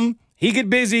come. He get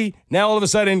busy. Now, all of a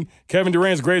sudden, Kevin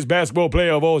Durant's the greatest basketball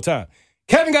player of all time.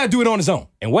 Kevin got to do it on his own.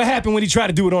 And what happened when he tried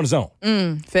to do it on his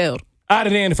own? Failed. Out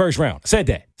of there in the first round. Said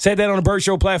that on the Burt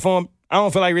Show platform. I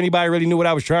don't feel like anybody really knew what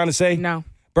I was trying to say. No.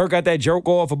 Burt got that joke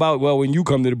off about, well, when you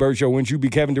come to the Burt Show, wouldn't you be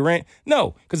Kevin Durant?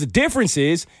 No, because the difference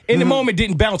is, in the moment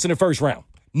didn't bounce in the first round.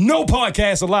 No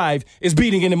podcast alive is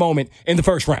beating in the moment in the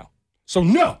first round. So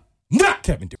no, not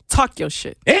Kevin Durant. Talk your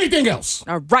shit. Anything else?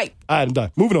 All right. All right, I'm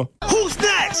done. Moving on. Who's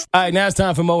next? All right, now it's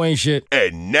time for Mo Ain't Shit.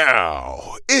 And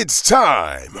now it's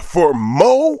time for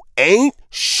Mo Ain't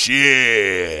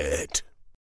Shit.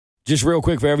 Just real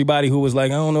quick for everybody who was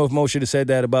like, I don't know if Mo should have said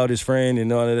that about his friend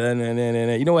and all of that.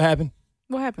 And you know what happened?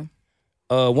 What happened?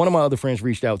 One of my other friends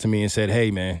reached out to me and said,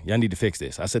 hey, man, y'all need to fix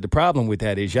this. I said, the problem with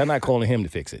that is y'all not calling him to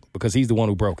fix it because he's the one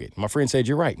who broke it. My friend said,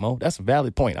 you're right, Mo. That's a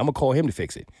valid point. I'm going to call him to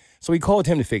fix it. So he called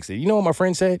him to fix it. You know what my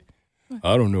friend said?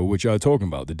 I don't know what y'all talking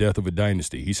about, the death of a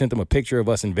dynasty. He sent him a picture of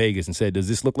us in Vegas and said, does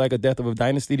this look like a death of a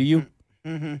dynasty to you?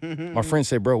 My friend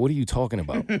said, bro, what are you talking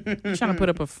about? You trying to put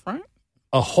up a front?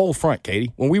 A whole front,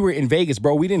 Katie. When we were in Vegas,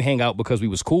 bro, we didn't hang out because we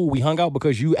was cool. We hung out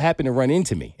because you happened to run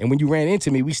into me. And when you ran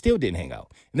into me, we still didn't hang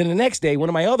out. And then the next day, one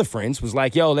of my other friends was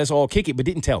like, yo, let's all kick it, but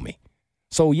didn't tell me.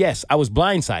 So, yes, I was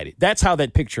blindsided. That's how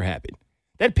that picture happened.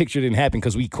 That picture didn't happen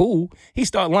because we cool. He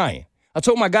started lying. I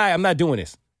told my guy, I'm not doing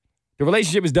this. The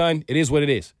relationship is done. It is what it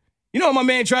is. You know what my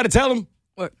man tried to tell him?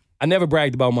 What? I never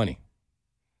bragged about money.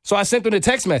 So I sent him a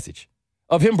text message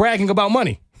of him bragging about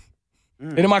money.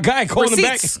 And then my guy called him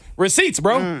back. Receipts,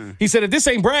 bro. He said, if this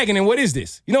ain't bragging, then what is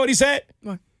this? You know what he said?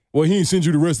 What? Well, he ain't send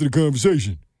you the rest of the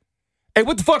conversation. Hey,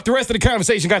 what the fuck the rest of the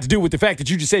conversation got to do with the fact that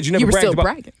you just said you never bragged about?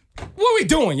 You were still bragging. What are we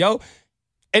doing, yo?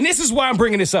 And this is why I'm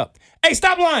bringing this up. Hey,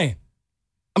 stop lying.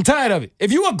 I'm tired of it.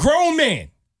 If you a grown man,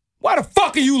 why the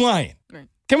fuck are you lying? Right.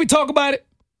 Can we talk about it?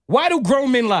 Why do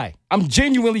grown men lie? I'm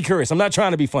genuinely curious. I'm not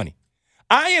trying to be funny.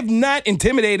 I have not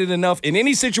intimidated enough in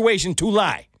any situation to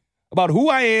lie about who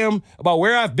I am, about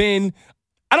where I've been.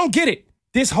 I don't get it.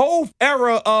 This whole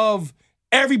era of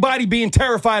everybody being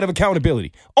terrified of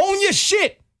accountability. Own your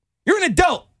shit. You're an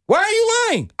adult. Why are you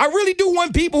lying? I really do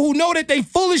want people who know that they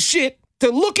full of shit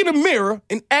to look in the mirror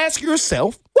and ask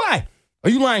yourself, why? Are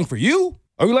you lying for you?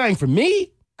 Are you lying for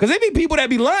me? Because there be people that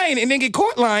be lying and then get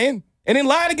caught lying and then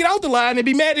lie to get out the lie and then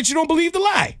be mad that you don't believe the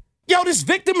lie. Yo, this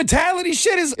victim mentality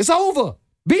shit it's over.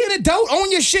 Be an adult. Own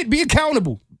your shit. Be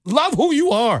accountable. Love who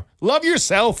you are. Love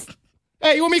yourself.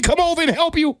 Hey, you want me to come over and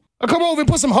help you? Or come over and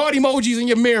put some heart emojis in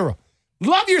your mirror.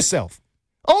 Love yourself.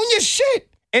 Own your shit.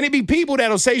 And it be people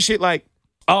that'll say shit like,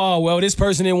 oh, well, this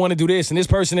person didn't want to do this, and this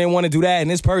person didn't want to do that, and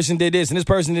this person did this, and this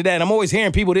person did that. And I'm always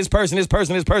hearing people, this person.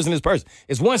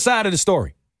 It's one side of the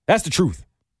story. That's the truth.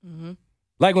 Mm-hmm.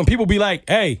 Like when people be like,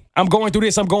 hey, I'm going through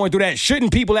this, I'm going through that.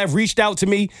 Shouldn't people have reached out to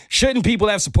me? Shouldn't people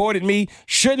have supported me?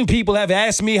 Shouldn't people have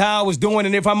asked me how I was doing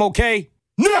and if I'm okay?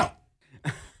 No.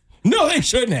 No, they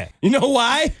shouldn't have. You know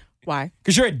why? Why?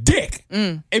 Because you're a dick.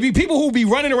 It be people who be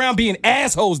running around being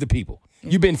assholes to people.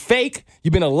 You've been fake.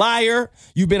 You've been a liar.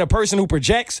 You've been a person who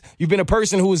projects. You've been a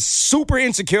person who is super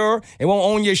insecure and won't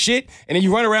own your shit. And then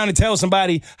you run around and tell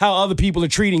somebody how other people are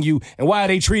treating you and why are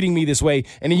they treating me this way.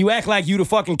 And then you act like you the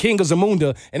fucking king of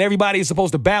Zamunda and everybody is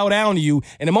supposed to bow down to you.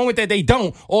 And the moment that they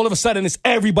don't, all of a sudden it's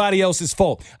everybody else's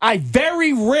fault. I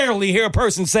very rarely hear a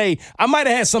person say, I might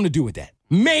have had something to do with that.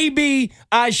 Maybe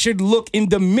I should look in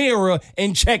the mirror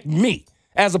and check me,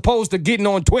 as opposed to getting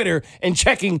on Twitter and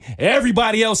checking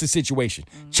everybody else's situation.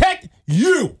 Check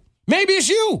you. Maybe it's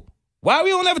you. Why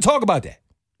we don't ever talk about that?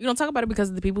 You don't talk about it because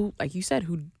of the people, like you said,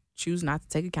 who choose not to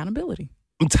take accountability.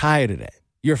 I'm tired of that.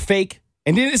 You're fake.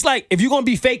 And then it's like, if you're going to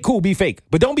be fake, cool, be fake.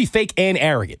 But don't be fake and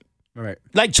arrogant. Right.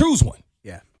 Like, choose one.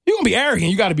 Yeah. You're going to be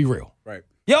arrogant, you got to be real. Right.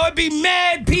 Yo, it be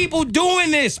mad people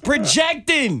doing this,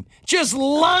 projecting, just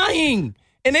lying.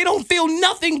 And they don't feel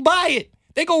nothing by it.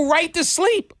 They go right to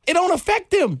sleep. It don't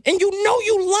affect them. And you know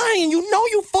you lying. You know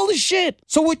you full of shit.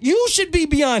 So what you should be,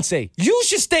 Beyonce, you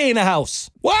should stay in the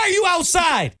house. Why are you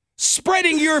outside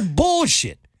spreading your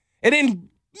bullshit and then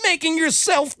making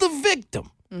yourself the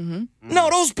victim? Mm-hmm. No,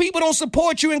 those people don't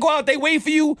support you and go out their way for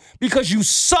you because you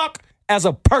suck as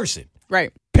a person.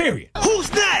 Right. Period.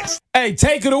 Who's next? Hey,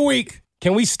 take of the week.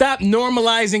 Can we stop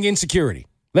normalizing insecurity?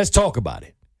 Let's talk about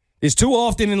it. It's too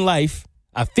often in life,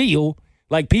 I feel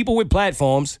like people with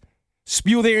platforms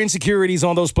spew their insecurities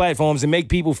on those platforms and make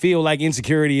people feel like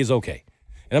insecurity is okay.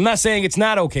 And I'm not saying it's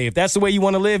not okay. If that's the way you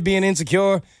want to live, being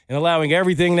insecure and allowing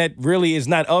everything that really is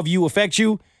not of you affect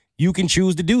you, you can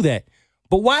choose to do that.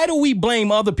 But why do we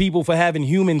blame other people for having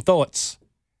human thoughts?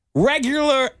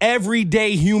 Regular,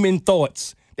 everyday human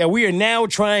thoughts that we are now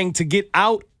trying to get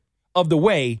out of the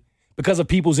way because of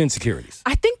people's insecurities.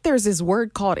 I think there's this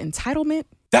word called entitlement.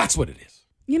 That's what it is.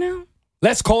 You know?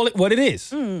 Let's call it what it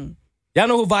is. Y'all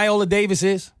know who Viola Davis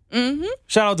is? Mm-hmm.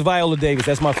 Shout out to Viola Davis.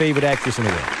 That's my favorite actress in the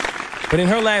world. But in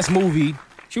her last movie,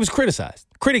 she was criticized.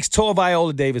 Critics tore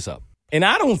Viola Davis up. And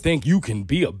I don't think you can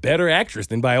be a better actress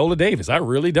than Viola Davis. I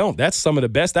really don't. That's some of the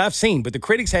best I've seen. But the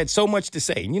critics had so much to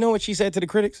say. And you know what she said to the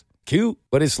critics? Cute,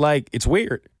 but it's like, it's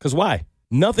weird. Because why?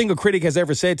 Nothing a critic has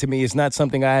ever said to me is not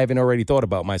something I haven't already thought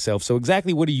about myself. So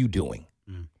exactly what are you doing?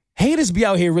 Haters be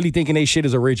out here really thinking they shit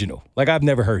is original. Like I've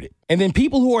never heard it. And then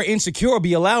people who are insecure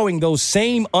be allowing those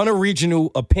same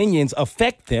unoriginal opinions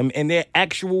affect them in their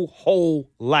actual whole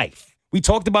life. We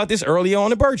talked about this earlier on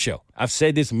the Bird Show. I've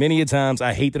said this many a times.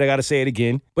 I hate that I got to say it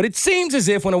again. But it seems as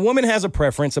if when a woman has a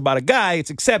preference about a guy, it's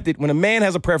accepted. When a man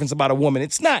has a preference about a woman,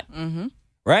 it's not.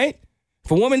 Right?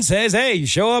 If a woman says, hey, you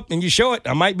show up and you show it,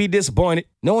 I might be disappointed.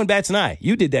 No one bats an eye.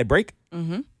 You did that break.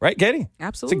 Right, Katie?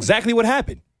 Absolutely. It's exactly what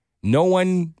happened. No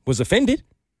one was offended.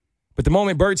 But the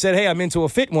moment Bird said, hey, I'm into a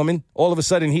fit woman, all of a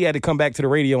sudden he had to come back to the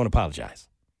radio and apologize.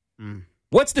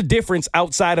 What's the difference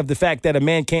outside of the fact that a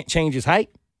man can't change his height?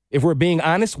 If we're being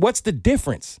honest, what's the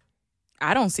difference?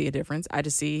 I don't see a difference. I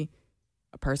just see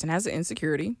a person has an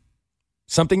insecurity.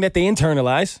 Something that they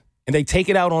internalize, and they take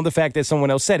it out on the fact that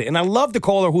someone else said it. And I love the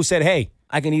caller who said, hey,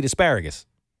 I can eat asparagus.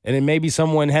 And then maybe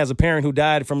someone has a parent who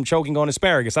died from choking on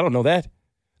asparagus. I don't know that.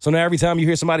 So now every time you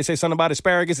hear somebody say something about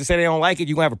asparagus and say they don't like it,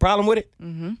 you're going to have a problem with it?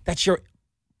 That's your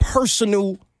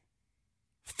personal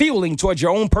feeling towards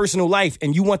your own personal life,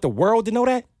 and you want the world to know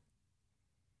that?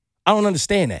 I don't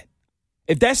understand that.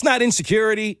 If that's not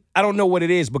insecurity, I don't know what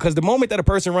it is. Because the moment that a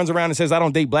person runs around and says, I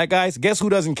don't date black guys, guess who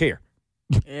doesn't care?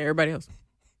 Everybody else.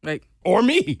 Like, or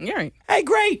me. you're right. Hey,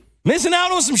 great. Missing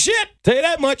out on some shit. Tell you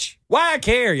that much. Why I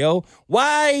care, yo?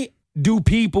 Why do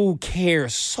people care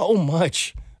so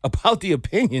much about the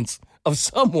opinions of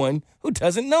someone who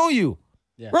doesn't know you?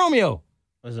 Yeah. Romeo.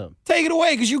 What's up? Take it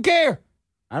away because you care.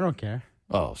 I don't care.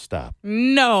 Oh, stop.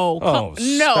 No. Oh,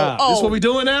 no. stop. Oh. This is what we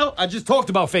doing now? I just talked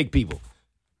about fake people.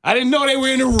 I didn't know they were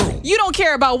in the room. You don't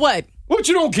care about what? What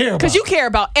you don't care about? Because you care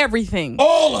about everything.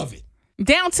 All of it.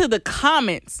 Down to the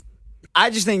comments. I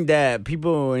just think that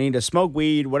people need to smoke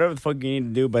weed, whatever the fuck you need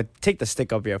to do, but take the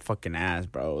stick up your fucking ass,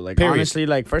 bro. Like, Period. honestly,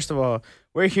 like, first of all,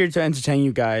 we're here to entertain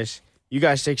you guys. You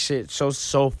guys take shit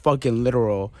so fucking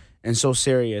literal and so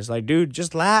serious. Like, dude,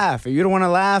 just laugh. If you don't want to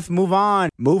laugh, move on.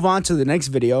 Move on to the next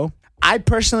video. I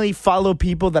personally follow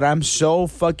people that I'm so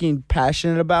fucking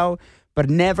passionate about, but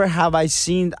never have I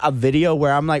seen a video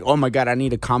where I'm like, oh my God, I need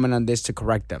to comment on this to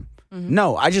correct them.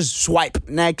 No, I just swipe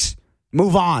next,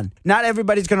 move on. Not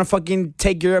everybody's going to fucking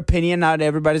take your opinion. Not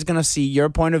everybody's going to see your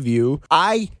point of view.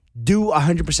 I do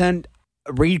 100%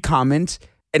 read comments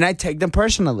and I take them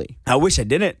personally. I wish I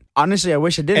didn't. Honestly, I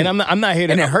wish I didn't. And I'm not here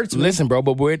to... And it hurts me. Listen, bro,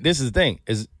 but this is the thing.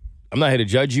 I'm not here to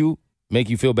judge you, make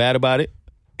you feel bad about it,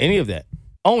 any of that.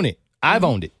 Own it. I've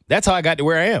owned it. That's how I got to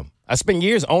where I am. I spent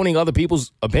years owning other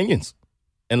people's opinions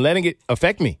and letting it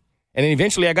affect me. And then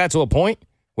eventually I got to a point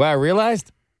where I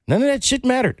realized none of that shit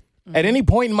mattered. At any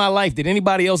point in my life, did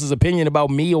anybody else's opinion about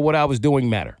me or what I was doing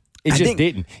matter? It just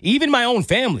didn't. Even my own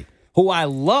family, who I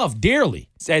love dearly,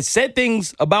 has said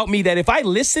things about me that if I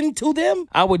listened to them,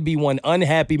 I would be one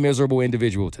unhappy, miserable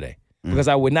individual today because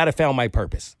I would not have found my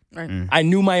purpose. Right. I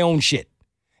knew my own shit.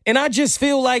 And I just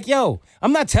feel like, yo,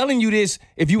 I'm not telling you this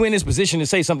if you're in this position to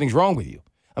say something's wrong with you.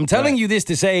 I'm telling you this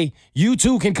to say you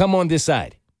too can come on this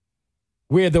side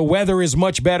where the weather is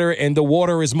much better and the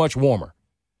water is much warmer.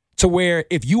 To where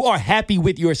if you are happy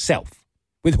with yourself,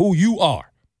 with who you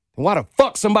are, why the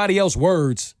fuck somebody else's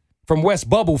words from West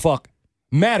Bubblefuck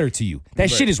matter to you? That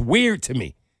shit is weird to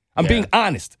me. I'm being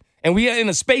honest. And we are in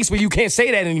a space where you can't say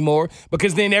that anymore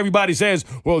because then everybody says,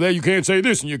 well, there you can't say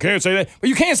this and you can't say that. But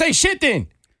you can't say shit then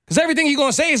because everything you're going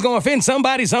to say is going to offend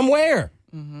somebody somewhere.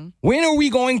 When are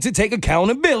we going to take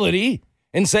accountability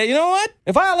and say, you know what?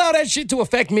 If I allow that shit to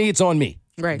affect me, it's on me.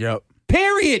 Right. Yep.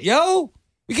 Period, yo.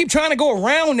 We keep trying to go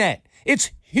around that. It's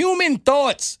human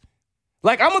thoughts.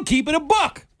 Like, I'm going to keep it a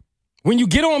buck. When you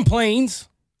get on planes,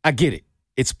 I get it.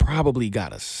 It's probably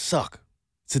got to suck.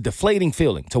 It's a deflating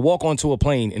feeling to walk onto a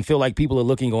plane and feel like people are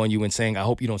looking on you and saying, I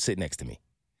hope you don't sit next to me.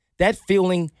 That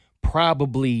feeling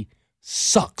probably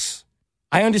sucks.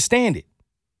 I understand it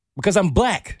because I'm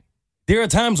black. There are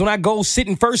times when I go sit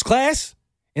in first class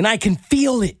and I can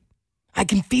feel it. I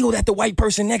can feel that the white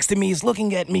person next to me is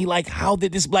looking at me like, how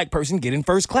did this black person get in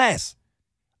first class?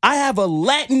 I have a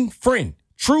Latin friend,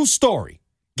 true story,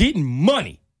 getting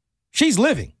money. She's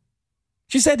living.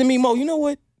 She said to me, Mo, you know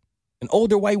what? An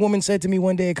older white woman said to me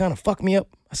one day, it kind of fucked me up.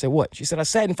 I said, what? She said, I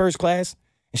sat in first class,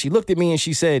 and she looked at me and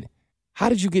she said, how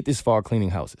did you get this far cleaning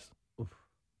houses?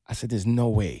 I said, there's no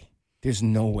way. There's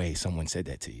no way someone said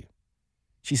that to you.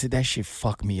 She said, that shit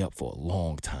fucked me up for a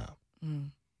long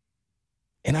time.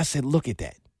 And I said, look at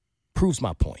that. Proves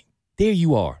my point. There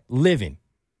you are, living.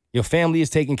 Your family is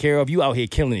taken care of. You out here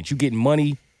killing it. You getting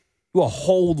money. You're a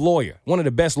whole lawyer, one of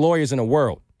the best lawyers in the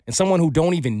world. And someone who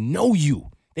don't even know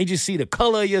you. They just see the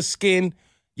color of your skin,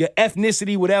 your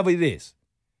ethnicity, whatever it is.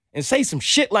 And say some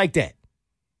shit like that.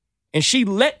 And she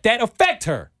let that affect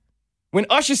her. When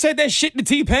Usher said that shit to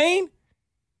T-Pain,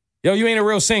 yo, you ain't a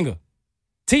real singer.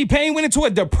 T-Pain went into a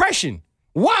depression.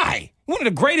 Why? One of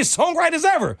the greatest songwriters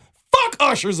ever. Fuck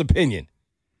Usher's opinion.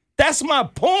 That's my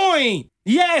point.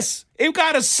 Yes, it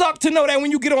gotta suck to know that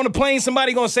when you get on the plane,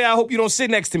 somebody gonna say, I hope you don't sit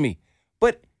next to me.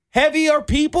 But heavier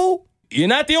people, you're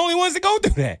not the only ones that go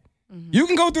through that. You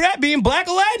can go through that being black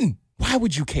or Latin. Why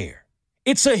would you care?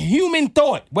 It's a human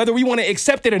thought, whether we want to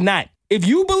accept it or not. If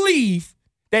you believe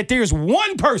that there's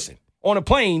one person on a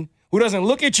plane who doesn't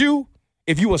look at you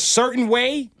if you a certain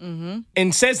way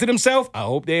and says to themselves, I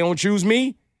hope they don't choose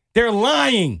me, they're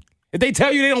lying. If they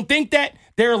tell you they don't think that,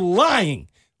 they're lying.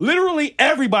 Literally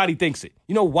everybody thinks it.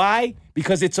 You know why?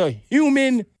 Because it's a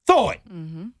human thought.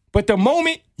 But the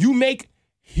moment you make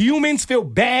humans feel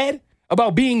bad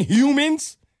about being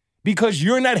humans because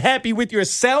you're not happy with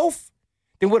yourself,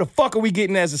 then what the fuck are we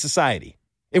getting as a society?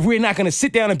 If we're not going to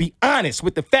sit down and be honest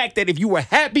with the fact that if you were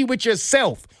happy with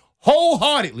yourself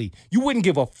wholeheartedly, you wouldn't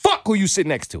give a fuck who you sit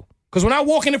next to. Because when I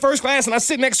walk into first class and I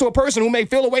sit next to a person who may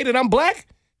feel a way that I'm black,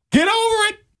 get over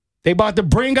it. They about to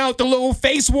bring out the little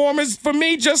face warmers for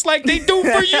me just like they do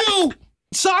for you.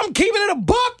 So I'm keeping it a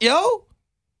buck, yo.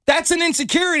 That's an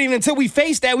insecurity, and until we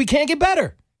face that, we can't get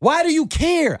better. Why do you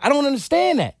care? I don't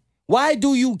understand that. Why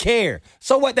do you care?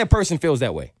 So what that person feels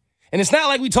that way? And it's not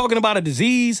like we're talking about a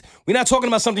disease. We're not talking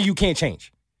about something you can't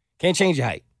change. Can't change your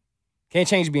height. Can't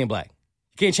change being black.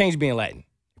 You can't change being Latin.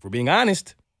 If we're being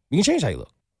honest, you can change how you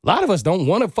look. A lot of us don't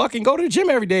want to fucking go to the gym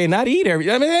every day and not eat every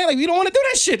day. I mean, like, we don't want to do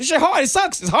that shit. This shit hard. It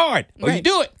sucks. It's hard. Or you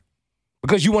do it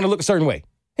because you want to look a certain way.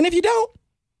 And if you don't,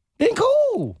 then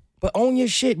cool. But own your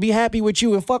shit. Be happy with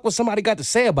you and fuck what somebody got to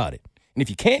say about it. And if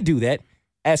you can't do that,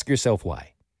 ask yourself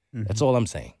why. That's all I'm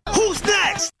saying. Who's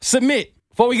next? Submit.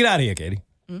 Before we get out of here, Katie.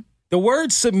 The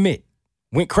word submit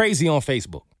went crazy on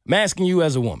Facebook. I'm asking you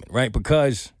as a woman, right?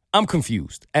 Because I'm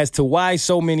confused as to why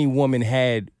so many women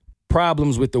had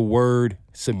problems with the word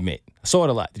submit. I saw it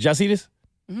a lot. Did y'all see this?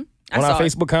 On our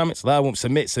Facebook comments, a lot of them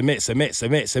submit.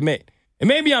 And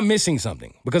maybe I'm missing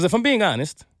something. Because if I'm being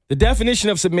honest, the definition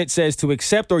of submit says to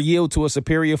accept or yield to a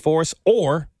superior force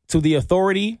or to the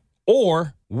authority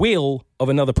or will of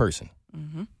another person.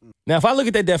 Now, if I look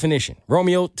at that definition,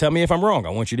 Romeo, tell me if I'm wrong. I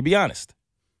want you to be honest.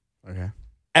 Okay.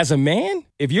 As a man,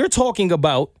 if you're talking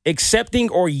about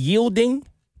accepting or yielding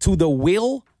to the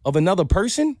will of another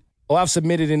person, I've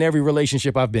submitted in every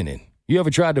relationship I've been in. You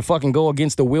ever tried to fucking go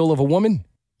against the will of a woman?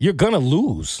 You're gonna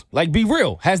lose. Like, be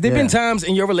real. Has there been times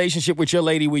in your relationship with your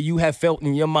lady where you have felt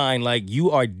in your mind like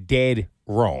you are dead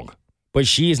wrong, but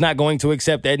she is not going to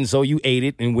accept that, and so you ate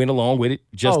it and went along with it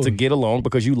just to get along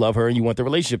because you love her and you want the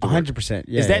relationship to work? 100%.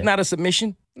 Yeah, is that not a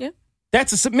submission? Yeah.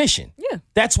 That's a submission. Yeah.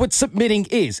 That's what submitting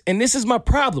is. And this is my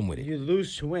problem with it. You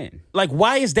lose to win. Like,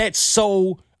 why is that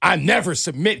so, I never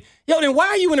submit? Yo, then why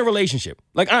are you in a relationship?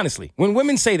 Like, honestly, when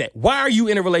women say that, why are you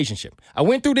in a relationship? I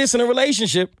went through this in a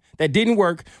relationship that didn't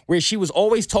work where she was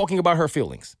always talking about her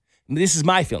feelings. This is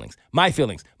my feelings, my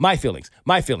feelings, my feelings,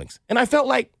 my feelings. And I felt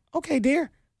like, okay,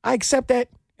 dear, I accept that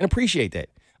and appreciate that.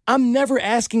 I'm never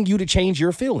asking you to change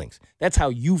your feelings. That's how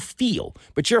you feel.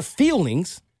 But your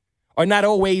feelings are not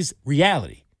always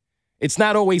reality. It's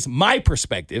not always my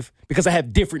perspective because I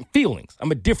have different feelings.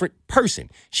 I'm a different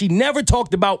person. She never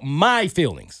talked about my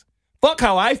feelings. Fuck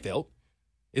how I felt.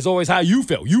 It's always how you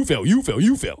felt. You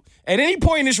felt. At any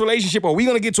point in this relationship, are we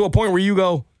going to get to a point where you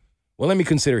go, well, let me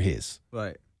consider his?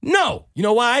 Right. No. You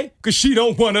know why? Because she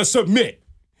don't want to submit.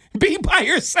 Be by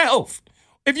yourself.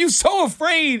 If you're so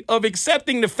afraid of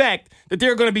accepting the fact that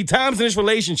there are going to be times in this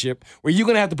relationship where you're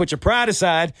going to have to put your pride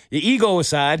aside, your ego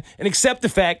aside, and accept the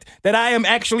fact that I am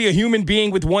actually a human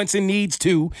being with wants and needs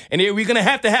too, and we're going to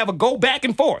have a go back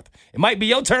and forth. It might be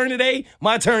your turn today,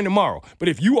 my turn tomorrow. But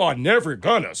if you are never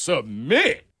going to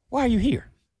submit, why are you here?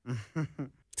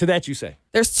 To that you say.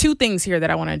 There's two things here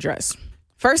that I want to address.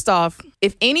 First off,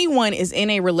 if anyone is in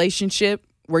a relationship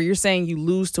where you're saying you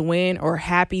lose to win or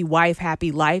happy wife,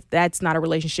 happy life, that's not a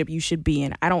relationship you should be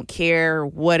in. I don't care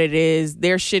what it is.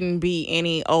 There shouldn't be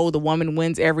any, the woman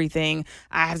wins everything.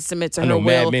 I have to submit to her will. I know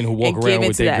mad men who walk around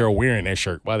with their that girl wearing that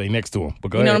shirt while they next to him. But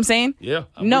go you know ahead. what I'm saying? Yeah.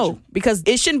 No, because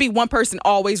it shouldn't be one person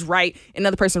always right,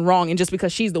 another person wrong. And just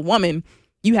because she's the woman,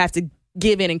 you have to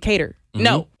give in and cater. Mm-hmm.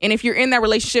 No. And if you're in that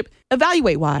relationship,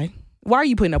 evaluate why. Why are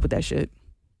you putting up with that shit?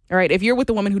 All right. If you're with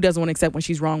a woman who doesn't want to accept when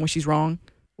she's wrong,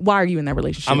 why are you in that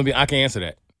relationship? I can answer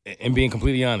that. And being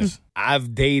completely honest,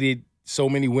 I've dated so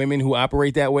many women who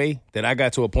operate that way that I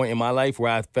got to a point in my life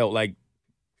where I felt like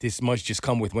this must just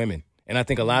come with women. And I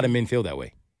think a lot of men feel that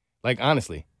way. Like,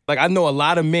 honestly. Like, I know a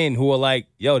lot of men who are like,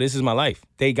 yo, this is my life.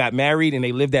 They got married and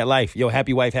they lived that life. Yo,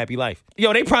 happy wife, happy life.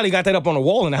 Yo, they probably got that up on the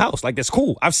wall in the house. Like, that's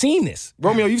cool. I've seen this.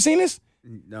 Romeo, you've seen this?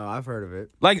 No, I've heard of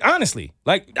it. Like, honestly,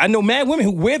 like, I know mad women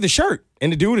who wear the shirt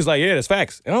and the dude is like, yeah, that's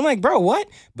facts. And I'm like, bro, what?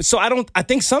 But so I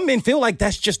think some men feel like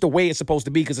that's just the way it's supposed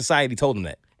to be because society told them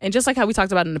that. And just like how we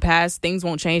talked about in the past, things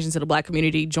won't change until the black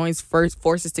community joins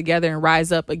forces together and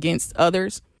rise up against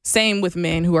others. Same with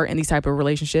men who are in these type of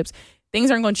relationships.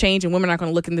 Things aren't going to change and women aren't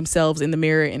going to look at themselves in the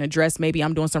mirror and address maybe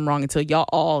I'm doing something wrong until y'all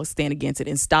all stand against it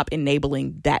and stop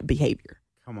enabling that behavior.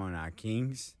 Come on now,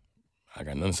 Kings. I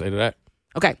got nothing to say to that.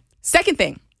 Okay. Second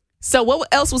thing. So what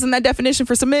else was in that definition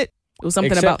for submit? It was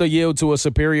something Accept about or yield to a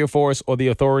superior force or the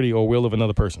authority or will of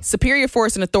another person. superior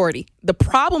force and authority. The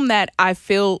problem that I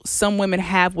feel some women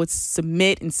have with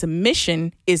submit and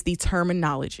submission is the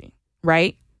terminology,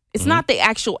 right? It's not the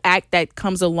actual act that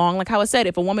comes along. Like how I said,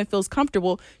 if a woman feels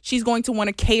comfortable, she's going to want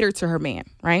to cater to her man,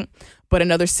 right? But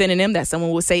another synonym that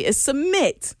someone will say is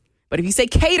submit. But if you say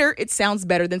cater, it sounds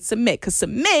better than submit. Because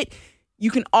submit,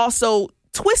 you can also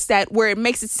twist that where it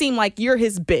makes it seem like you're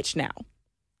his bitch now,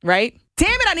 right? Damn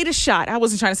it, I need a shot. I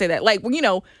wasn't trying to say that. Like,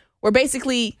 where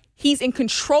basically he's in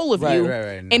control of you.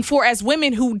 Right. And for as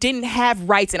women who didn't have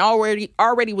rights and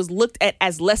already was looked at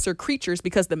as lesser creatures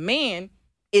because the man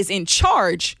is in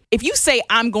charge. If you say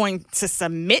I'm going to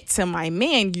submit to my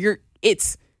man,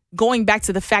 it's going back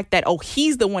to the fact that,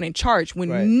 he's the one in charge.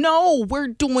 When no, we're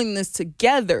doing this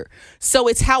together. So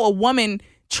it's how a woman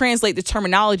translate the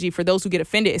terminology for those who get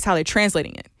offended. It's how they're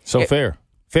translating it. So fair,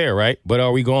 right? But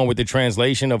are we going with the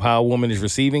translation of how a woman is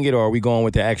receiving it or are we going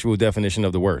with the actual definition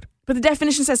of the word? But the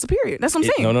definition says superior. That's what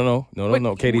I'm saying.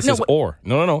 No. Katie, it says or.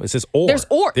 No. It says or. There's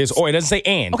or. There's or. It doesn't say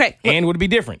and. Okay. Look. And would be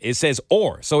different. It says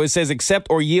or. So it says accept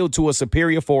or yield to a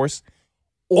superior force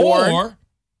or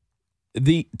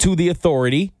to the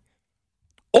authority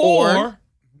or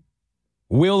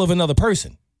will of another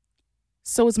person.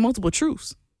 So it's multiple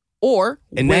truths. Or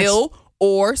And will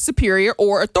or superior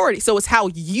or authority. So it's how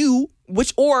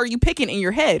which or are you picking in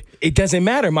your head? It doesn't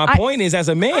matter. My point is, as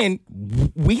a man,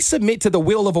 we submit to the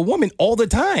will of a woman all the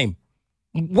time.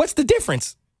 What's the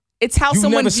difference? It's how You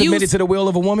someone never views. submitted to the will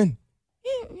of a woman?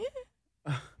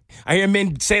 I hear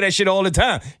men say that shit all the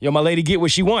time. Yo, my lady get what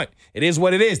she want. It is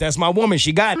what it is. That's my woman.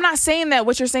 She got I'm it. not saying that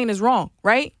what you're saying is wrong,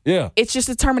 right? Yeah. It's just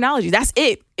the terminology. That's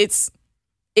it. It's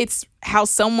how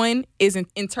someone is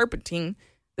interpreting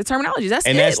the terminology. That's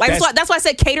And it. that's- That's why I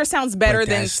said cater sounds better But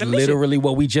than that's submission. literally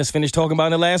what we just finished talking about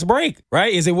in the last break,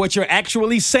 right? Is it what you're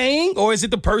actually saying or is it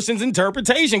the person's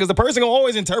interpretation? Because the person will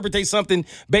always interpret something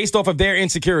based off of their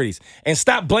insecurities. And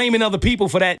stop blaming other people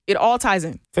for that. It all ties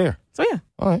in. Fair. So yeah.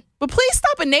 All right. But please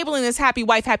stop enabling this happy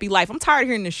wife, happy life. I'm tired of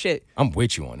hearing this shit. I'm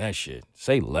with you on that shit.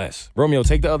 Say less. Romeo,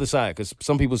 take the other side because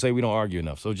some people say we don't argue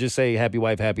enough. So just say happy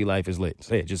wife, happy life is lit.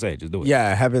 Say it. Just say it. Just do it.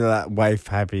 Yeah, happy wife,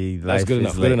 happy life. That's good is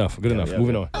enough. lit. Good enough.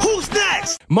 Moving on. Who's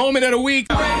next? Moment of the week.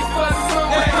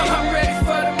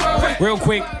 Real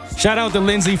quick, shout out to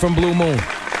Lindsay from Blue Moon.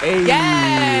 Hey,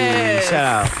 Yes. shout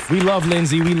out. We love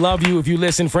Lindsay. We love you. If you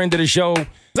listen, friend of the show.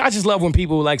 I just love when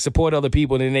people like support other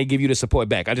people and then they give you the support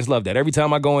back. I just love that. Every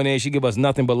time I go in there, she give us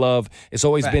nothing but love. It's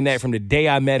always been that from the day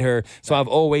I met her. So I've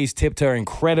always tipped her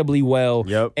incredibly well.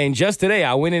 Yep. And just today,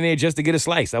 I went in there just to get a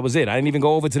slice. That was it. I didn't even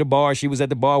go over to the bar. She was at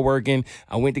the bar working.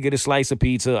 I went to get a slice of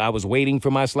pizza. I was waiting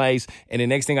for my slice. And the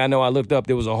next thing I know, I looked up.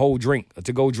 There was a whole drink, a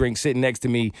to-go drink sitting next to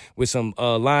me with some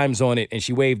limes on it. And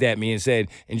she waved at me and said,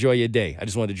 enjoy your day. I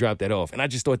just wanted to drop that off. And I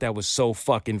just thought that was so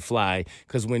fucking fly.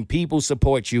 Because when people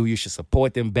support you, you should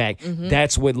support them back.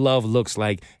 That's what love looks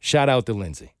like. Shout out to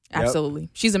Lindsay.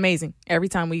 Absolutely. She's amazing. Every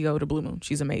time we go to Blue Moon,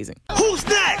 she's amazing. Who's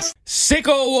next?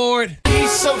 Sicko Award. He's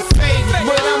so fake,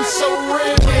 but I'm so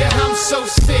real. Yeah, I'm so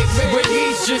sick, but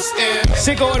he's just ill.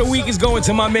 Sicko of the week is going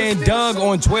to my man Doug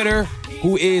on Twitter,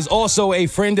 who is also a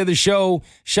friend of the show.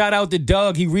 Shout out to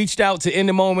Doug. He reached out to In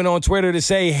the Moment on Twitter to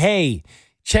say, hey,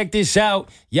 check this out.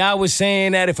 Y'all was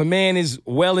saying that if a man is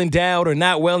well endowed or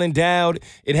not well endowed,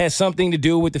 it has something to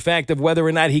do with the fact of whether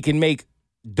or not he can make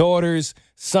daughters,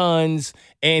 sons,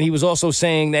 and he was also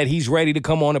saying that he's ready to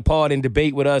come on the pod and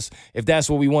debate with us if that's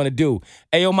what we want to do.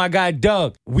 Hey, oh my guy,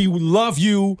 Doug, we love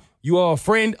you. You are a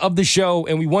friend of the show,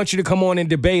 and we want you to come on and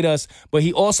debate us. But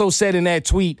he also said in that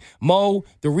tweet, Mo,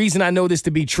 the reason I know this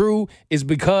to be true is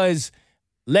because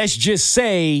let's just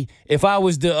say if I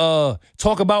was to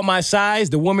talk about my size,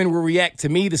 the woman will react to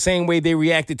me the same way they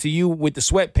reacted to you with the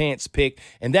sweatpants pick.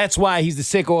 And that's why he's the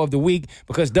sicko of the week.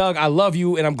 Because, Doug, I love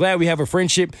you, and I'm glad we have a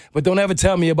friendship, but don't ever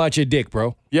tell me about your dick,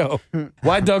 bro. Yo,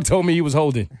 why Doug told me he was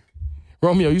holding?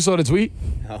 Romeo, you saw the tweet?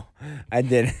 No, I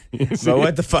didn't. But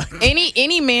what the fuck?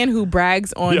 Any man who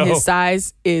brags on his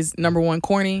size is number one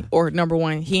corny, or number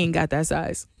one he ain't got that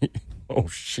size. Oh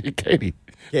shit, Katie.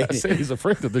 I said he's a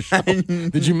friend of the show.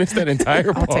 Did you miss that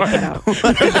entire part? Take that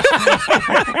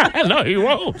out. No, he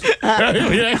won't.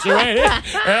 He actually right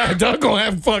here. Doug gonna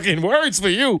have fucking words for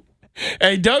you.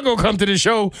 Hey, Doug gonna come to the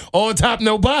show all top,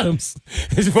 no bottoms.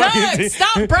 Doug,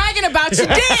 stop bragging about your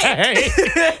dick.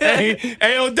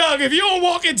 hey, Doug, if you don't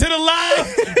walk into the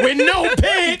live with no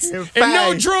pants and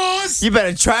no drawers, you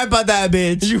better try about that,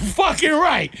 bitch. You fucking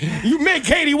right. You make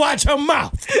Katie watch her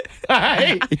mouth. All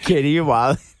right? Katie, you're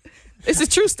wild. It's a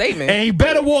true statement. And he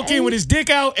better walk in with his dick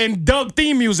out and Doug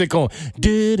theme music on.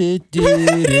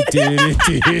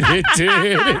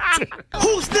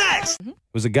 Who's next? It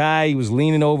was a guy, he was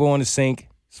leaning over on the sink.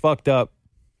 It's fucked up.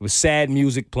 It was sad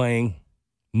music playing.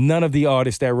 None of the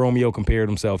artists that Romeo compared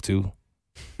himself to.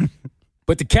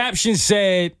 But the caption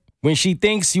said, when she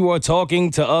thinks you are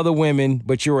talking to other women,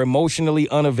 but you're emotionally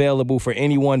unavailable for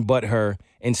anyone but her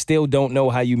and still don't know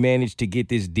how you managed to get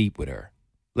this deep with her.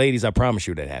 Ladies, I promise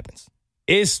you that happens.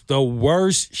 It's the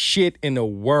worst shit in the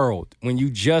world when you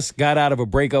just got out of a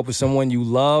breakup with someone you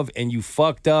love and you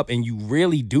fucked up and you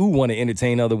really do want to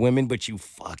entertain other women, but you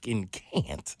fucking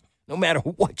can't. No matter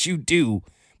what you do,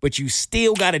 but you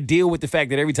still got to deal with the fact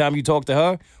that every time you talk to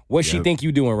her, what she think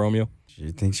you doing, Romeo?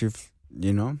 She thinks you're,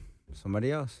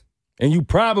 somebody else. And you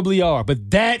probably are, but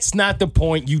that's not the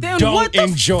point. You Then don't what the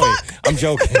enjoy it. I'm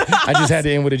joking. I just had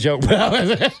to end with a joke.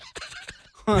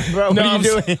 Bro, what are you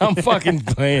doing? I'm fucking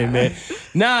playing, man.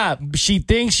 Nah, she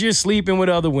thinks you're sleeping with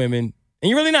other women, and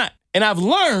you're really not. And I've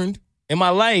learned in my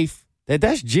life that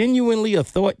that's genuinely a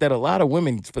thought that a lot of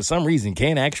women, for some reason,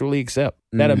 can't actually accept.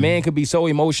 That a man could be so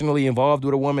emotionally involved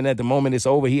with a woman that the moment it's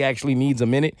over, he actually needs a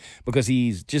minute because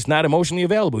he's just not emotionally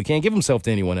available. He can't give himself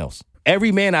to anyone else.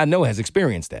 Every man I know has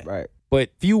experienced that. Right. But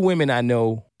few women I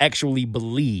know actually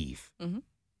believe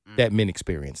that men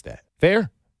experience that. Fair?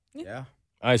 Yeah.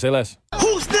 All right, say less.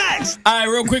 Who's next? All right,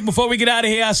 real quick before we get out of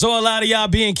here, I saw a lot of y'all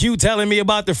being cute telling me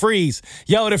about the Freeze.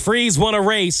 Yo, the Freeze won a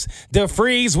race. The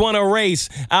Freeze won a race.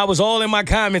 I was all in my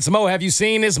comments. Mo, have you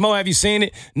seen this? Mo, have you seen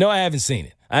it? No, I haven't seen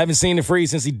it. I haven't seen the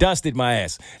Freeze since he dusted my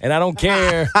ass. And I don't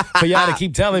care for y'all to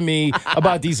keep telling me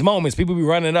about these moments. People be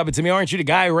running up to me, aren't you the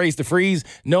guy who raced the Freeze?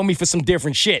 Know me for some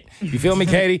different shit. You feel me,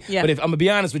 Katie? Yeah. But if I'm going to be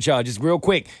honest with y'all, just real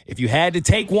quick, if you had to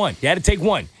take one,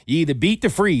 you either beat the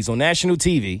Freeze on national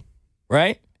TV,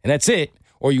 right? And that's it.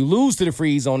 Or you lose to the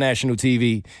Freeze on national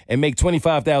TV and make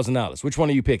 $25,000. Which one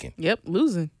are you picking? Yep,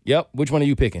 losing. Yep. Which one are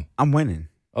you picking? I'm winning.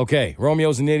 Okay.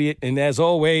 Romeo's an idiot. And as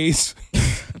always,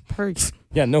 Perks.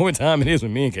 yeah, know what time it is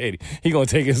with me and Katie. He going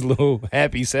to take his little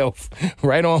happy self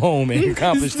right on home and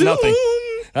accomplish nothing.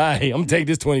 All right, I'm going to take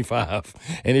this 25.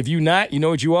 And if you not, you know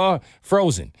what you are?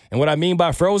 Frozen. And what I mean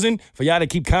by frozen, for y'all to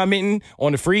keep commenting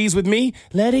on the Freeze with me,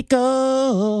 let it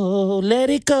go, let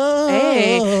it go.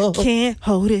 Hey, can't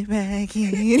hold it back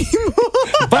anymore.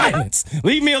 Violence.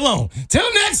 Leave me alone.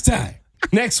 Till next time.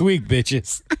 Next week,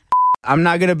 bitches. I'm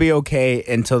not going to be okay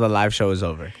until the live show is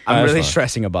over. I'm That's really fine.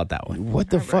 stressing about that one. What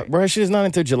the fuck, bro? Shit is not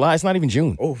until July. It's not even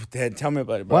June. Oh, Dad, tell me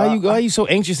about it, bro. Why are you so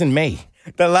anxious in May?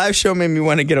 The live show made me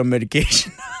want to get on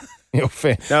medication. Yo,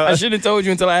 fam. No. I should have told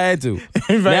you until I had to.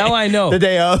 Right? Now I know. The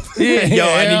day of. Yeah, Yo,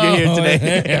 I need you here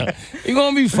today. Yeah. You're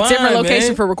going to be fine, Different location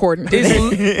man. for recording.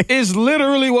 It's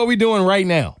literally what we're doing right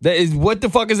now. That is, what the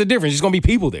fuck is the difference? There's going to be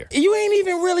people there. You ain't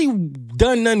even really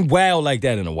done nothing wild like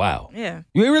that in a while. Yeah.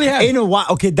 You ain't really have. Ain't a while.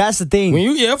 Okay, that's the thing. When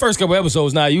you first couple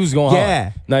episodes, now you was going Yeah.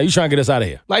 hard. Now you trying to get us out of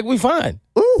here. Like, we fine.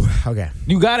 Ooh, okay.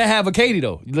 You got to have a Katie,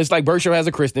 though. Just like Berkshire has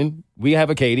a Kristen. We have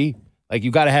a Katie. Like,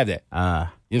 you got to have that. You know what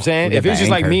I'm saying? we If got it's that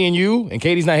just like anchor. me and you and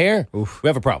Katie's not here, we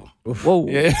have a problem. Whoa.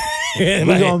 Yeah. We're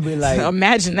going to be like,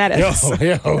 Imagine that Yo,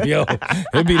 episode. yo.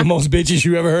 It'd be the most bitches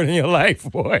you ever heard in your life,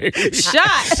 boy.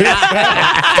 Shot.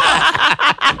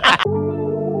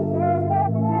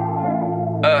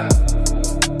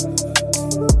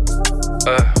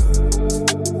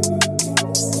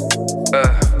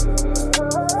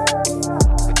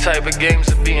 The type of games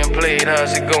are being played,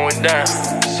 how's it going down?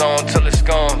 It's on till it's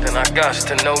gone, then I got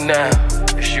to know now.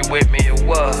 Is you with me or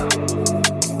what?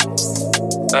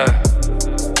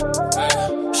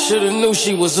 Shoulda knew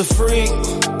she was a freak.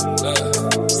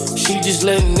 She just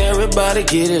letting everybody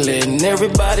get it, letting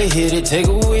everybody hit it, take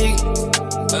a week.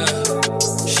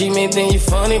 She may think you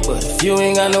funny, but if you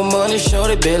ain't got no money,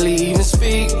 shorty barely even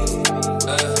speak.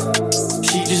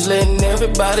 She just letting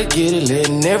everybody get it,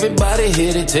 letting everybody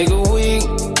hit it, take a week.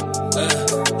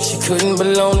 She couldn't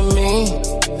belong to me.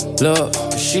 Look,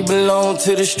 she belonged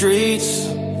to the streets.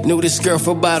 Knew this girl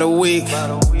for about a week.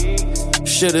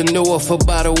 Shoulda knew her for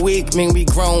about a week. Mean we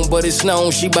grown, but it's known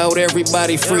she bout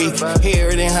everybody freak. Hear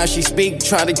it in how she speak.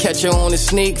 Try to catch her on the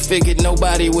sneak. Figured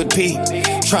nobody would peek.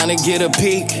 Trying to get a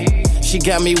peek. She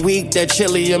got me weak. That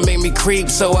chili made me creep,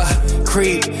 so I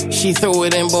creep. She threw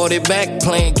it and bought it back.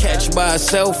 Playing catch by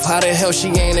herself. How the hell she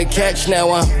ain't a catch?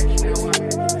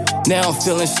 Now I'm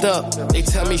feeling stuck. They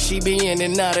tell me she be in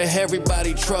and out of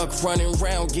everybody truck. Running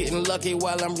around getting lucky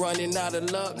while I'm running out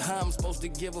of luck. How I'm supposed to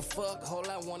give a fuck? All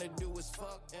I wanna do is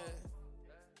fuck. Yeah.